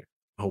this year.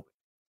 I hope.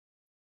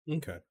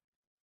 Okay.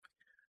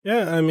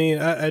 Yeah, I mean,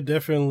 I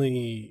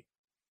definitely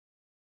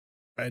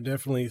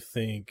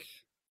think,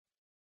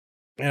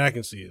 and I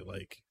can see it,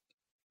 like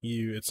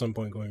you at some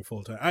point going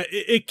full time.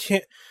 It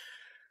can't.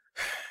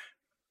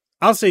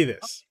 I'll say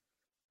this.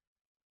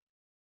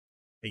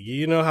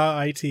 You know how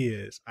IT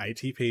is.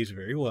 IT pays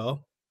very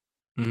well.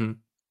 Hmm.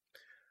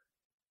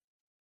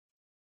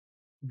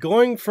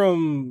 Going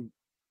from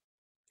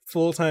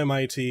full time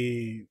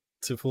IT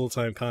to full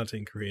time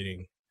content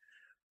creating,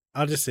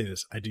 I'll just say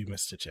this: I do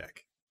miss the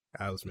check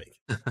I was making.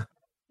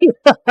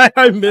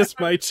 I miss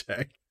my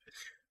check.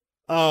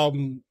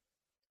 Um,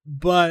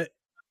 but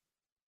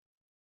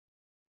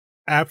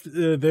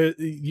after there,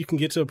 you can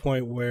get to a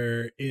point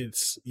where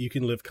you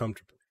can live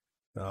comfortably.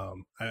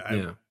 I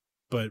Yeah.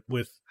 but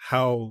with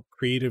how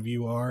creative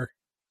you are,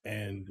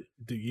 and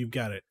you've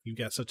got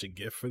such a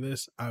gift for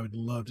this. I would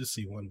love to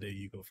see one day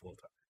you go full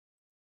time.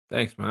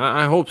 Thanks, man.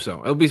 I hope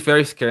so. It'll be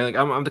very scary. Like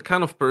I'm the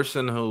kind of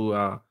person who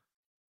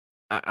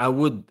I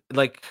would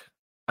like.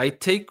 I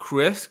take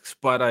risks,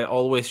 but I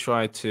always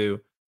try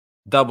to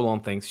double on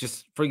things.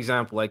 Just for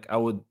example, like I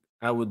would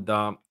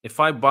if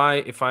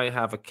I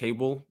have a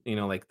cable,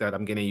 like that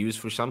I'm gonna use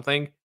for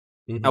something,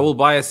 I Mm-hmm. will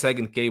buy a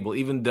second cable,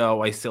 even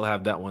though I still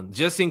have that one,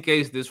 just in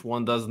case this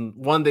one doesn't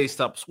one day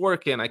stops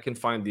working. I can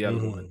find the other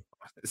one. Mm-hmm.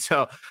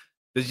 So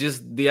it's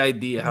just the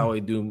idea how I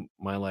do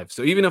my life.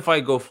 So even if I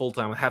go full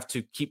time, I have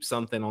to keep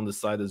something on the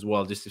side as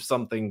well. Just if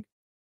something,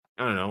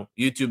 I don't know,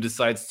 YouTube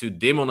decides to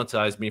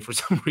demonetize me for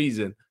some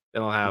reason,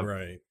 then I'll have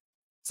Right.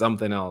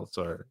 something else.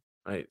 Or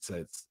right.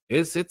 So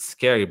it's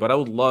scary, but I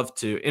would love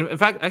to. In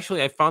fact,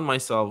 actually, I found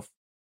myself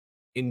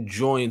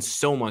enjoying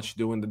so much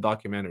doing the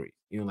documentary.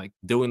 Like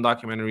doing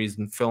documentaries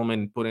and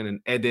filming, putting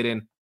and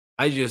editing.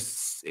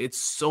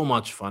 It's so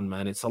much fun,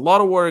 man. It's a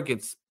lot of work.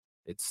 It's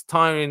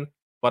tiring,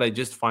 but I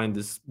just find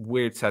this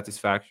weird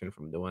satisfaction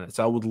from doing it.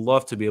 So I would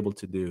love to be able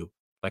to do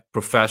like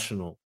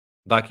professional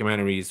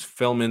documentaries,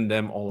 filming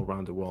them all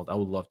around the world. I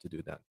would love to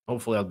do that.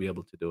 Hopefully, I'll be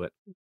able to do it.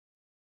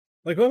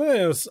 Like one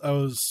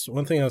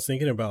thing I was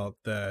thinking about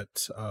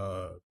that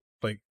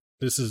like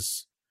this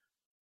is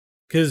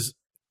because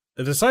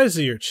the size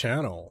of your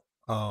channel,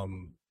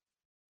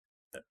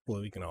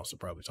 well, we can also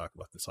probably talk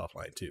about this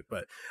offline too,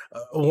 but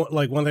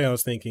like one thing I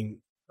was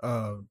thinking,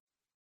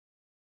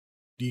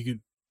 you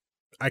could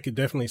I could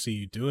definitely see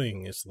you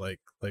doing is like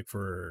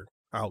for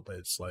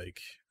outlets like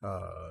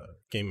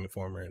Game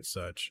Informer and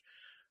such.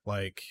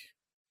 Like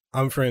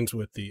I'm friends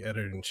with the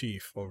editor in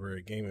chief over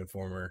at Game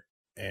Informer,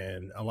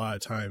 and a lot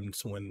of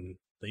times when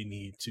they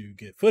need to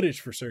get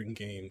footage for certain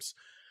games,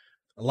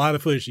 a lot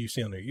of footage you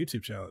see on their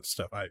YouTube channel and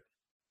stuff, I'm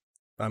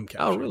Oh,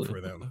 capturing really?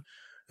 for them. Okay.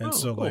 And Oh,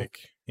 so cool.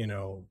 like, you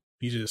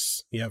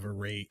have a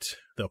rate,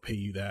 they'll pay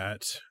you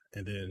that,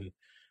 and then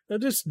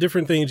just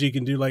different things you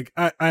can do. Like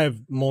I have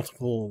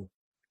multiple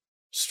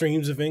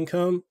streams of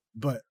income,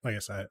 but like I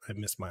said, I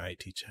miss my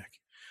IT check.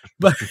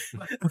 But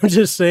I'm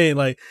just saying,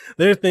 like,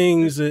 there are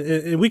things,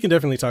 and we can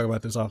definitely talk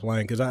about this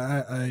offline because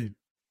I'm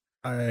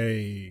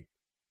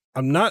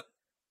not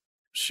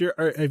sure.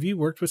 Have you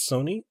worked with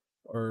Sony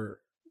or?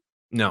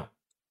 No,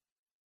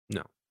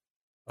 no.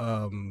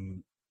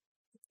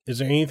 Is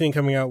there anything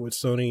coming out with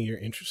Sony you're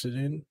interested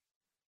in?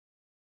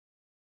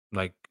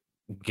 Like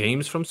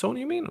games from Sony,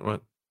 you mean? Or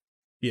what?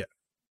 Yeah.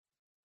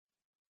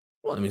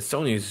 Well, I mean,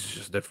 Sony is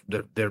just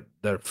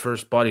their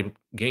first party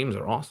games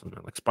are awesome,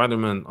 man. Like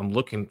Spider-Man, I'm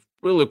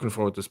really looking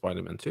forward to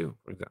Spider-Man 2,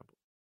 for example.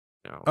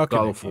 You know,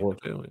 God of War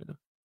too. Yeah.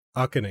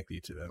 I'll connect you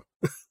to them.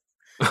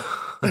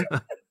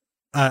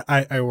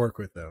 I work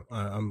with them.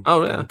 I'm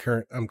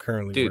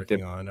currently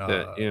working on.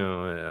 You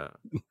know,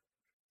 yeah.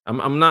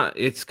 I'm not.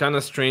 It's kind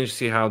of strange to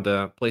see how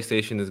the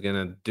PlayStation is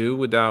gonna do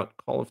without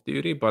Call of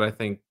Duty, but I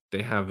think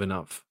they have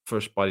enough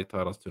first party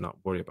titles to not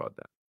worry about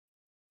that.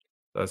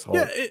 That's whole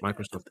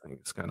Microsoft thing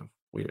is kind of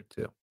weird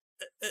too.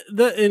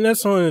 And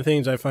that's one of the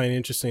things I find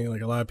interesting.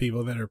 Like a lot of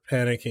people that are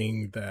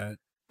panicking that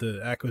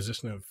the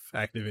acquisition of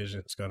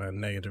Activision is going to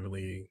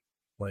negatively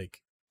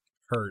like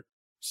hurt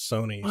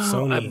Sony.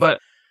 Well,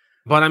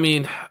 but I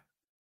mean,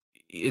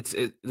 it's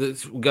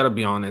we gotta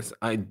be honest.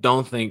 I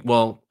don't think.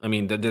 Well, I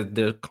mean,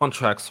 the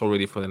contracts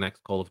already for the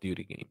next Call of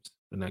Duty games,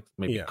 the next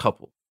maybe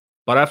couple.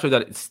 But after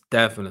that, it's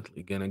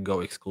definitely gonna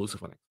go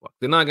exclusive on Xbox.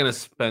 They're not gonna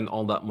spend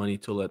all that money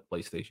to let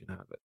PlayStation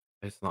have it.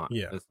 It's not.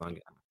 Yeah. It's not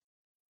gonna happen.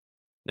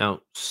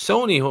 Now,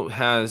 Sony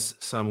has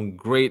some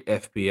great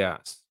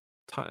FPS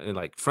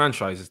like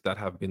franchises that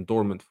have been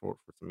dormant for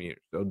some years.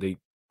 So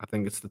I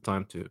think it's the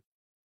time to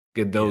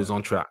get those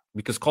on track,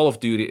 because Call of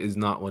Duty is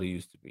not what it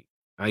used to be.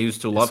 I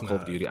used to love Call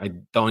of Duty. I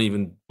don't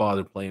even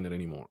bother playing it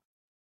anymore.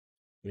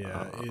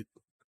 Yeah,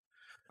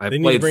 I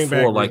played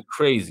 4 like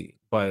crazy,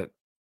 but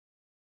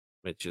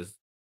it just,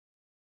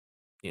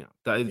 you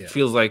know, it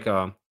feels like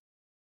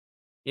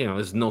you know,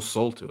 there's no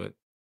soul to it.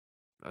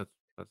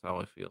 That's how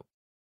I feel.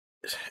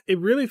 It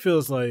really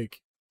feels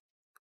like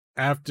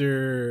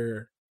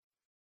after,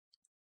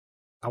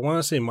 I want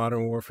to say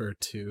Modern Warfare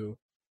 2,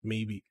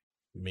 maybe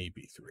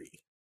 3.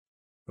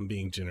 I'm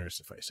being generous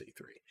if I say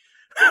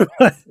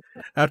 3.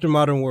 After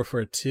Modern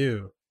Warfare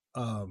 2,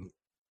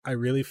 I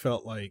really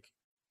felt like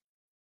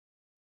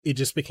it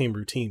just became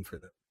routine for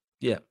them.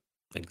 Yeah,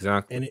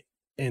 exactly.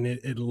 And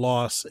it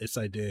lost its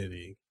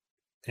identity.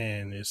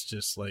 And it's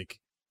just like,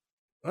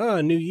 oh,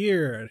 a new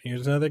year,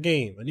 here's another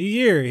game. A new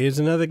year, here's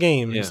another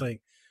game. Yeah. It's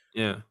like,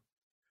 yeah,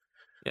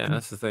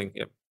 that's the thing.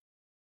 Yep,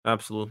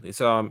 absolutely.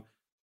 So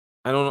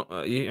I don't know.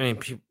 I mean,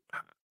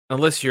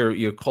 unless you're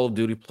a Call of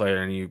Duty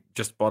player and you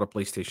just bought a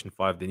PlayStation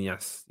 5, then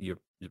yes, you're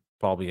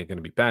probably going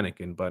to be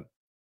panicking. But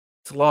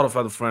it's a lot of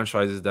other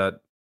franchises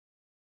that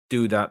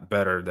do that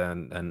better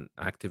than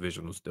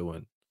Activision was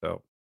doing.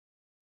 So,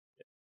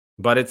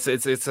 but it's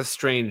a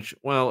strange.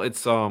 Well,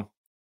 it's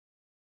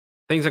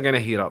things are going to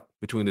heat up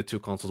between the two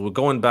consoles. We're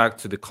going back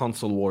to the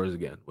console wars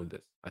again with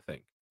this, I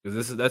think,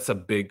 because that's a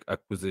big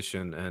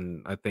acquisition,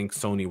 and I think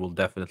Sony will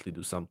definitely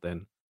do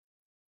something.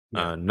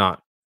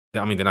 Not,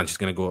 I mean, they're not just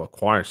going to go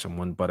acquire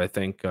someone, but I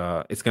think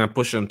it's going to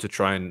push them to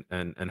try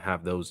and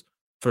have those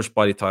first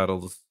party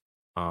titles,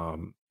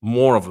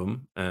 more of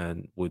them,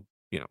 and with,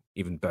 you know,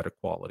 even better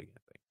quality. I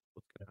think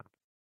what's going to happen.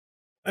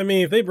 I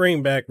mean, if they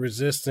bring back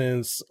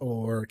Resistance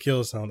or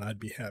Killzone, I'd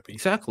be happy.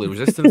 Exactly,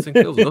 Resistance and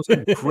Killzone. Those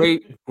are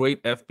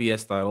great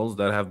FPS titles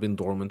that have been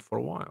dormant for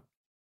a while.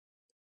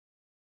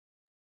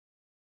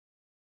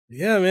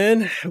 Yeah,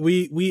 man.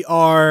 We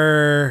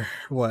are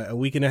what, a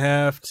week and a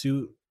half,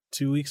 2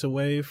 weeks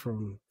away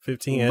from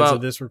 15 as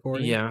of this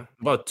recording. Yeah,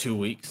 about 2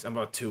 weeks.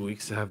 About 2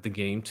 weeks to have the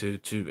game to.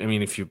 I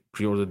mean, if you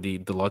pre-order the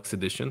deluxe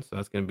edition, so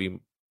that's going to be a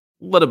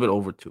little bit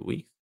over 2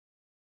 weeks.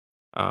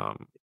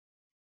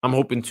 I'm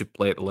hoping to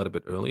play it a little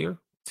bit earlier.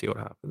 See what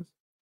happens.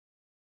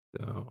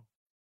 So,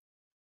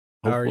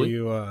 how are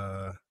you?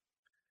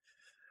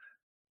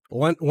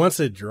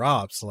 Once it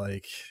drops,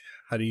 like,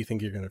 how do you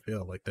think you're gonna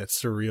feel? Like that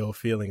surreal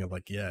feeling of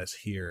like, yeah, it's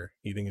here.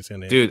 You think it's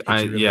gonna? Dude,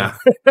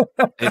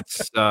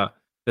 it's the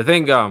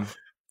thing.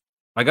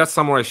 I got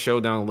Samurai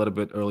Showdown a little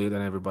bit earlier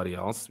than everybody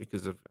else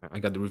because I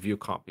got the review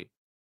copy.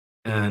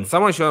 And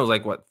Samurai Showdown was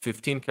like, what,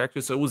 15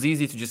 characters? So it was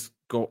easy to just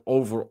go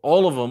over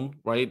all of them,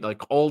 right?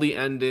 Like all the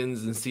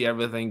endings and see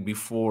everything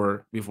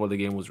before the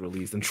game was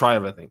released and try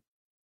everything.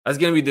 That's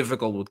going to be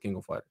difficult with King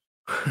of Fighters.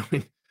 I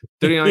mean,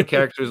 39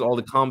 characters, all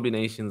the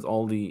combinations,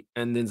 all the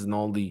endings and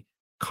all the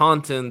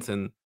content.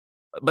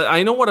 But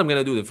I know what I'm going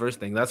to do the first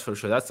thing. That's for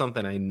sure. That's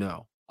something I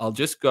know. I'll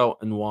just go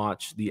and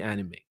watch the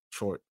anime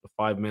short, the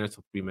 5 minutes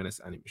or 3 minutes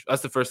animation.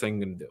 That's the first thing I'm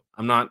gonna do.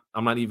 I'm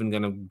not even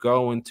gonna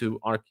go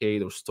into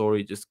arcade or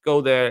story. Just go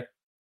there,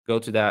 go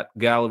to that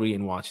gallery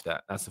and watch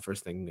that. That's the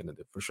first thing I'm gonna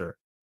do for sure.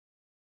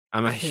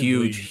 I'm a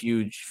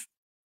huge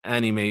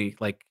anime,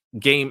 like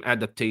game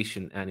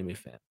adaptation anime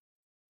fan.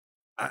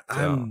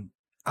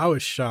 I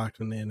was shocked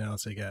when they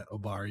announced they got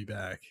Obari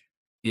back.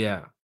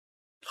 Yeah.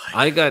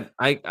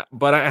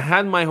 But I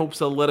had my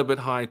hopes a little bit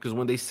high because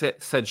when they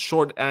said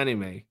short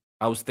anime,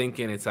 I was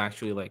thinking it's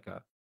actually like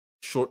a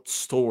short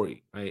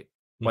story, right?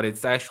 But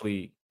it's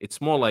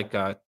more like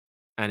a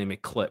anime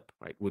clip,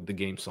 right, with the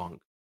game song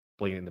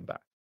playing in the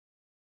back.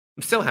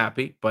 I'm still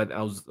happy, but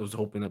I was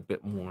hoping a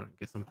bit more.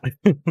 I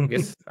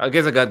guess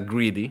I got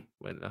greedy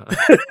when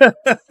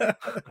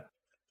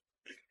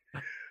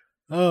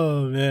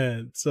Oh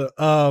man. So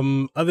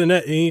other than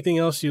that, anything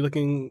else you're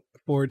looking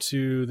forward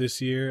to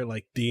this year?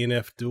 Like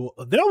DNF Duel.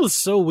 That was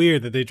so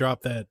weird that they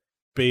dropped that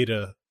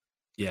beta.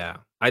 Yeah.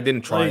 I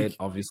didn't try it,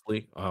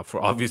 obviously,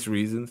 for obvious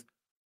reasons.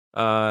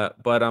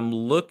 But I'm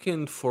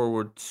looking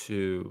forward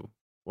to,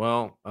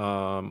 well,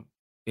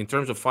 in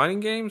terms of fighting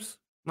games,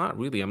 not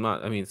really. I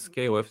mean,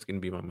 KOF is gonna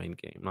be my main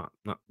game. Not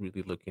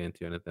really looking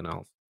into anything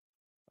else.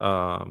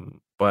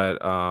 But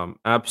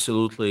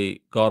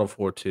absolutely God of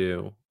War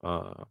 2.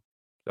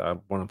 I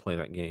want to play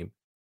that game.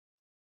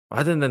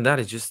 Other than that,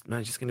 it's just, man,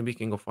 it's just gonna be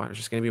King of Fighters. It's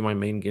just gonna be my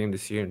main game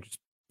this year, and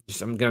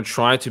just I'm gonna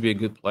try to be a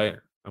good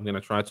player. I'm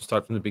gonna try to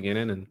start from the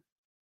beginning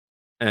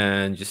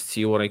and just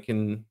see what I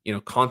can,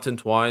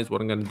 content wise,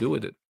 what I'm gonna do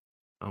with it.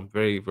 I'm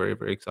very, very,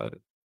 very excited.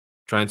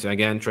 Trying to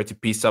again try to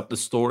piece up the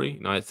story.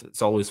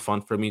 It's always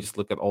fun for me. Just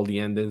look at all the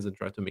endings and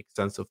try to make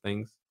sense of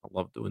things. I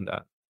love doing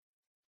that.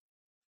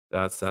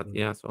 That's that.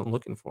 Yeah, that's what I'm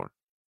looking for.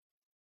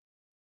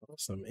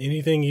 Awesome.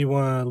 Anything you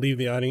want to leave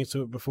the audience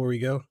with before we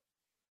go?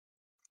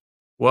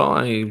 Well,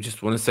 I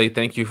just want to say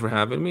thank you for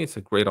having me. It's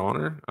a great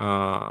honor.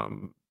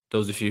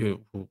 Those of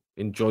you who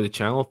enjoy the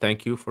channel,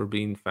 thank you for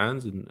being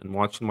fans and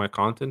watching my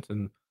content.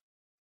 And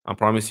I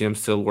promise you, I'm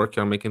still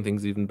working on making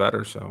things even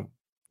better. So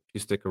if you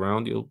stick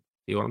around, you'll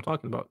see what I'm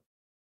talking about.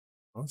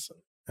 Awesome.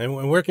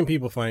 And where can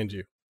people find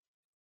you?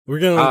 We're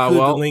going to include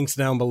the links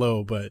down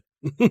below, but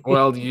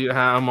well,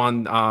 I'm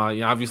on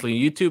obviously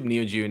YouTube,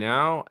 NeoGeo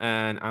now,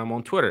 and I'm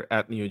on Twitter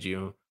at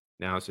NeoGeo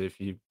now. So if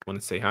you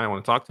want to say hi,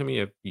 want to talk to me,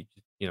 if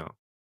you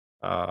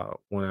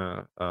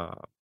want to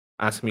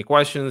ask me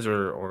questions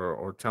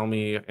or tell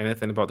me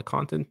anything about the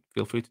content,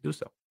 feel free to do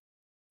so.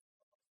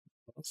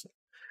 Awesome.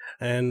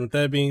 And with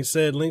that being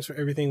said, links for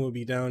everything will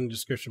be down in the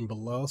description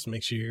below. So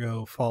make sure you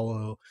go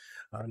follow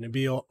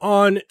Nabil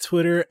on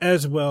Twitter,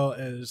 as well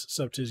as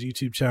sub to his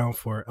YouTube channel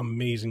for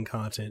amazing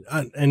content.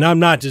 And I'm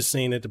not just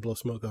saying it to blow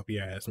smoke up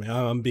your ass, man.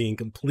 I'm being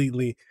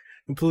completely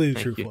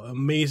truthful.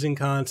 Amazing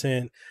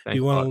content.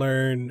 You want to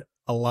learn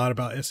a lot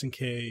about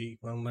SNK. You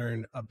want to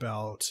learn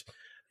about,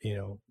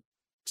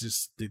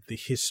 just the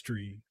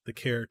history, the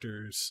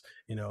characters,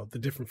 the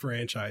different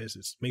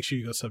franchises. Make sure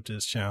you go sub to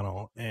his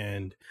channel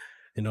and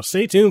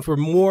stay tuned for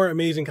more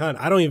amazing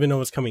content. I don't even know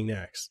what's coming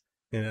next.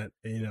 And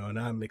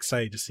I'm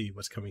excited to see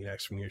what's coming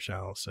next from your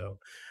channel. So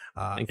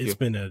it's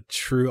been a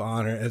true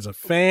honor as a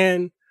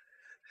fan,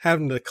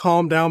 having to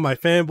calm down my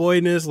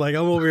fanboyness. Like,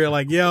 I'm over here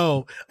like,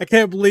 yo, I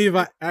can't believe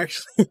I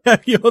actually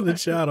have you on the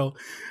channel.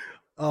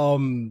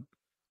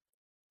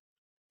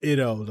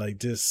 Like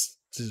just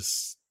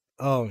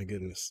oh my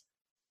goodness.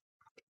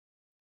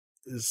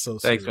 It's so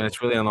thanks, surreal. Man.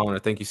 It's really an honor.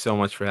 Thank you so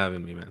much for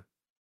having me, man.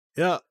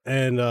 Yeah.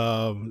 And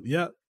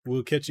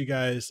we'll catch you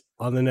guys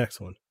on the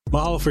next one.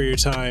 Mahalo for your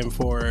time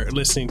for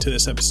listening to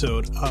this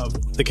episode of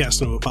the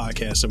Kasanova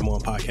podcast, number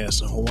one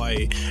podcast in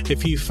Hawaii.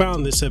 If you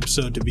found this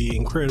episode to be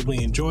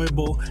incredibly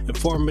enjoyable,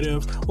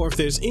 informative, or if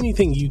there's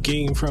anything you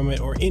gain from it,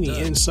 or any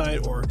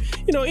insight, or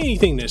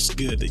anything that's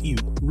good that you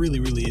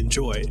really, really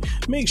enjoyed,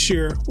 make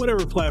sure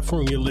whatever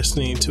platform you're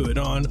listening to it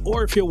on,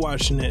 or if you're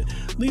watching it,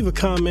 leave a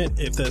comment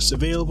if that's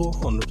available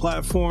on the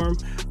platform,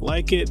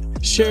 like it,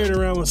 share it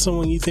around with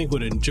someone you think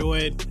would enjoy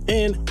it,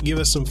 and give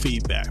us some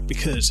feedback,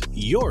 because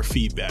your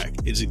feedback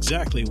is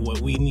exactly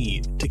what we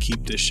need to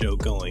keep this show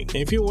going. And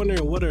if you're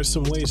wondering what are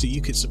some ways that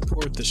you could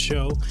support the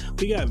show,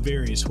 we got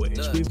various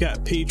ways. We've got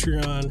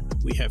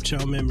Patreon, we have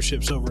channel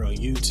memberships over on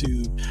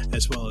YouTube,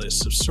 as well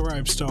as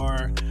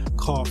Subscribestar,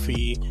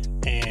 Coffee,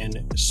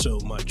 and so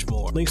much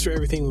more. Links for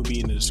everything will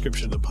be in the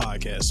description of the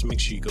podcast, so make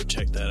sure you go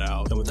check that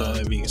out. And with all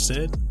that being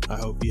said, I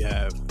hope you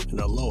have an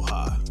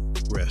aloha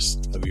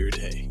rest of your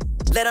day.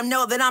 Let them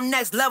know that I'm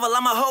next level.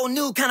 I'm a whole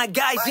new kind of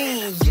guy.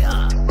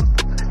 Yeah.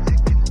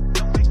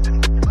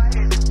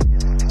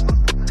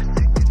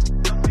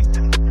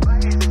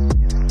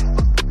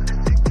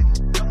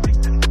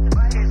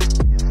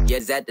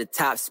 Yes, at the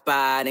top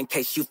spot, in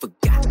case you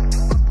forgot.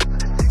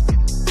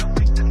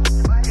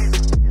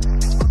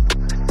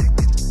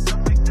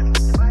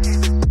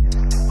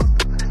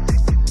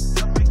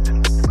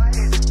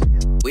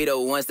 We the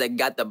ones that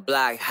got the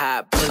block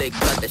hot, bullet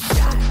got the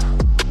shot.